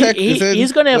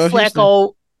 He's going to have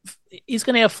Flacco. He's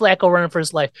going to have Flacco running for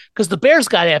his life because the Bears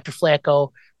got after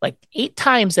Flacco like 8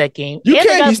 times that game.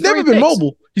 He's never been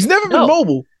mobile. He's never been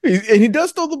mobile, and he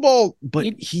does throw the ball.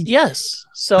 But yes.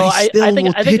 So I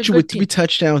think hit you with 3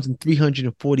 touchdowns and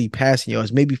 340 passing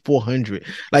yards, maybe 400.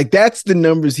 Like that's the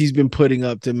numbers he's been putting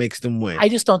up to make them win. I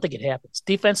just don't think it happens.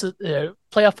 Defensive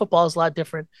playoff football is a lot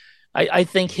different. I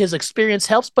think his experience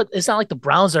helps, but it's not like the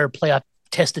Browns are a playoff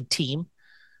tested team.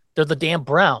 They're the damn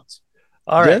Browns.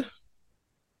 All right.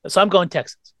 Yeah. So I'm going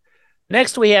Texans.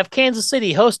 Next, we have Kansas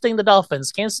City hosting the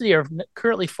Dolphins. Kansas City are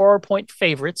currently 4-point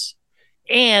favorites,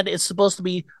 and it's supposed to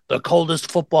be the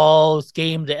coldest football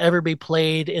game to ever be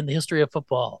played in the history of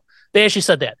football. They actually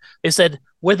said that. They said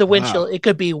with the wind chill, it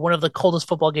could be one of the coldest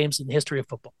football games in the history of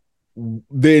football.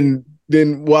 Then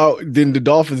the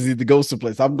Dolphins need to go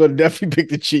someplace. I'm going to definitely pick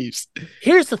the Chiefs.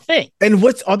 Here's the thing. And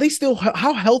are they still?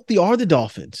 How healthy are the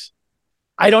Dolphins?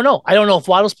 I don't know. I don't know if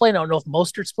Waddle's playing. I don't know if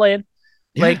Mostert's playing.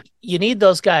 Yeah. Like you need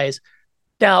those guys.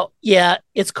 Now, yeah,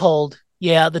 it's cold.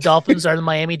 Yeah, the Dolphins are the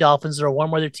Miami Dolphins. They're a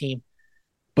warm weather team.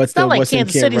 But it's not like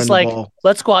Kansas City's like,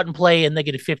 let's go out and play in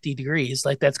negative 50 degrees.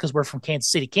 Like that's because we're from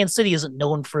Kansas City. Kansas City isn't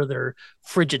known for their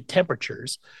frigid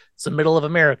temperatures. It's the middle of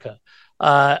America.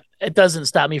 It doesn't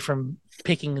stop me from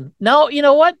picking. No, you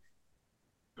know what?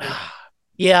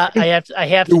 Yeah, I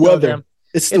have to go them.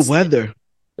 It's the weather.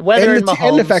 The weather and Mahomes.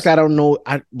 And the fact I don't know.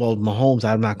 Mahomes,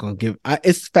 I'm not going to give.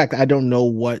 It's the fact I don't know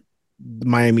what the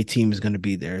Miami team is going to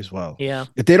be there as well. Yeah.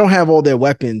 If they don't have all their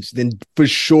weapons, then for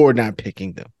sure not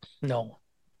picking them. No.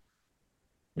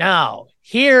 Now,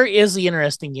 here is the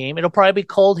interesting game. It'll probably be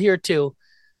cold here too.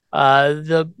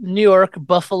 The New York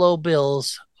Buffalo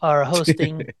Bills are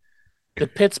hosting the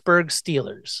Pittsburgh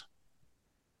Steelers.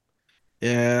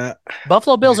 Yeah.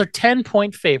 Buffalo Bills are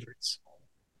 10-point favorites.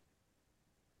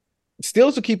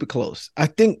 Steelers will keep it close. I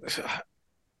think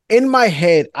in my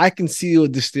head, I can see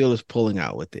the Steelers pulling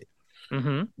out with it.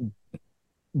 Mm-hmm.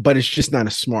 But it's just not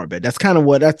a smart bet. That's kind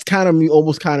of me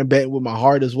almost kind of betting with my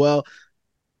heart as well.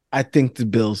 I think the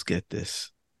Bills get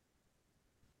this.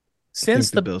 I think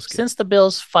Since the the Bills get since the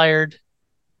Bills fired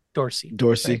Dorsey, right?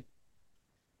 Dorsey.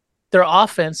 Their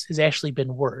offense has actually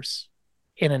been worse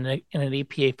in an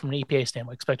EPA from an EPA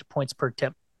standpoint, expected points per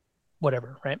attempt,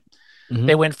 whatever, right? Mm-hmm.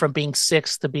 They went from being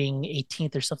sixth to being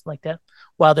 18th or something like that,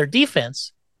 while their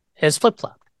defense has flip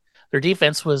flopped. Their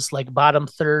defense was like bottom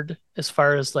third as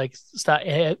far as like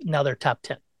now they're top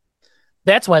 10.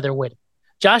 That's why they're winning.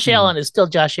 Josh Mm-hmm. Allen is still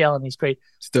Josh Allen. He's great.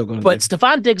 Still going But to.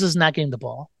 Stephon Diggs is not getting the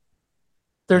ball.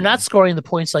 They're not Mm-hmm. scoring the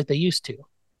points like they used to,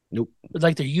 Nope.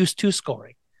 like they're used to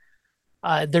scoring.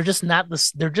 They're just not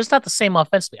this. They're just not the same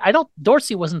offensively. I don't.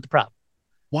 Dorsey wasn't the problem.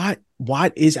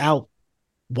 Watt is out.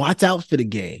 Watt's out for the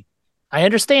game. I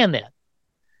understand that.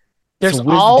 So There's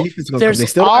where's the defense going to come? there's They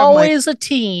still have Mike. always a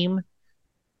team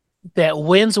that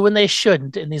wins when they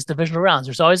shouldn't in these divisional rounds.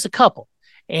 There's always a couple.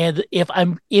 And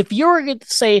if you were going to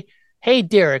say, hey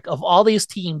Derek, of all these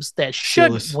teams that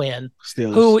should Steelers. win,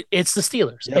 Steelers. who it's the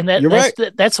Steelers, Yep, and you're right.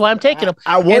 that's why I'm taking them.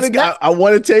 I want to. I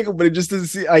want to take them, but it just doesn't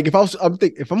see. Like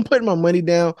if I'm putting my money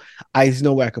down, I just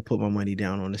know where I could put my money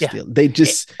down on the Steelers. They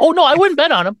just. Oh no, I wouldn't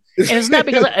bet on them, and it's not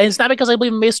because I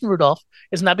believe in Mason Rudolph.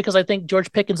 It's not because I think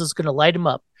George Pickens is going to light him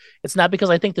up. It's not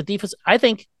because I think the defense. I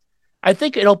think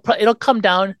it'll come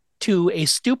down to a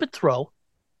stupid throw.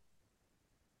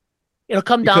 It'll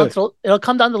come down to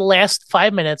the last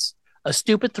 5 minutes, a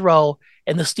stupid throw,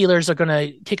 and the Steelers are going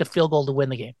to kick a field goal to win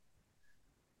the game.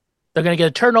 They're going to get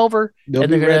a turnover, and they're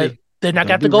not going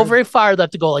to have to go very far. They'll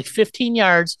have to go like 15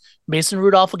 yards. Mason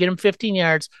Rudolph will get them 15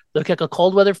 yards. They'll kick a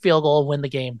cold weather field goal and win the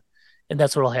game, and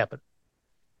that's what will happen.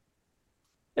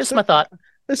 That's my thought.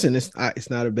 Listen, it's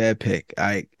not a bad pick.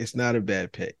 It's not a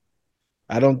bad pick.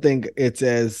 I don't think it's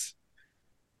as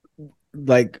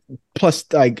plus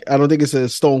I don't think it's a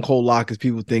stone cold lock as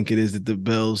people think it is that the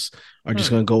Bills are just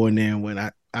going to go in there and win. I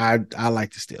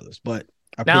like the Steelers, but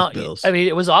I picked Bills. I mean,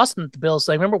 it was awesome that the Bills.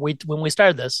 I remember when we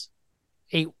started this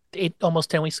almost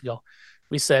 10 weeks ago,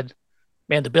 we said,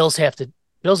 "Man, the Bills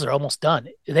are almost done.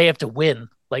 They have to win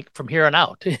like from here on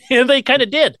out," and they kind of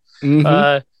did.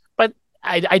 Mm-hmm. But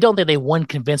I don't think they won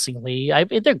convincingly.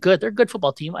 They're good. They're a good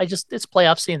football team. It's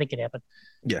playoffs. Anything can happen.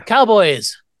 Yeah,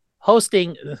 Cowboys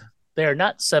hosting. They are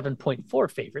not 7.4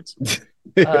 favorites,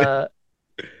 but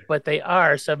they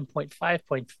are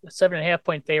 7.5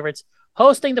 point favorites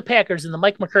hosting the Packers in the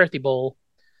Mike McCarthy Bowl.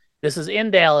 This is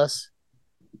in Dallas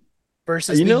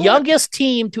versus the youngest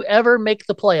team to ever make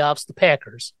the playoffs, the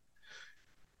Packers.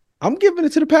 I'm giving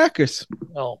it to the Packers.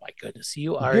 Oh my goodness,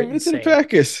 you are giving insane. it to the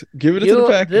Packers. Give it to the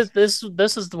Packers.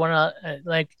 This is the one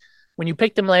like when you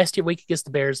picked them last week against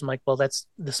the Bears. I'm like, well, that's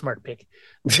the smart pick.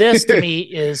 This to me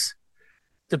is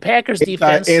the Packers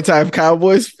defense.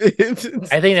 Anti-Cowboys. I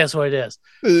think that's what it is.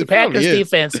 The Packers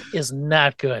defense is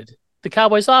not good. The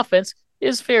Cowboys offense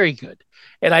is very good.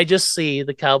 And I just see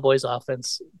the Cowboys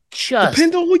offense just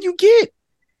depends on who you get.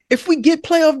 If we get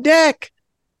playoff Dak,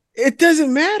 it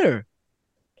doesn't matter.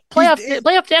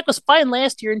 Playoff Dak was fine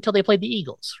last year until they played the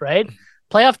Eagles, right?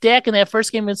 Playoff Dak in that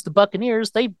first game against the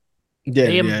Buccaneers,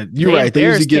 you're right. They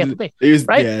usually get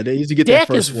Dak that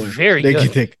first one. Very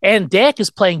good. And Dak is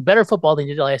playing better football than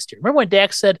he did last year. Remember when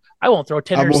Dak said, I won't throw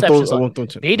 10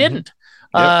 interceptions? He didn't.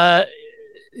 Yep.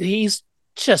 He's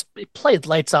just played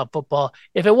lights out football.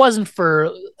 If it wasn't for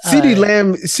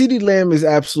CeeDee Lamb is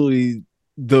absolutely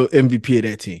the MVP of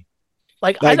that team.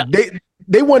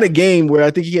 They won a game where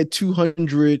I think he had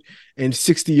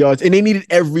 260 yards, and they needed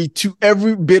every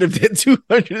bit of that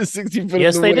 260 for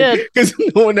yes, they did, because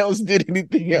no one else did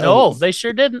anything else. No, they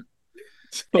sure didn't.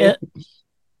 So.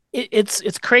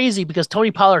 It's crazy because Tony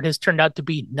Pollard has turned out to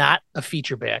be not a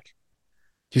feature back.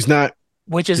 He's not,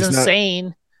 which is insane.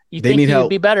 Not, you think he would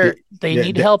be better? They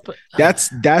need help.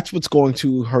 That's what's going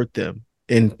to hurt them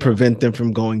and prevent them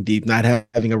from going deep, not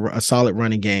having a solid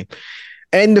running game,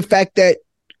 and the fact that.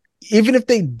 Even if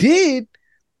they did,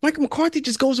 Michael McCarthy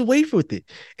just goes away with it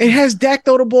and has Dak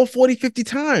throw the ball 40, 50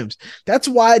 times. That's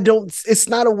why it's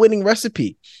not a winning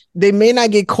recipe. They may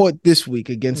not get caught this week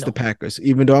against the Packers,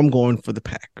 even though I'm going for the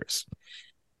Packers.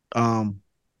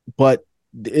 But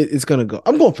it's going to go.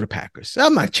 I'm going for the Packers.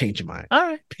 I'm not changing my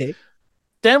pick.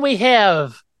 Then we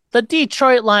have the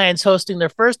Detroit Lions hosting their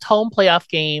first home playoff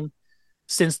game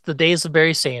since the days of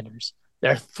Barry Sanders.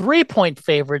 They're 3-point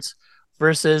favorites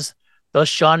versus those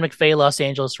Sean McVay Los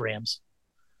Angeles Rams.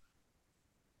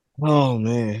 Oh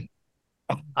man,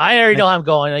 I already know how I'm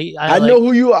going. I know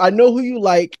who you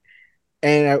like,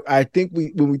 and I think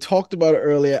when we talked about it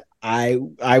earlier, I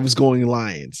was going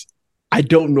Lions. I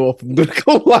don't know if I'm going to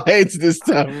go Lions this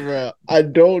time around. I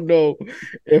don't know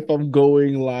if I'm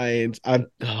going Lions.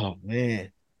 Oh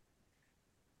man,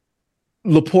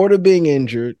 Laporta being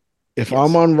injured If Yes.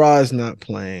 Amon Ra is not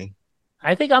playing,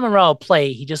 I think Amon-Ra will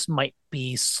play. He just might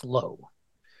be slow.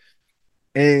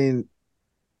 and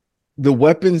the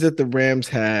weapons that the Rams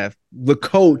have, the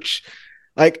coach,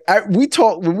 when we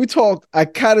talked, I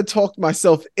kind of talked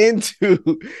myself into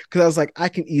because I was like, I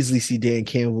can easily see Dan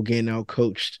Campbell getting out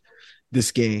coached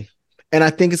this game. And I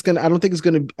don't think it's gonna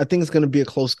I think it's gonna be a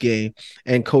close game,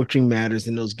 and coaching matters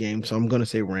in those games. So I'm gonna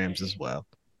say Rams as well.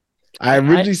 I I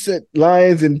originally said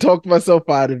Lions and talked myself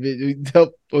out of it.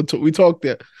 We talked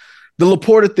there. The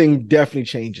Laporta thing definitely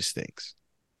changes things.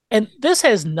 and this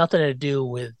has nothing to do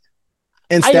with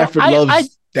And I don't Stafford I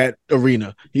loves that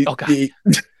arena. oh god.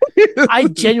 I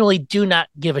genuinely do not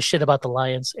give a shit about the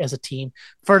Lions as a team.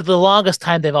 For the longest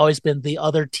time, they've always been the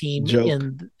other team Joke.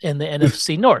 in the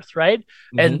NFC North, right?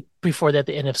 Mm-hmm. And before that,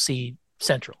 the NFC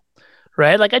Central,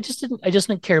 right? Like I just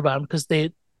didn't care about them because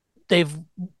they've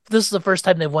this is the first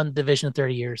time they've won the division in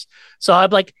 30 years. So I'm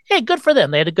like, hey, good for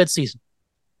them. They had a good season.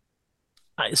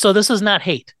 So this is not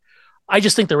hate. I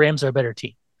just think the Rams are a better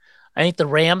team. I think the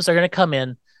Rams are going to come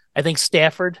in. I think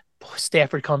Stafford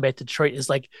coming back to Detroit is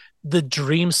like the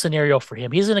dream scenario for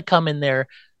him. He's going to come in there,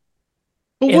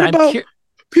 But and what about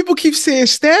people keep saying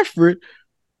Stafford?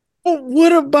 But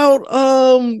what about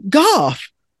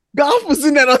Goff? Goff was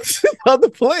in that other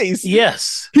place.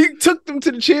 Yes, He took them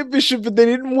to the championship, but they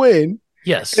didn't win.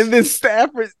 yes, And then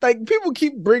Stafford, like people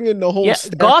keep bringing the whole yeah.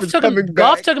 Stafford coming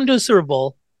Goff back, took him to the Super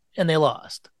Bowl, and they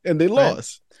lost. and they Right?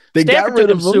 lost. They got Stafford took rid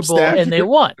him of to the him, Super Bowl, and they Stafford.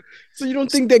 won. So you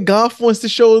don't think that Goff wants to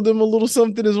show them a little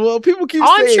something as well? People keep Oh,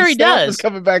 I'm saying sure he Stafford's does.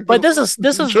 coming back But to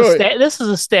Detroit. this is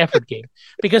a Stafford game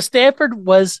because Stafford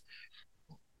was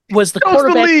the Supposed to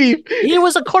quarterback. leave. He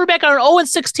was a quarterback on an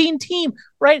 0-16 team,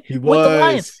 right? He With the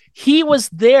Lions. was. He was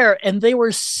there, and they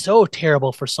were so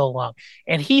terrible for so long.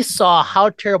 And he saw how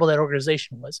terrible that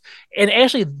organization was. And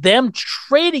actually, them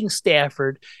trading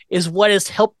Stafford is what has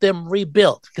helped them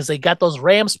rebuild because they got those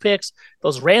Rams picks.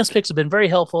 Those Rams picks have been very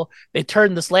helpful. They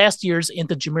turned this last year's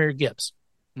into Jahmyr Gibbs,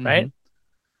 right?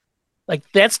 Mm-hmm. Like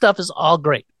that stuff is all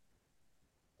great.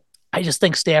 I just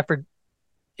think Stafford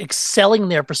excelling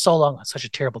there for so long on such a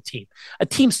terrible team. A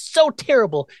team so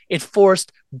terrible, it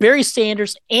forced Barry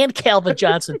Sanders and Calvin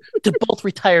Johnson to both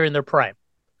retire in their prime.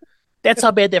 That's how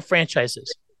bad that franchise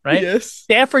is, right? Yes.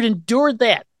 Stafford endured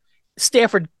that.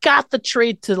 Stafford got the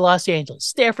trade to Los Angeles.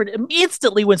 Stafford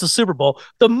instantly wins a Super Bowl.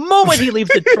 The moment he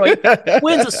leaves Detroit,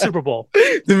 wins a Super Bowl.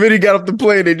 The minute he got off the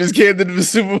plane, they just came to the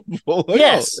Super Bowl.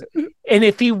 Yes. And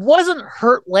if he wasn't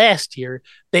hurt last year,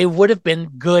 they would have been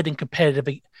good and competitive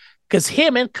because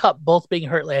him and Cup both being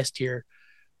hurt last year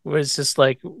was just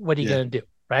like, what are you going to do?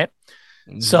 Right.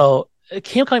 Mm-hmm. So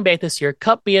him coming back this year,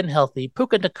 Cup being healthy,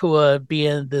 Puka Nacua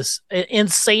being this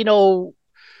insano,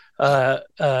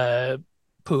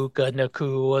 Puka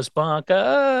Nacua's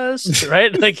Bonkers,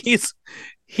 right? Like he's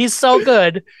so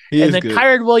good. And then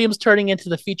Kyron Williams turning into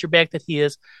the feature back that he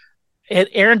is. And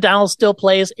Aaron Donald still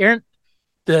plays.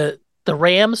 The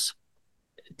Rams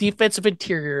defensive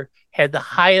interior had the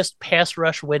highest pass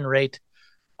rush win rate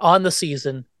on the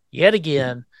season yet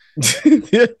again.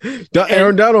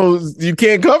 Aaron Donald, you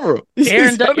can't cover him.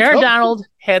 Aaron Donald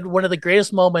had one of the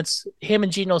greatest moments, him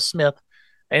and Geno Smith,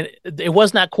 and it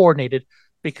was not coordinated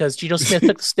because Geno Smith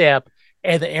took the snap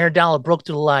and then Aaron Donald broke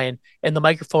to the line and the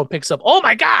microphone picks up, oh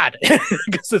my God,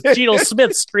 because it's Geno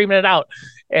Smith screaming it out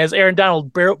as Aaron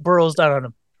Donald burrows down on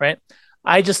him, right?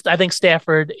 I think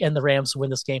Stafford and the Rams win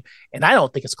this game, and I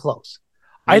don't think it's close.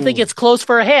 I think it's close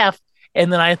for a half,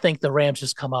 and then I think the Rams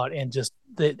just come out and just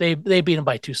they beat them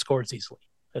by 2 scores easily.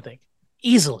 I think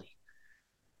easily,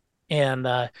 and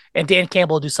Dan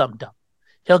Campbell will do something dumb.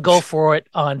 He'll go for it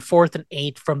on 4th and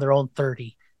 8 from their own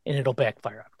 30, and it'll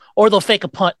backfire on him. Or they'll fake a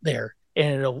punt there,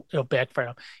 and it'll backfire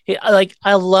on him.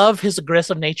 I love his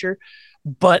aggressive nature,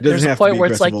 but there's a point where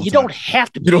it's like you don't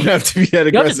have to be that aggressive.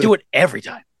 You don't have to do it every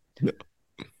time. No.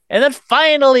 And then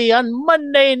finally on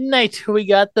Monday night, we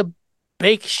got the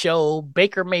Bake Show.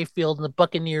 Baker Mayfield and the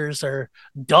Buccaneers are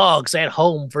dogs at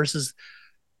home versus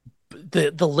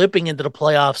the limping into the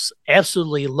playoffs,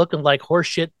 absolutely looking like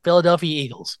horseshit Philadelphia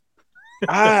Eagles.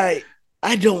 I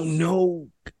don't know.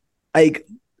 Like,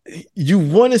 you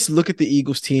want to look at the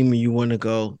Eagles team and you want to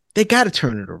go, they got to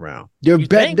turn it around.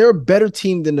 They're a better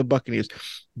team than the Buccaneers.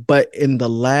 But in the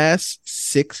last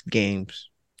 6 games,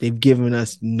 they've given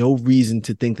us no reason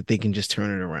to think that they can just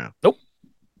turn it around. Nope.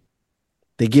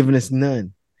 They've given us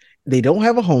none. They don't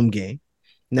have a home game.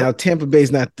 Now, nope. Tampa Bay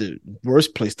is not the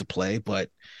worst place to play,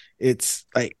 but it's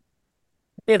like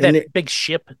they have that big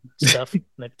ship and stuff,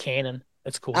 that cannon.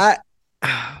 That's cool. I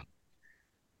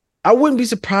wouldn't be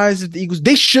surprised if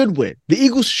they should win. The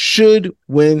Eagles should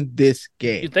win this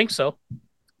game. You think so?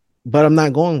 but I'm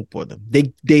not going for them.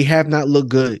 They have not looked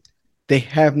good. They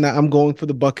have not. I'm going for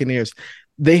the Buccaneers.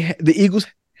 The Eagles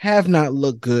have not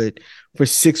looked good for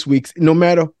 6 weeks, no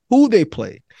matter who they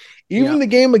played. Yeah. Even the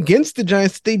game against the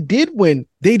Giants, they did win.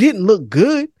 They didn't look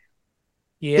good.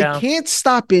 They Yeah. can't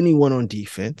stop anyone on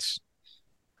defense.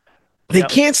 They Yep.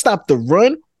 can't stop the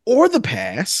run or the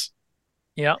pass.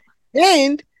 Yep.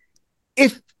 And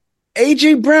if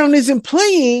AJ Brown isn't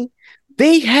playing,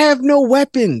 they have no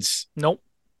weapons. Nope.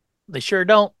 They sure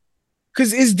don't.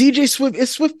 Because is DJ Swift is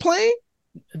Swift playing?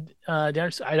 I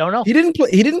don't know. He didn't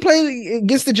play. He didn't play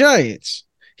against the Giants.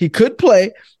 He could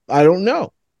play. I don't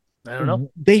know. I don't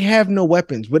know. They have no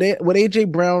weapons. With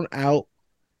AJ Brown out,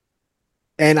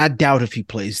 and I doubt if he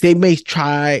plays. They may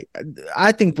try.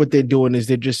 I think what they're doing is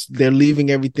they're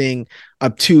leaving everything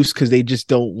obtuse because they just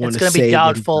don't want It's to going to be say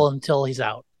doubtful until he's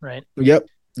out, right? Yep.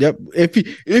 Yep.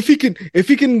 If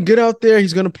he can get out there,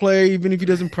 he's gonna play. Even if he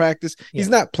doesn't practice, Yeah. he's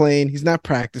not playing. He's not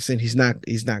practicing. He's not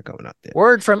going out there.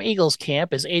 Word from Eagles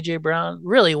camp is AJ Brown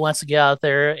really wants to get out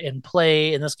there and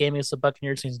play in this game against the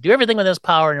Buccaneers. He's do everything with his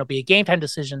power, and it'll be a game time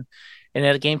decision. And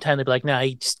at a game time, they'll be like, "Nah,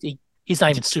 he's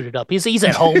not even suited up. He's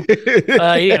at home. He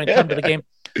didn't even come to the game."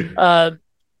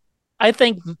 I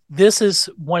think this is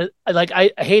one. Like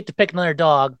I hate to pick another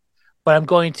dog, but I'm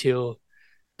going to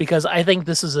because I think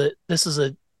this is a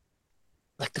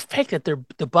like the fact that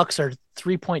the Bucks are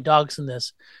 3-point dogs in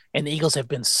this, and the Eagles have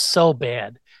been so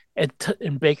bad,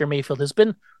 and Baker Mayfield has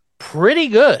been pretty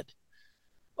good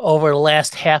over the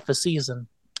last half a season.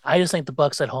 I just think the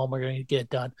Bucks at home are going to get it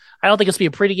done. I don't think it's going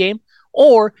to be a pretty game,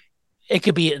 or it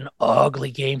could be an ugly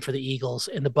game for the Eagles,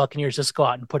 and the Buccaneers just go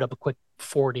out and put up a quick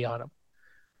 40 on them.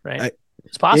 Right?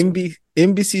 It's possible.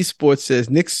 NBC Sports says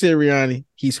Nick Sirianni,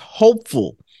 he's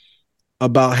hopeful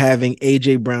about having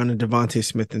AJ Brown and Devontae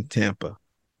Smith in Tampa.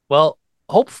 Well,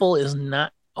 hopeful is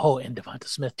not. Oh, and Devonta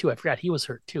Smith too. I forgot he was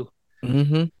hurt too.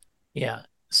 Mm-hmm. Yeah.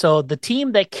 So the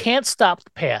team that can't stop the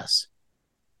pass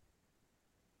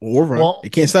Or run, they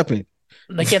can't stop it.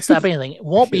 They can't stop anything.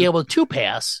 Won't be able to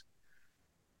pass.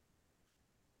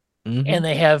 Mm-hmm. And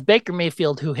they have Baker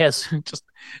Mayfield, who has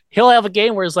he'll have a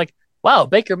game where it's like, wow,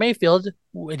 Baker Mayfield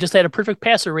just had a perfect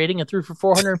passer rating and threw for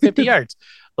 450 yards.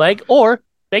 Or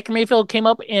Baker Mayfield came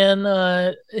up and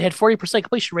had 40%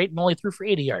 completion rate and only threw for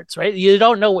 80 yards, right? You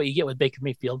don't know what you get with Baker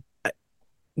Mayfield. I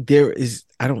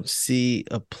don't see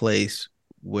a place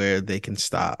where they can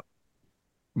stop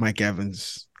Mike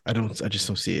Evans. I just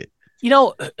don't see it. You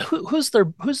know, who's their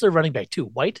running back too?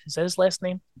 White? Is that his last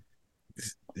name?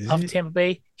 Of Tampa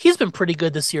Bay. He's been pretty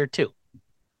good this year too.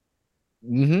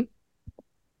 Mm-hmm.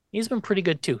 He's been pretty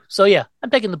good too. So yeah, I'm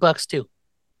taking the Bucks too.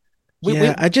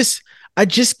 I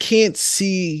just can't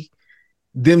see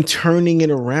them turning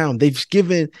it around. They've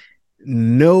given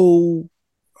no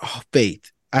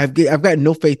faith. I've got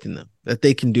no faith in them that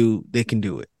they can do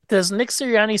it. Does Nick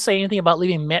Sirianni say anything about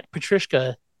leaving Matt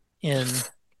Patricia in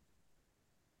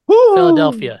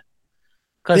Philadelphia?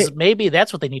 Because maybe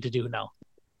that's what they need to do now.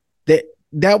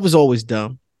 That was always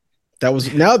dumb. That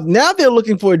was now they're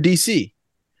looking for a DC.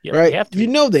 Yeah, right? You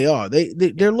know they are.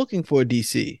 They're looking for a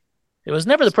DC. It was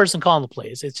never the person calling the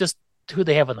plays. It's just who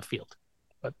they have on the field.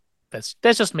 But that's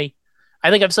just me. I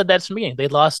think I've said that from the beginning. They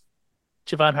lost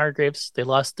Javon Hargraves. They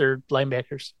lost their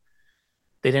linebackers.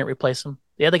 They didn't replace them.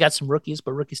 Yeah, they got some rookies,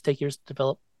 but rookies take years to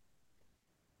develop.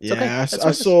 It's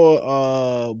I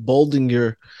saw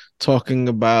Boldinger talking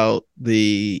about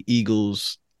the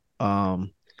Eagles,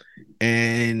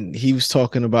 and he was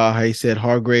talking about how he said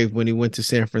Hargrave, when he went to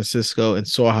San Francisco and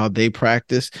saw how they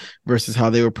practice versus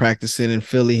how they were practicing in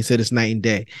Philly, he said it's night and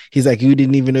day. He's like, you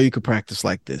didn't even know you could practice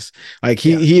like this. Like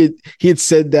he had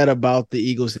said that about the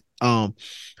Eagles. And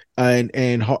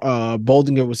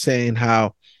Boldinger was saying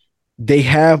how they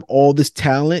have all this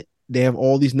talent. They have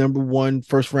all these number 1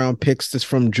 first round picks that's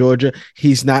from Georgia.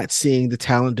 He's not seeing the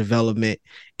talent development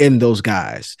in those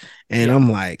guys. And I'm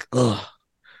like, ugh,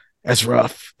 that's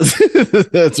rough.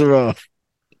 That's rough.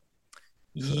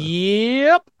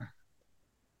 Yep.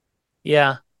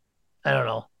 Yeah. I don't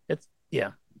know.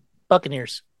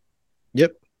 Buccaneers.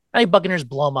 Yep. I think Buccaneers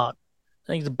blow them out.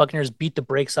 I think the Buccaneers beat the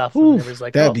brakes off of them. It was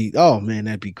like, that'd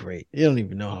be great. You don't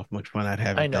even know how much fun I'd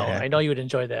have. I know you would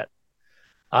enjoy that.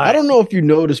 I don't know if you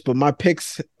noticed, but my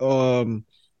picks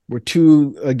were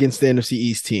 2 against the NFC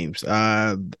East teams.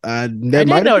 I did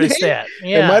notice that.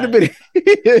 Yeah, it might have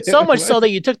been so much so that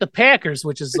you took the Packers,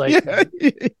 which is like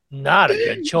not a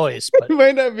good choice. But it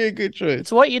might not be a good choice.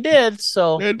 It's what you did.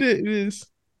 So it is.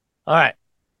 All right,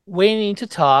 we need to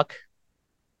talk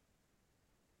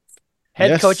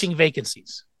head coaching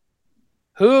vacancies.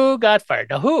 Who got fired?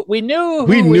 Now, who we knew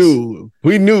We who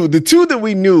was. knew the two that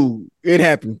we knew it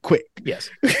happened quick.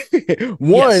 Yes.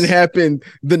 One happened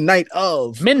the night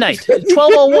of midnight,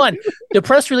 12:01. The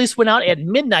press release went out at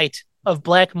midnight of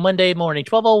Black Monday morning,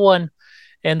 12:01,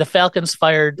 and the Falcons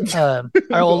fired our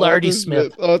old Artie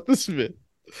Smith. Arthur Smith.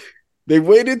 They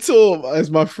waited till, as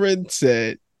my friend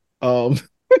said,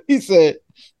 he said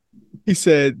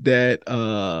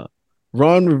that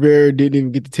Ron Rivera didn't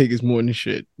even get to take his morning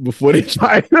shit before they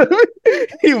fired him.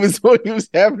 he was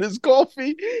having his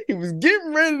coffee. He was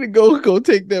getting ready to go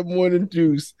take that morning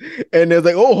juice, and they're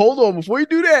like, "Oh, hold on, before you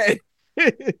do that,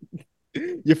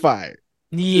 you're fired."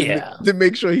 Yeah, to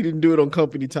make sure he didn't do it on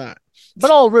company time.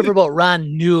 But all Riverboat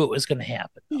Ron knew it was going to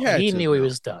happen. He knew he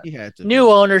was done. He had to. New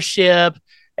ownership,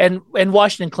 and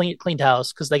Washington cleaned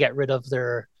house because they got rid of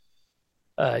their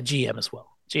GM as well.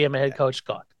 GM and head coach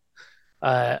gone.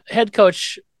 Head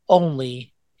coach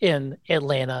only in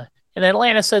Atlanta. And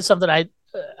Atlanta said something I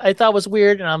thought was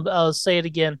weird, and I'll say it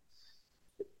again.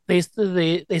 They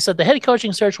said the head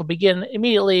coaching search will begin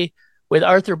immediately with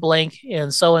Arthur Blank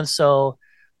and so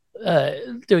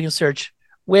doing a search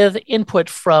with input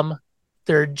from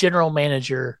their general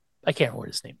manager. I can't remember what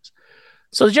his name is.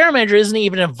 So the general manager isn't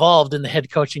even involved in the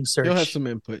head coaching search. He'll have some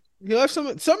input. He'll have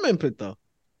some input though.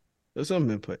 There's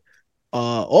some input.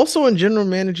 Also in general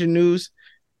manager news,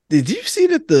 did you see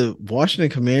that the Washington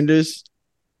Commanders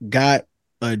got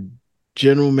a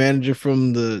general manager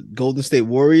from the Golden State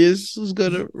Warriors who's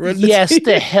gonna run the team?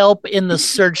 To help in the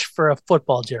search for a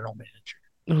football general manager.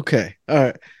 Okay. All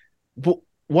right. But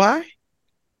why?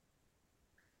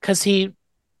 Because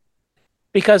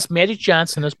Magic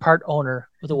Johnson is part owner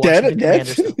of the Washington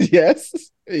Commanders. Yes.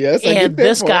 And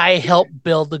this guy helped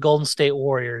build the Golden State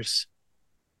Warriors.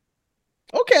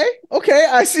 Okay,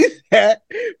 I see that,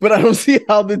 but I don't see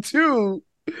how the two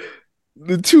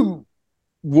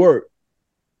work.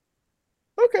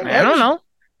 Okay, I don't know.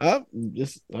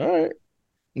 Just all right.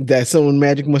 That's someone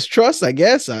Magic must trust, I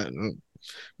guess.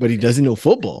 But he doesn't know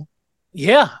football.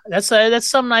 Yeah, that's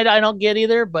something I don't get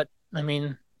either. But I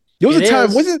mean, there was a time,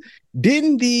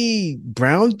 didn't the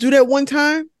Browns do that one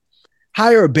time?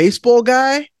 Hire a baseball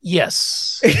guy?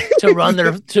 Yes, to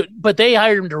run but they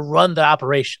hired him to run the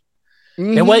operation.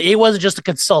 Mm-hmm. He wasn't just a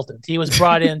consultant. He was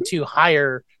brought in to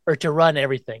hire or to run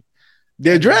everything.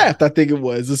 Their draft, I think it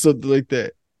was, or something like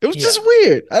that. It was just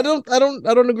weird. I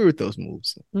don't agree with those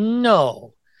moves.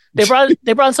 No, they brought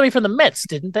in somebody from the Mets,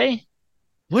 didn't they?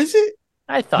 Was it?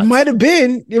 I thought it might have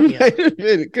been.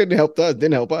 It couldn't help us.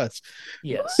 Didn't help us.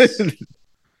 Yes.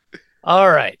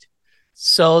 All right.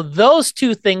 So those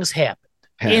two things happened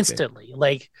instantly,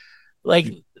 like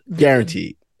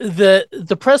guaranteed.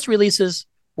 The press releases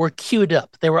were queued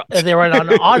up. They were on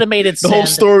an automated. The whole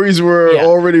stories were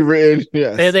already written.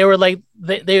 Yes. They were like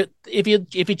they if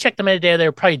you check them in today, they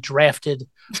were probably drafted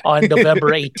on November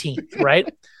 18th,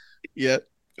 right? Yeah.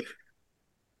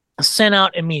 Sent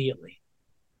out immediately.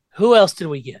 Who else did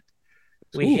we get?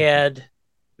 We had.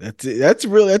 That's it. That's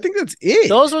really. I think that's it.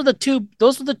 Those were the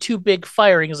two big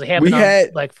firings that happened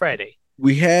on Black Friday.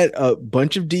 We had a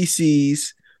bunch of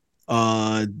DCs.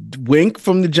 Wink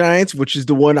from the Giants, which is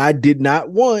the one I did not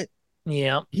want.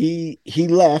 Yeah, he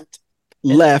left.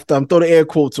 I'm throwing air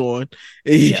quotes on.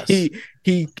 He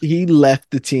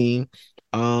left the team.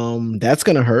 That's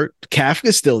gonna hurt.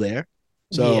 Kafka's still there,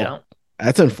 so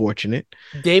that's unfortunate.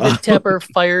 David Tepper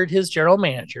fired his general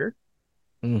manager.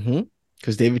 Mm-hmm.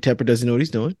 Because David Tepper doesn't know what he's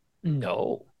doing.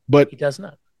 No, but he does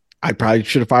not. I probably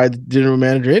should have fired the general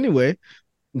manager anyway.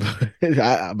 But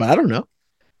I don't know.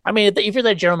 I mean, if you're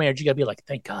that general manager, you gotta be like,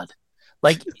 thank God.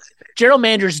 Like, general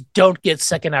managers don't get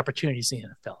second opportunities in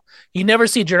the NFL. You never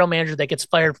see a general manager that gets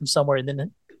fired from somewhere and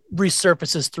then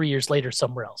resurfaces 3 years later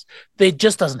somewhere else. It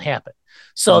just doesn't happen.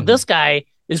 So this guy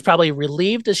is probably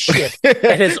relieved as shit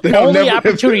that his only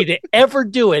opportunity to ever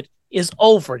do it is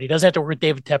over. He doesn't have to work with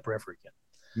David Tepper ever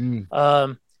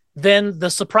again. Then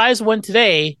the surprise one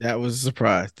today. That was a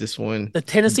surprise. This one. The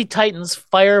Tennessee Titans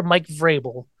fire Mike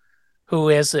Vrabel, who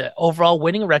has an overall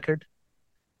winning record.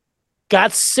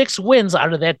 Got 6 wins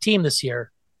out of that team this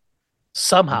year.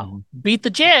 Somehow. Beat the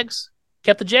Jags.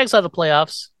 Kept the Jags out of the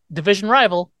playoffs. Division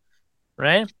rival.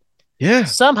 Right? Yeah.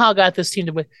 Somehow got this team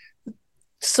to win.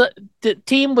 So the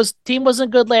team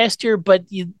wasn't good last year, but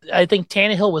I think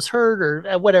Tannehill was hurt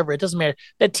or whatever. It doesn't matter.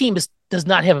 That team does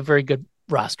not have a very good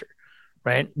roster.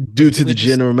 Right? Due to the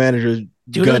general manager.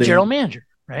 Due to the general manager.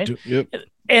 Right? Yep.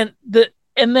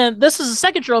 And then this is the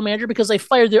second general manager because they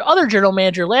fired their other general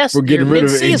manager last year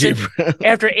mid-season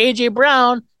after AJ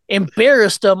Brown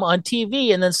embarrassed them on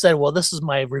TV and then said, well, this is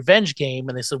my revenge game.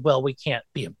 And they said, well, we can't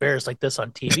be embarrassed like this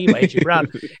on TV by AJ Brown.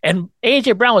 And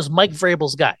AJ Brown was Mike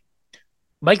Vrabel's guy.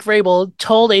 Mike Vrabel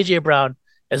told AJ Brown,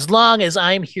 as long as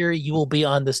I'm here, you will be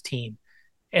on this team.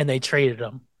 And they traded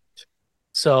him.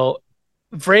 So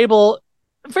Vrabel,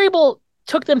 Vrabel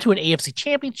took them to an AFC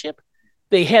championship.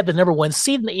 They had the number one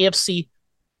seed in the AFC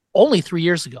only 3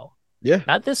 years ago, Yeah.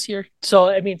 not this year. So,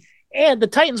 I mean, and the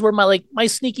Titans were my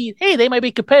sneaky, hey, they might be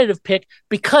a competitive pick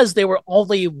because they were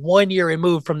only 1 year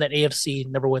removed from that AFC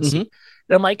number one Mm-hmm. seed.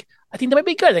 And I'm like, I think they might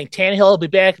be good. I think Tannehill will be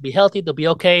back, will be healthy, they'll be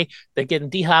okay. They're getting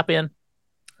D-Hop in.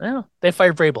 Well, they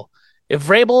fired Vrabel. If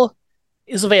Vrabel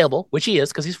is available, which he is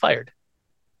because he's fired,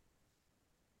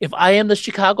 if I am the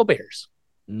Chicago Bears,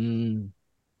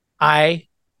 I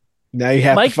Now you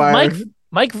have to Mike fire Mike him.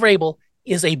 Mike Vrabel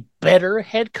is a better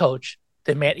head coach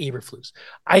than Matt Eberflus.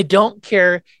 I don't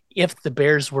care if the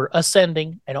Bears were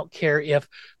ascending. I don't care if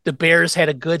the Bears had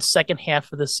a good second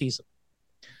half of the season.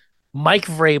 Mike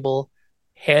Vrabel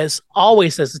has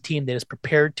always as a team that is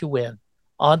prepared to win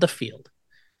on the field.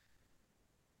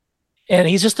 And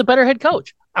he's just a better head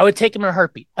coach. I would take him in a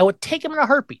heartbeat. I would take him in a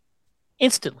heartbeat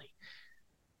instantly.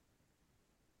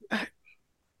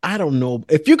 I don't know.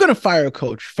 If you're going to fire a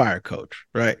coach, fire a coach,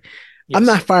 right? Yes. I'm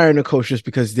not firing a coach just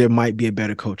because there might be a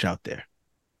better coach out there.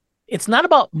 It's not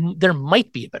about there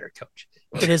might be a better coach.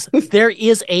 It is there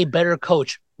is a better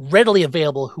coach readily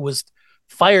available who was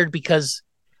fired because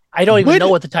I don't even know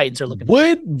what the Titans are looking for.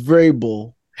 Would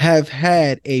Vrabel have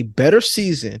had a better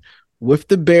season with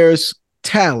the Bears'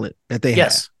 talent that they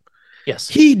have? Yes.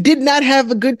 He did not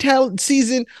have a good talent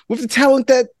season with the talent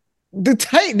that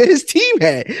his team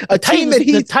had.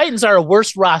 The Titans are a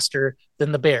worse roster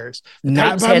than the Bears.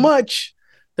 Not by much.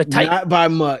 Not by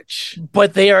much.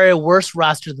 But they are a worse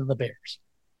roster than the Bears.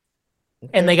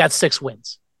 Okay. And they got 6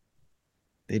 wins.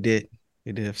 They did.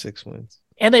 They did have 6 wins.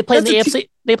 And they play in the AFC.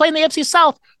 They play in the AFC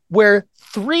South, where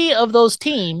 3 of those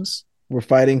teams were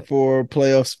fighting for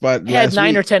playoff spot. Had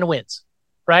 9 or 10 wins,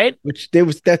 right? Which their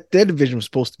division was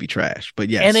supposed to be trash, but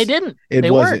yes, and they didn't.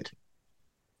 They wasn't. Weren't.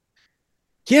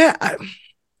 Yeah,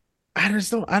 I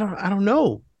just don't. I don't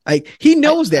know. Like he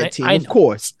knows that team, of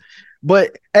course,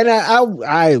 but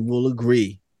I will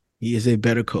agree he is a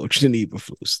better coach than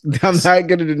Eberflus. I'm not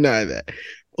going to deny that,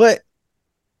 but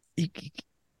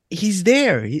he's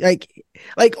there. You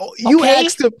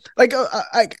asked him.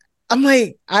 I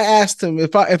asked him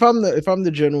if I'm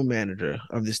the general manager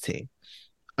of this team.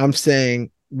 I'm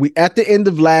saying we at the end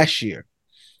of last year,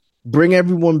 bring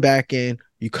everyone back in.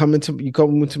 You come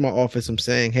into my office. I'm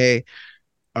saying, hey,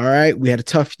 all right, we had a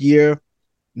tough year.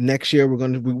 Next year, we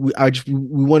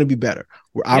want to be better.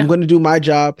 I'm going to do my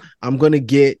job. I'm going to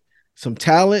get some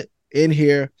talent in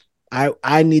here.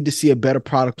 I need to see a better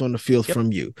product on the field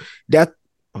from you.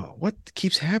 What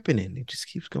keeps happening? It just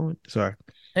keeps going. Sorry,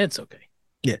 it's okay.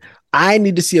 Yeah, I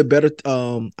need to see a better.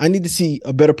 I need to see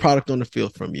a better product on the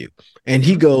field from you. And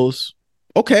he goes,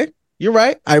 okay. You're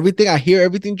right. I hear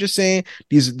everything you're saying.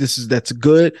 That's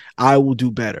good. I will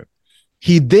do better.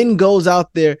 He then goes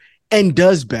out there and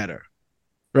does better,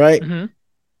 right? Mm-hmm.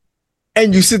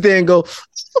 And you sit there and go,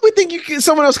 we think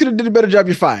someone else could have did a better job.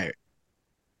 You're fired.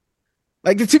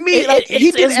 Like to me,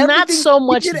 he did everything. Not so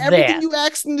much. He did everything you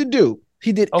asked him to do.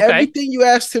 He did everything you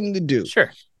asked him to do.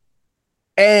 Sure.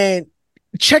 And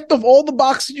checked off all the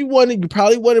boxes you wanted. You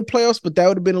probably wanted playoffs, but that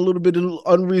would have been a little bit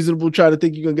unreasonable trying to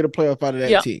think you're gonna get a playoff out of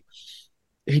that team.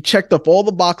 He checked off all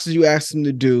the boxes you asked him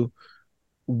to do.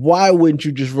 Why wouldn't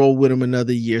you just roll with him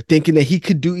another year, thinking that he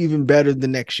could do even better the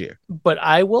next year? But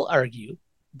I will argue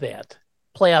that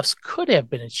playoffs could have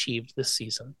been achieved this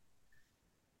season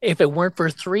if it weren't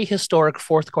for 3 historic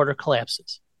fourth quarter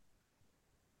collapses.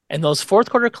 And those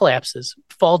fourth quarter collapses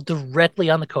fall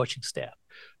directly on the coaching staff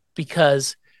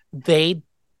because they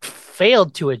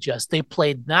failed to adjust. They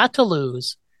played not to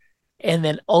lose and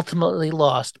then ultimately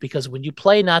lost because when you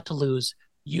play not to lose,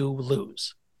 you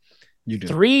lose. You do.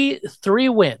 3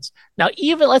 wins. Now,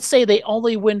 even let's say they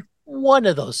only win 1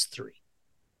 of those 3.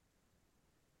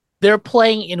 They're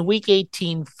playing in week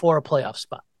 18 for a playoff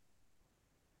spot.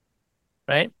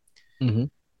 Right? Mm-hmm.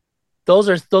 Those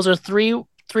are 3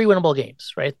 winnable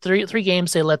games, right? 3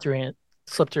 games they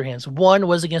slip through hands. 1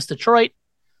 was against Detroit,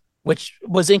 which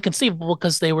was inconceivable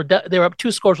because they were up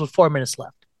 2 scores with 4 minutes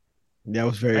left. That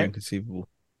was very inconceivable.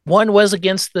 1 was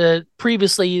against the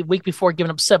previously week before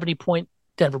giving up 70-point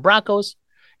Denver Broncos,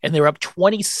 and they were up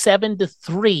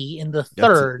 27-3 in the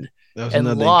third and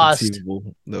lost.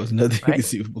 That was another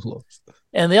inconceivable loss.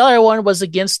 And the other one was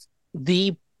against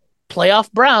the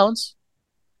playoff Browns,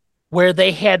 where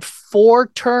they had 4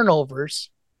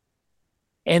 turnovers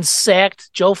and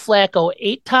sacked Joe Flacco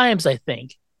 8 times, I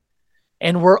think,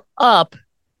 and were up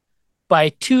by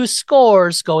 2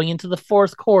 scores going into the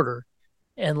fourth quarter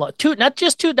and two, not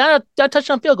just two, not a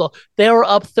touchdown field goal. They were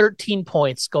up 13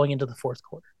 points going into the fourth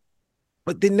quarter.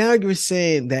 But then now you're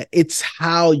saying that it's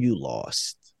how you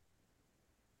lost,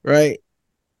 right?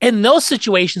 In those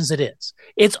situations, it is.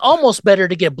 It's almost better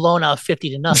to get blown out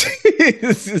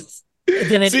 50-0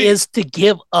 than it is to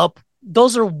give up.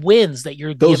 Those are wins that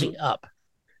you're giving up.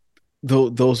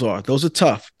 Those are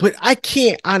tough. But I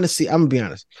can't, honestly, I'm going to be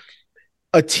honest.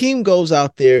 A team goes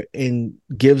out there and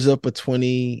gives up a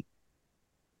 24-point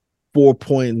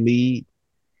lead.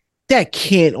 That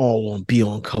can't all be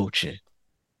on coaching.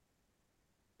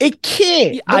 It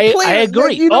can't. I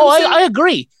agree. You know I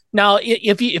agree. Now,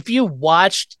 if you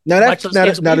watched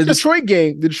the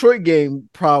Detroit game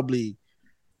probably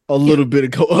a little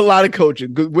bit of a lot of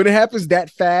coaching. When it happens that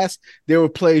fast, there were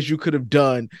plays you could have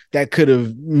done that could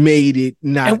have made it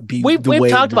not be. We've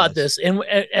talked about this, and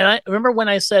I remember when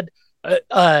I said,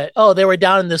 they were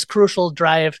down in this crucial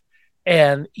drive,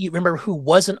 and you remember who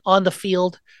wasn't on the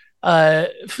field.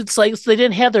 It's like they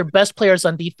didn't have their best players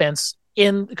on defense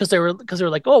because they were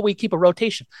like, oh, we keep a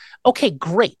rotation. Okay,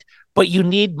 great. But you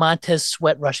need Montez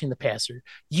Sweat rushing the passer.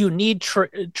 You need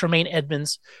Tremaine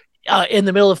Edmonds in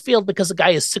the middle of the field because the guy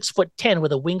is 6'10"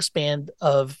 with a wingspan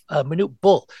of Manute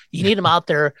Bull. You need him out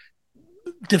there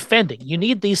defending. You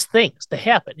need these things to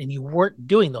happen, and you weren't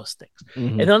doing those things.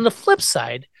 Mm-hmm. And on the flip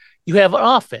side, you have an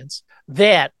offense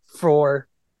that for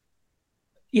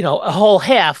a whole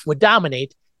half would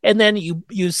dominate, and then you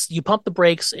pump the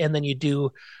brakes, and then you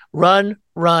do run,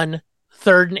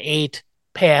 3rd and 8,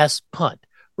 pass, punt.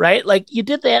 Right? Like you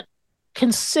did that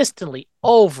consistently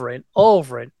over and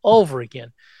over and over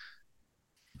again.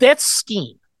 That's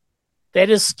scheme. That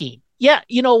is scheme. Yeah,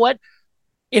 you know what?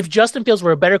 If Justin Fields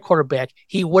were a better quarterback,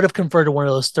 he would have converted one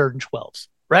of those 3rd and 12s,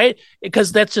 right?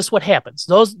 Because that's just what happens.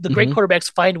 The great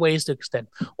quarterbacks find ways to extend.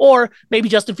 Or maybe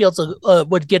Justin Fields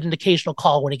would get an occasional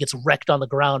call when he gets wrecked on the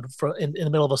ground in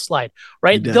the middle of a slide,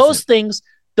 right? Those things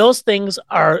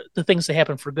are the things that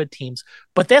happen for good teams,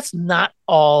 but that's not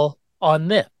all on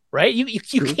them, right? You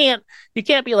can't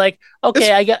be like,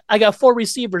 okay, I got 4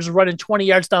 receivers running 20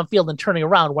 yards downfield and turning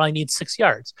around when I need 6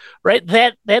 yards, right?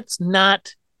 That's not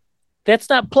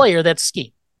player, that's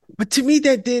scheme. But to me,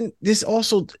 this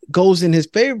also goes in his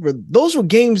favor. Those were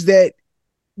games that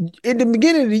in the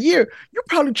beginning of the year, you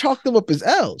probably chalked them up as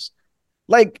L's.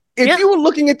 Like if you were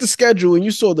looking at the schedule and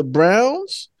you saw the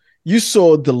Browns, you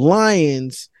saw the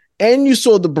Lions, and you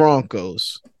saw the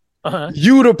Broncos,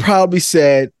 you would have probably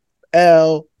said,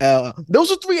 L.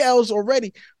 Those are 3 L's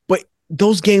already, but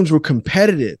those games were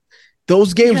competitive.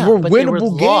 Those games were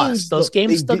winnable games. Those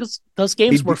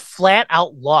games were flat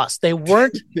out lost. They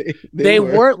weren't. they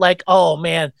weren't like, oh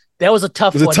man, that was a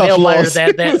tough one. Tough loss.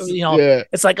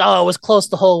 It's like, oh, it was close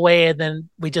the whole way, and then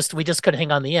we just couldn't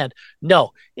hang on the end.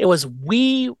 No, it was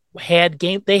we had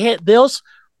game. Those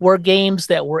were games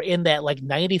that were in that like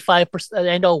 95%.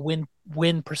 I know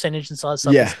win percentage and all that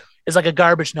stuff. Yeah. Is like a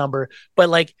garbage number, but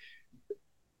like.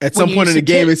 At some point in the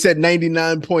game, it said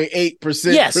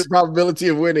 99.8% probability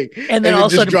of winning. And then all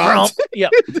of a sudden, dropped.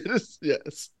 Yes.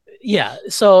 Yeah.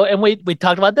 So, and we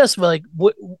talked about this, like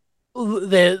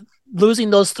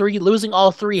losing all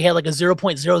 3 had like a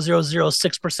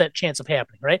 0.0006% chance of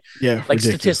happening, right? Yeah. Like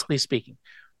ridiculous. Statistically speaking,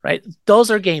 right?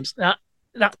 Those are games. Now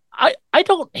I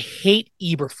don't hate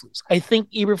Eberflus. I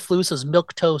think Eberflus is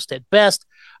milquetoast at best.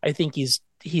 I think he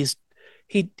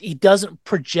doesn't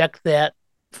project that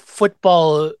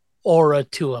football aura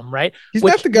to him, right? He's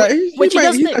not the guy. Which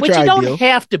you don't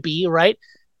have to be, right?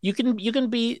 You can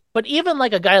be, but even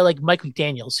like a guy like Mike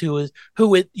McDaniels, who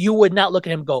you would not look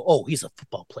at him and go, oh, he's a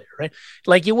football player, right?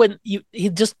 Like you wouldn't.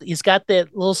 He's got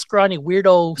that little scrawny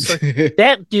weirdo.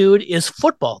 That dude is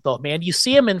football, though, man. You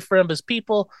see him in front of his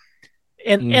people,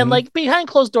 and like behind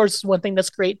closed doors is one thing that's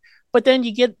great, but then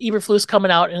you get Eberflus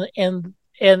coming out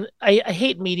and I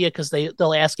hate media because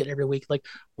they'll ask it every week, like,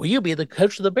 will you be the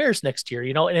coach of the Bears next year?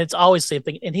 And it's always the same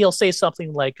thing. And he'll say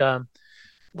something like,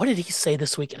 what did he say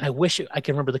this week? And I wish I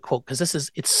can remember the quote because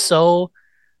it's so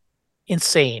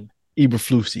insane.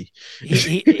 Eberflusy.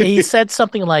 He said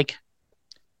something like,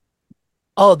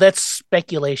 oh, that's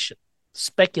speculation.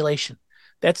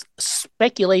 That's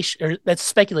speculation, or that's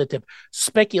speculative.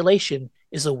 Speculation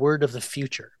is a word of the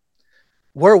future.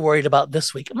 We're worried about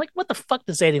this week. I'm like, what the fuck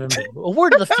does that even mean? A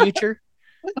word of the future?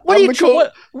 What are you trying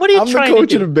to do? I'm the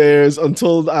coach of the Bears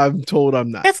until I'm told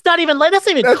I'm not. That's not even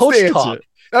coach talk.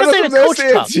 That's not even coach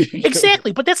talk.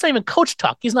 Exactly, but that's not even coach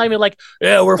talk. He's not even like,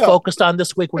 yeah, we're focused on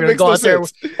this week. We're going to go out there,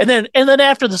 and then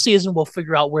after the season, we'll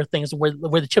figure out where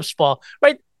the chips fall.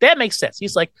 Right? That makes sense.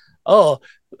 He's like, oh,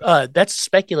 that's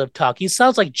speculative talk. He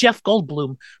sounds like Jeff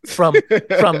Goldblum from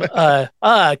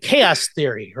Chaos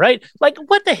Theory, right? Like,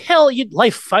 what the hell?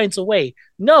 Life finds a way.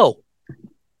 No,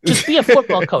 just be a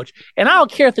football coach. And I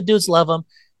don't care if the dudes love him.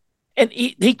 And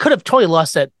he could have totally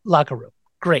lost that locker room.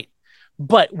 Great.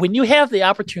 But when you have the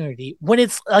opportunity, when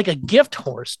it's like a gift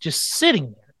horse just sitting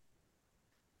there,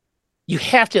 you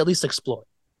have to at least explore it.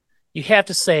 You have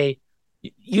to say,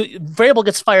 Vrabel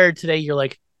gets fired today. You're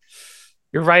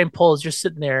Ryan Poles. You're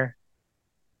sitting there.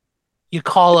 You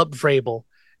call up Vrabel,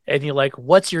 and you're like,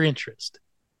 "What's your interest?"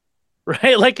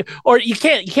 Right? Like, or you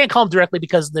can't call him directly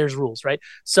because there's rules, right?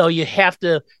 So you have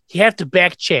to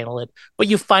back channel it, but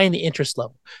you find the interest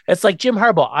level. It's like Jim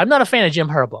Harbaugh. I'm not a fan of Jim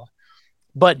Harbaugh,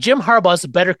 but Jim Harbaugh is a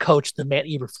better coach than Matt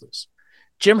Eberflus.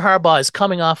 Jim Harbaugh is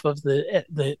coming off of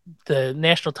the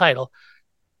national title.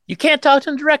 You can't talk to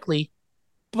him directly,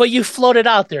 but you float it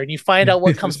out there and you find out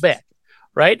what comes back,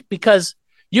 right? Because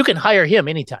you can hire him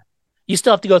anytime. You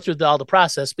still have to go through all the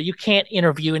process, but you can't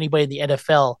interview anybody in the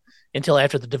NFL until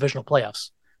after the divisional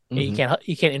playoffs. Mm-hmm.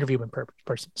 You can't interview him in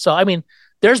person. So I mean,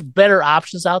 there's better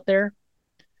options out there.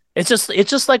 It's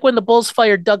just like when the Bulls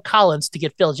fired Doug Collins to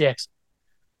get Phil Jackson.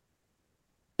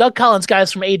 Doug Collins got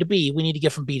us from A to B. We need to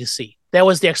get from B to C. That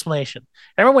was the explanation.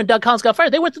 I remember when Doug Collins got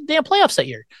fired, they went to the damn playoffs that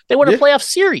year. They won a playoff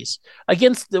series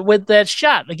with that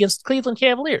shot against Cleveland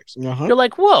Cavaliers. Uh-huh. You're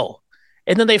like, whoa.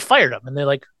 And then they fired him. And they're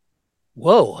like,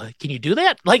 whoa, can you do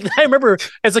that? Like, I remember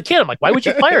as a kid, I'm like, why would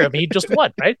you fire him? He just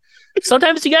won, right?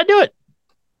 Sometimes you got to do it.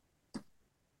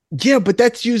 Yeah, but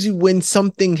that's usually when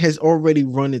something has already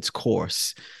run its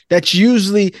course. That's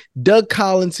usually Doug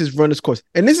Collins has run its course.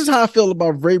 And this is how I feel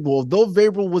about Vrabel. Although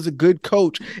Vrabel was a good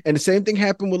coach, and the same thing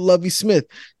happened with Lovie Smith.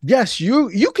 Yes,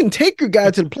 you can take your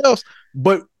guy to the playoffs,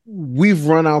 but we've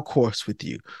run our course with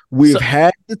you. We've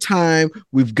had the time.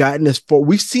 We've gotten us for.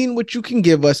 We've seen what you can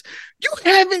give us. You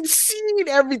haven't seen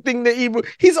everything that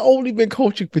he's only been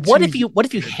coaching for 2 years. What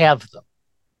if you have them?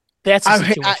 That's the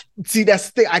situation. See,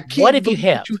 that's the thing. I can't. What if you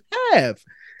have? You have.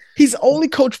 He's only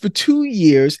coached for 2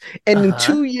 years, and in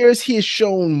 2 years, he has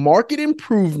shown market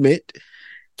improvement.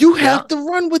 You have to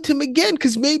run with him again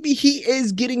because maybe he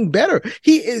is getting better.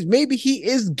 Maybe he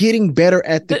is getting better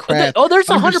at the craft. There's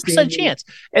 100% chance.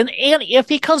 And if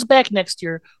he comes back next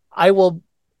year, I will.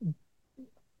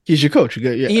 He's your coach.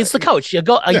 Yeah. He's the coach. You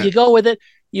go with it.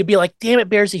 You'd be like, damn it,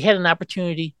 Bears, he had an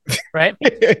opportunity, right?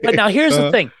 But now here's the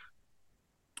thing.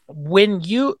 When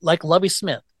you like Lovie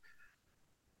Smith,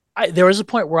 there was a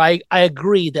point where I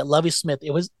agree that Lovie Smith,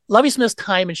 it was Lovie Smith's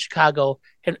time in Chicago,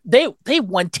 and they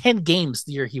won 10 games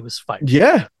the year he was fired.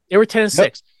 Yeah. They were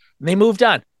 10-6. And they moved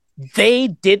on. They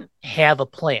didn't have a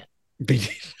plan. They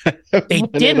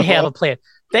didn't have a plan.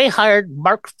 They hired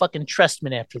Mark fucking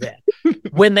Trestman after that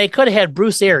when they could have had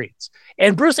Bruce Arians.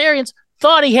 And Bruce Arians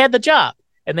thought he had the job.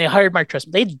 And they hired Mark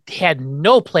Trestman. They had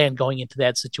no plan going into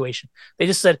that situation. They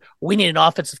just said, we need an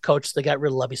offensive coach. So they got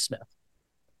rid of Lovie Smith.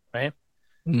 Right?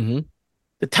 Mm-hmm.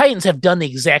 The Titans have done the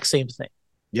exact same thing.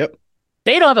 Yep.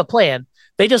 They don't have a plan.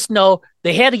 They just know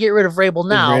they had to get rid of Vrabel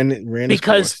now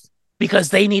because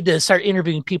they need to start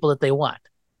interviewing people that they want.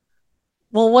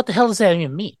 Well, what the hell does that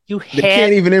even mean? They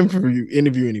can't even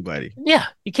interview anybody. Yeah,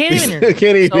 you can't even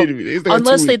interview.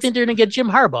 Unless they think they're going to get Jim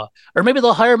Harbaugh, or maybe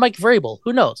they'll hire Mike Vrabel.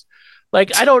 Who knows?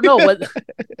 Like, I don't know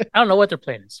what their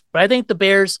plan is, but I think the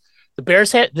Bears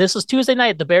this is Tuesday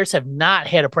night. The Bears have not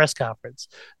had a press conference.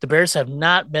 The Bears have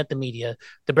not met the media.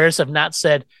 The Bears have not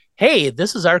said, hey,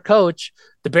 this is our coach.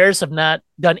 The Bears have not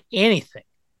done anything.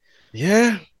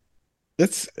 Yeah.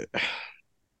 That's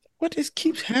what just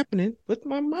keeps happening with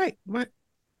my mic.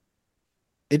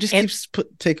 It just keeps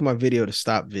taking my video to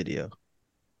stop video.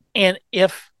 And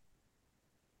if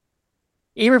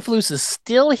Eberflus is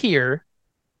still here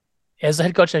as the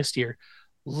head coach next year,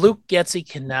 Luke Getsy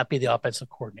cannot be the offensive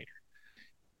coordinator.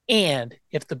 And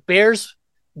if the Bears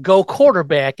go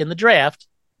quarterback in the draft,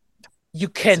 you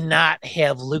cannot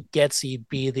have Luke Getsy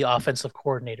be the offensive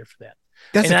coordinator for that.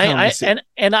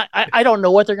 I don't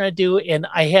know what they're going to do, and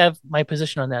I have my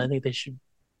position on that. I think they should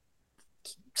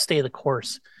stay the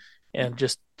course and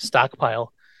just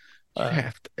stockpile.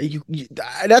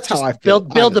 That's how I feel.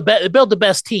 Build the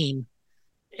best team,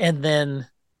 and then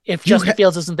if Justin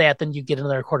Fields isn't that, then you get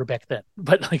another quarterback then.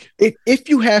 But like, if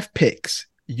you have picks,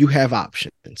 you have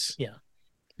options. Yeah.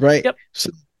 Right. Yep. So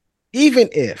even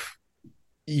if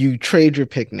you trade your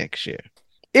pick next year,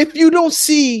 if you don't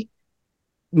see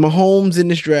Mahomes in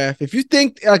this draft, if you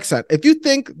think, like I said, if you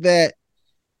think that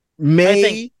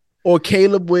May or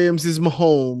Caleb Williams is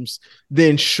Mahomes,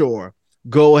 then sure.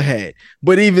 go ahead.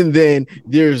 But even then,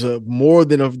 there's a more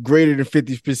than a greater than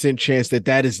 50% chance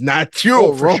that is not you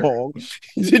Oh, are for sure. wrong,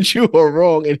 that you are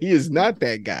wrong, and he is not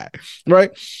that guy,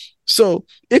 right? So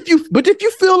if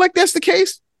you feel like that's the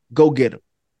case, go get him.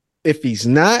 If he's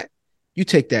not, you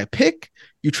take that pick,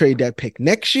 you trade that pick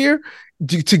next year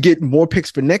to get more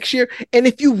picks for next year. And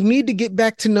if you need to get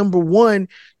back to number one,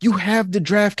 you have the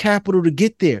draft capital to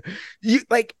get there.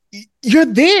 You're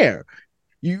there.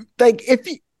 You like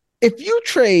if you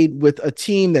trade with a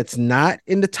team that's not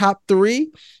in the top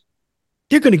three,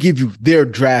 they're going to give you their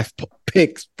draft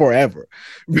picks forever,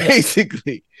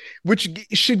 basically, which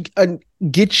should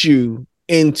get you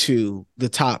into the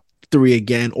top three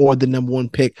again, or the number one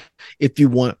pick if you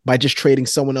want, by just trading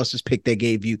someone else's pick they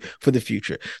gave you for the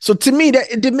future. So to me,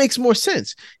 that it makes more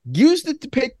sense. Use the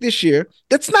pick this year.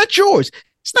 That's not yours.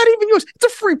 It's not even yours. It's a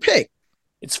free pick.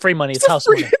 It's free money. It's house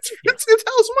money. It's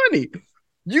house money.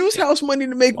 Use house money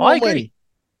to make more money.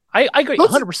 I agree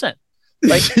 100%.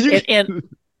 Like,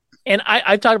 and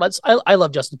I've talked about this. I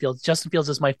love Justin Fields. Justin Fields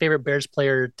is my favorite Bears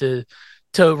player to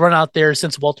run out there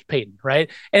since Walter Payton, right?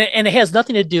 And it has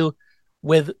nothing to do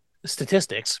with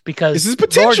statistics, because this is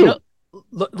potential.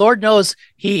 Lord knows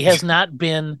he has not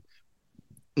been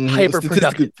hyper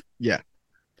productive. Yeah,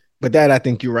 but that, I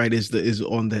think you're right, is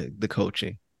on the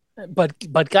coaching.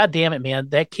 But God damn it, man,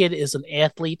 that kid is an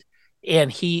athlete.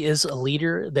 And he is a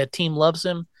leader. That team loves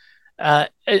him. And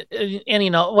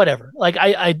you know, whatever. Like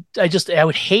I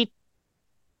would hate.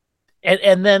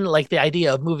 And then like the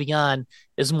idea of moving on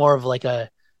is more of like you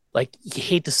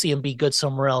hate to see him be good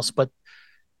somewhere else. But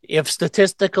if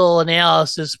statistical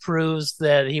analysis proves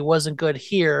that he wasn't good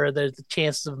here, that the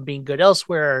chances of him being good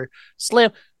elsewhere are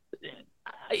slim.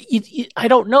 I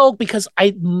don't know, because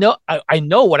I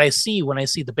know what I see when I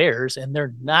see the Bears, and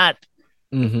they're not.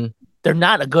 Mm-hmm. They're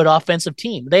not a good offensive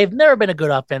team. They've never been a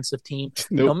good offensive team,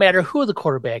 no matter who the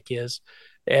quarterback is.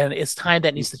 And it's time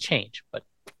that needs to change, but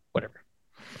whatever.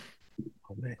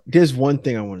 Oh, man. There's one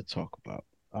thing I want to talk about.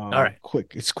 All right.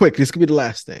 Quick. It's quick. This could be the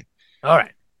last thing. All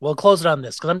right. We'll close it on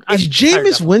this. Is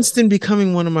Jameis Winston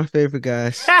becoming one of my favorite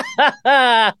guys? Is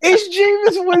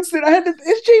Jameis Winston?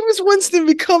 Is Jameis Winston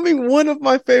becoming one of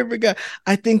my favorite guys?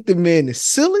 I think the man is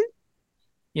silly.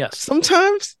 Yes.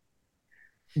 Sometimes.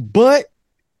 But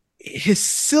he's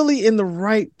silly in the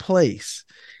right place.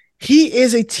 He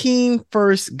is a team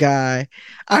first guy.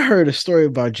 I heard a story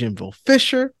about Jimbo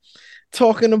Fisher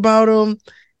talking about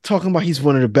he's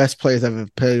one of the best players I've ever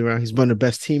played around. He's one of the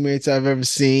best teammates I've ever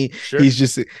seen. Sure. He's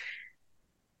just,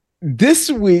 this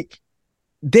week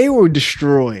they were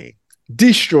destroying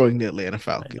the Atlanta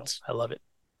Falcons. I love it.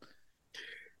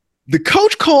 The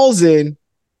coach calls in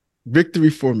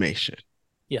victory formation.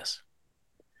 Yes.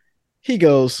 He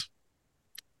goes,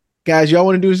 guys, y'all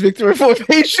want to do this victory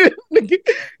formation?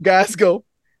 Guys go,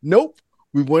 nope.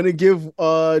 We want to give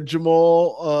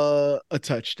Jamal a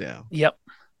touchdown. Yep.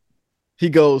 He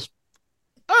goes,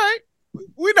 all right,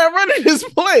 we're not running this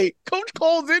play. Coach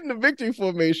calls in the victory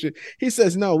formation. He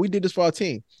says, no, we did this for our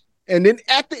team. And then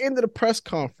at the end of the press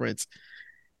conference,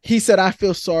 he said, I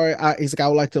feel sorry. He's like, I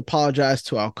would like to apologize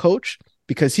to our coach,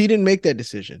 because he didn't make that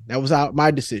decision. That was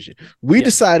my decision. We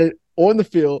decided on the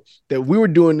field that we were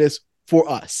doing this for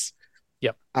us.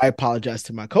 Yep. I apologize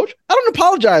to my coach. I don't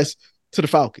apologize to the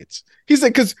Falcons. He said,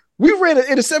 because we ran an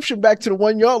interception back to the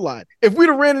 1 yard line. If we'd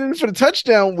have ran it in for the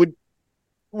touchdown, would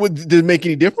it make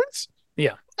any difference?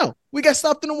 Yeah. No, we got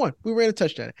stopped in the one. We ran a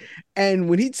touchdown. And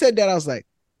when he said that, I was like,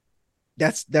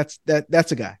 that's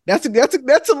a guy. That's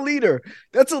a leader.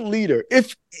 That's a leader.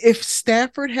 If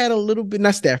Stafford had a little bit,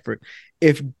 not Stafford,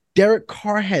 if Derek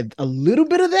Carr had a little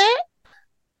bit of that,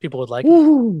 people would like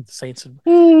the Saints.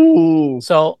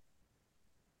 So,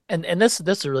 and this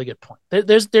is a really good point.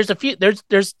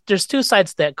 There's two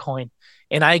sides to that coin,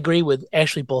 and I agree with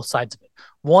actually both sides of it.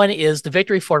 One is the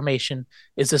victory formation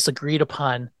is this agreed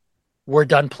upon, we're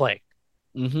done playing,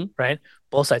 right?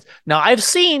 Both sides. Now I've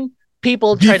seen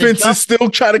people try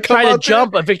to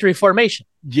jump a victory formation.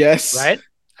 Yes, right.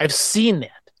 I've seen that.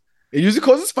 It usually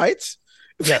causes fights.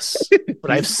 Yes,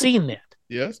 but I've seen that.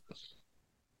 Yes.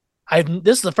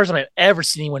 This is the first time I've ever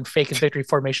seen anyone fake a victory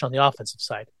formation on the offensive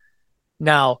side.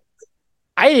 Now,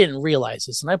 I didn't realize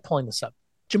this, and I'm pulling this up.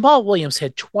 Jamal Williams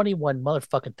had 21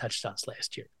 motherfucking touchdowns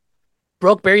last year.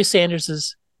 Broke Barry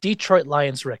Sanders' Detroit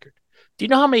Lions record. Do you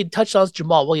know how many touchdowns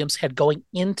Jamal Williams had going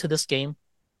into this game?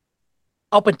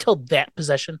 Up until that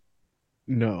possession?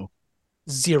 No.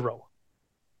 0.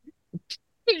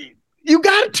 You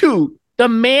got to. The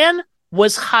man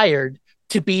was hired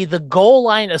to be the goal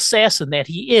line assassin that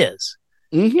he is.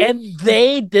 And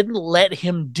they didn't let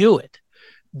him do it.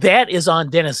 That is on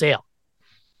Dennis Allen.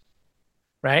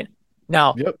 Right?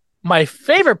 Now, my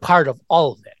favorite part of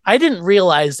all of that, I didn't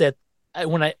realize that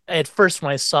when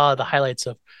I saw the highlights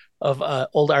of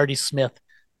old Artie Smith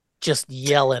just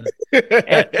yelling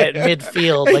at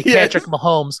midfield like Yes. Patrick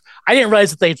Mahomes, I didn't realize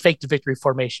that they'd faked the victory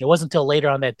formation. It wasn't until later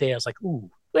on that day I was like,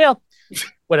 ooh, well,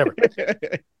 whatever.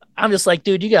 I'm just like,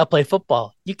 dude, you gotta play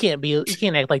football. You can't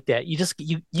act like that. You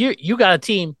got a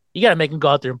team. You gotta make them go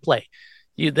out there and play.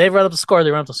 They run up the score.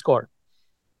 They run up the score.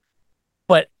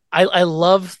 But I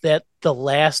love that the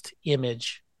last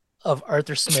image of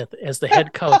Arthur Smith as the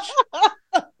head coach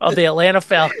of the Atlanta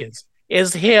Falcons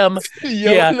is him.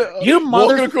 Yeah, you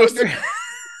motherfucker,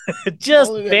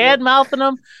 just bad mouthing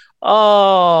him.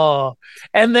 Oh,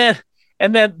 and then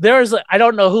there's I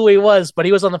don't know who he was, but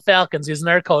he was on the Falcons. He's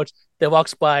their coach that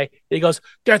walks by. He goes,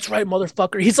 "That's right,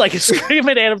 motherfucker." He's like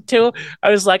screaming at him too.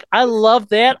 I was like, I love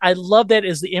that. I love that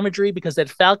as the imagery because that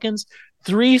Falcons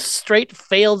 3 straight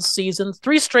failed seasons,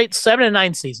 3 straight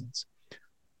 7-9 seasons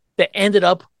that ended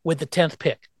up with the 10th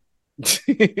pick.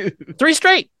 3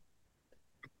 straight.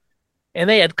 And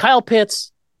they had Kyle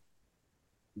Pitts,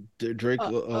 Drake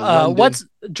London, what's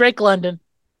Drake London,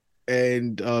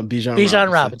 and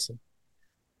Bijan Robinson.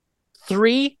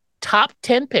 3 top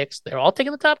 10 picks. They're all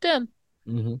taking the top 10.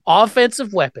 Mm-hmm.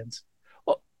 Offensive weapons.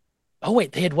 Oh,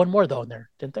 wait, they had one more though in there,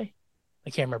 didn't they?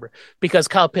 I can't remember because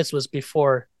Kyle Pitts was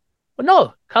before. Well,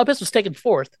 no, Kyle Pitts was taken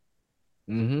 4th.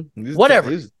 Mm-hmm.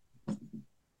 Whatever.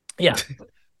 Yeah.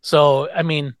 So I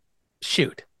mean,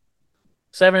 shoot,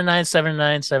 7-9,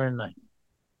 7-9, 7-9.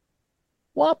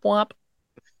 Womp womp.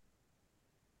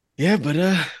 Yeah, but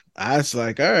I was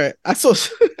like, all right. I saw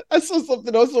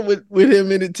something also with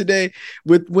him in it today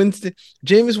with Winston.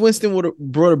 Jameis Winston would have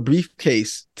brought a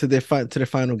briefcase to their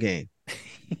final game.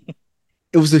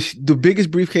 It was the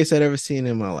biggest briefcase I'd ever seen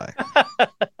in my life.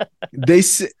 They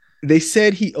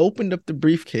said he opened up the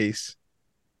briefcase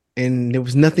and there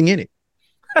was nothing in it.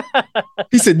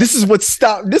 He said, "This is what's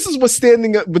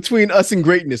standing up between us and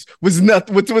greatness. Was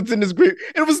nothing. What's in this brief?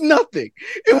 It was nothing.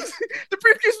 It was the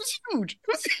briefcase was huge.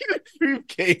 It was a huge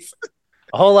briefcase.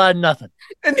 A whole lot of nothing,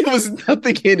 and there was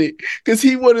nothing in it because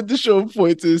he wanted to show a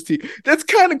point to his team. That's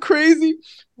kind of crazy,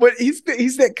 but he's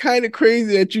that kind of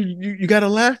crazy that you got to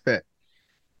laugh at.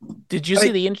 Did you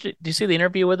see the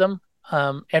interview with him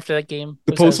after that game?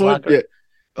 The post one, yeah.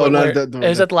 Oh, no, it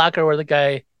was at the locker where the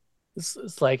guy.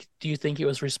 It's like, do you think it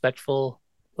was respectful?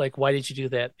 Like, why did you do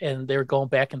that? And they were going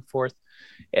back and forth,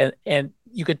 and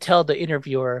you could tell the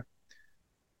interviewer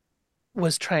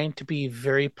was trying to be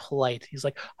very polite. He's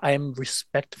like, "I am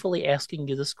respectfully asking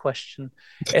you this question,"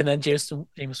 and then James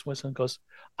Winston goes,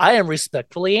 "I am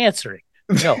respectfully answering."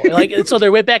 No, like so they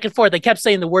went back and forth. They kept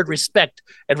saying the word respect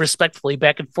and respectfully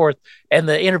back and forth, and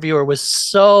the interviewer was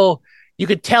so. You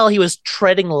could tell he was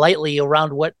treading lightly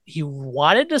around what he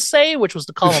wanted to say, which was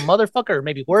to call him a motherfucker, or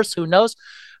maybe worse, who knows?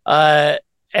 And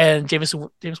James was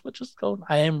just going,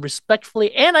 "I am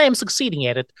respectfully, and I am succeeding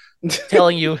at it,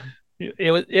 telling you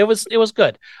it was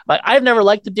good." Like I've never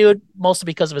liked the dude, mostly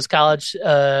because of his college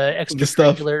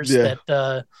extracurriculars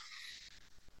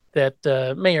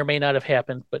that may or may not have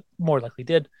happened, but more likely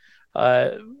did.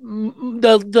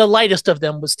 The lightest of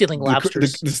them was stealing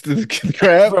lobsters the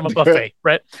crab from a buffet,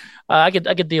 right? I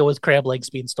could deal with crab legs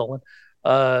being stolen,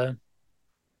 but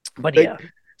yeah.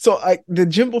 So the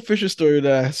Jimbo Fisher story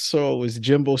that I saw was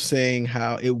Jimbo saying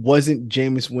how it wasn't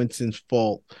Jameis Winston's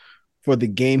fault for the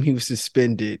game he was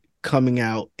suspended coming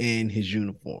out in his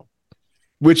uniform,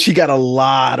 which he got a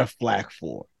lot of flack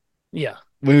for. Yeah,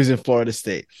 when he was in Florida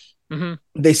State,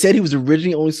 They said he was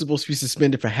originally only supposed to be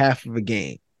suspended for half of a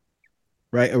game.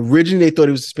 Right. Originally, they thought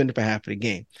he was suspended for half of the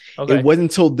game. Okay. It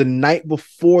wasn't until the night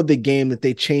before the game that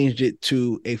they changed it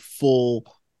to a full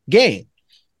game.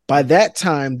 By that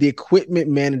time, the equipment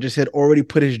managers had already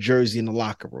put his jersey in the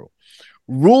locker room.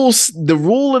 The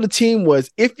rule of the team was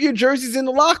if your jersey's in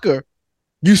the locker,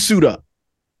 you suit up.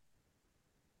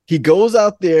 He goes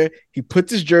out there, he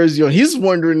puts his jersey on. He's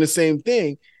wondering the same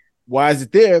thing. Why is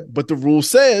it there? But the rule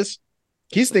says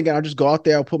he's thinking, I'll just go out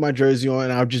there, I'll put my jersey on,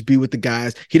 and I'll just be with the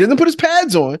guys. He doesn't put his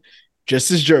pads on, just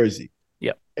his jersey.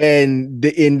 Yep. And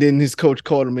then his coach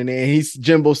called him in there, and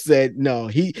Jimbo said, no,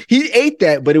 he ate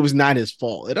that, but it was not his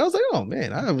fault. And I was like, oh,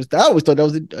 man, I always thought that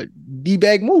was a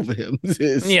D-bag move for him.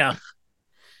 Yeah.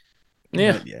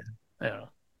 Yeah. But yeah. I don't know.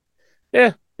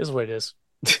 Yeah, this is what it is.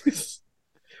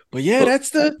 But yeah,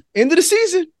 that's the end of the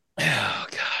season. Oh,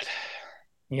 God.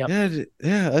 Yep.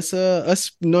 Yeah.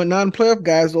 Us non-playoff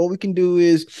guys, all we can do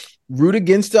is root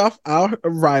against our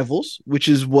rivals, which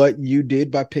is what you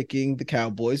did by picking the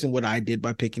Cowboys and what I did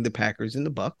by picking the Packers and the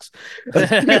Bucks.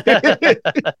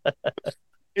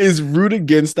 is root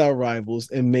against our rivals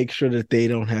and make sure that they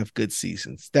don't have good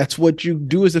seasons. That's what you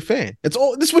do as a fan. That's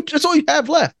all. That's all you have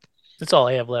left. That's all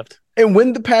I have left. And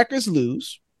when the Packers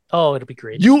lose, oh, it'll be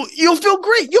great. You'll feel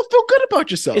great. You'll feel good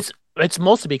about yourself. It's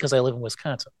mostly because I live in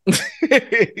Wisconsin.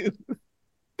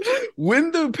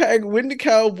 When the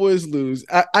Cowboys lose,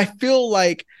 I feel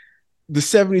like the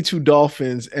 72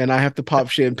 Dolphins, and I have to pop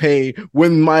champagne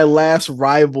when my last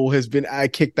rival has been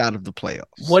kicked out of the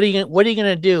playoffs. What are you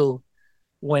gonna do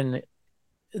when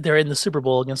they're in the Super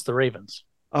Bowl against the Ravens?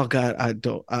 Oh God, I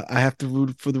don't. I have to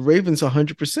root for the Ravens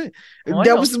 100%.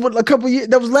 That was what a couple years.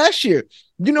 That was last year.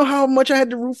 You know how much I had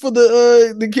to root for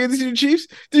the Kansas City Chiefs?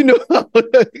 Do you know how?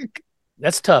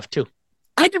 That's tough too.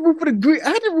 I had to root for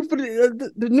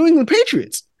the New England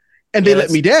Patriots, and they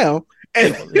let me down.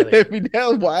 And they let me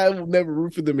down. Well, I will never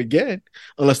root for them again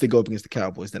unless they go up against the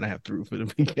Cowboys. Then I have to root for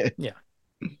them again. Yeah.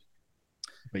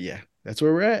 But yeah, that's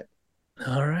where we're at.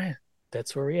 All right,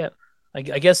 that's where we're at. I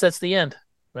guess that's the end.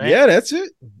 Right? Yeah, that's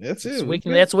it. That's it.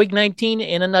 That's week 19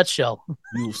 in a nutshell.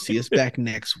 You will see us back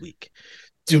next week.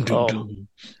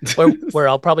 Where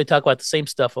I'll probably talk about the same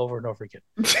stuff over and over again.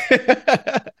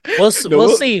 We'll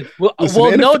see.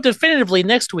 We'll know definitively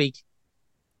next week.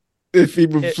 If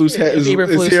Eberflus is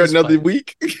here another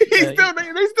week, they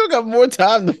still got more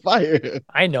time to fire him.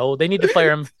 I know. They need to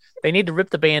fire him. They need to rip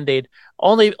the Band-Aid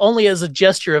only as a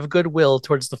gesture of goodwill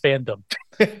towards the fandom.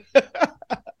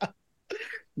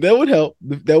 That would help.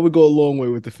 That would go a long way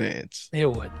with the fans. It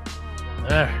would. All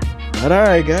right. All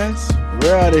right, guys.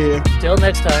 We're out of here. Till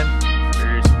next time.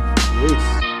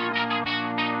 Peace.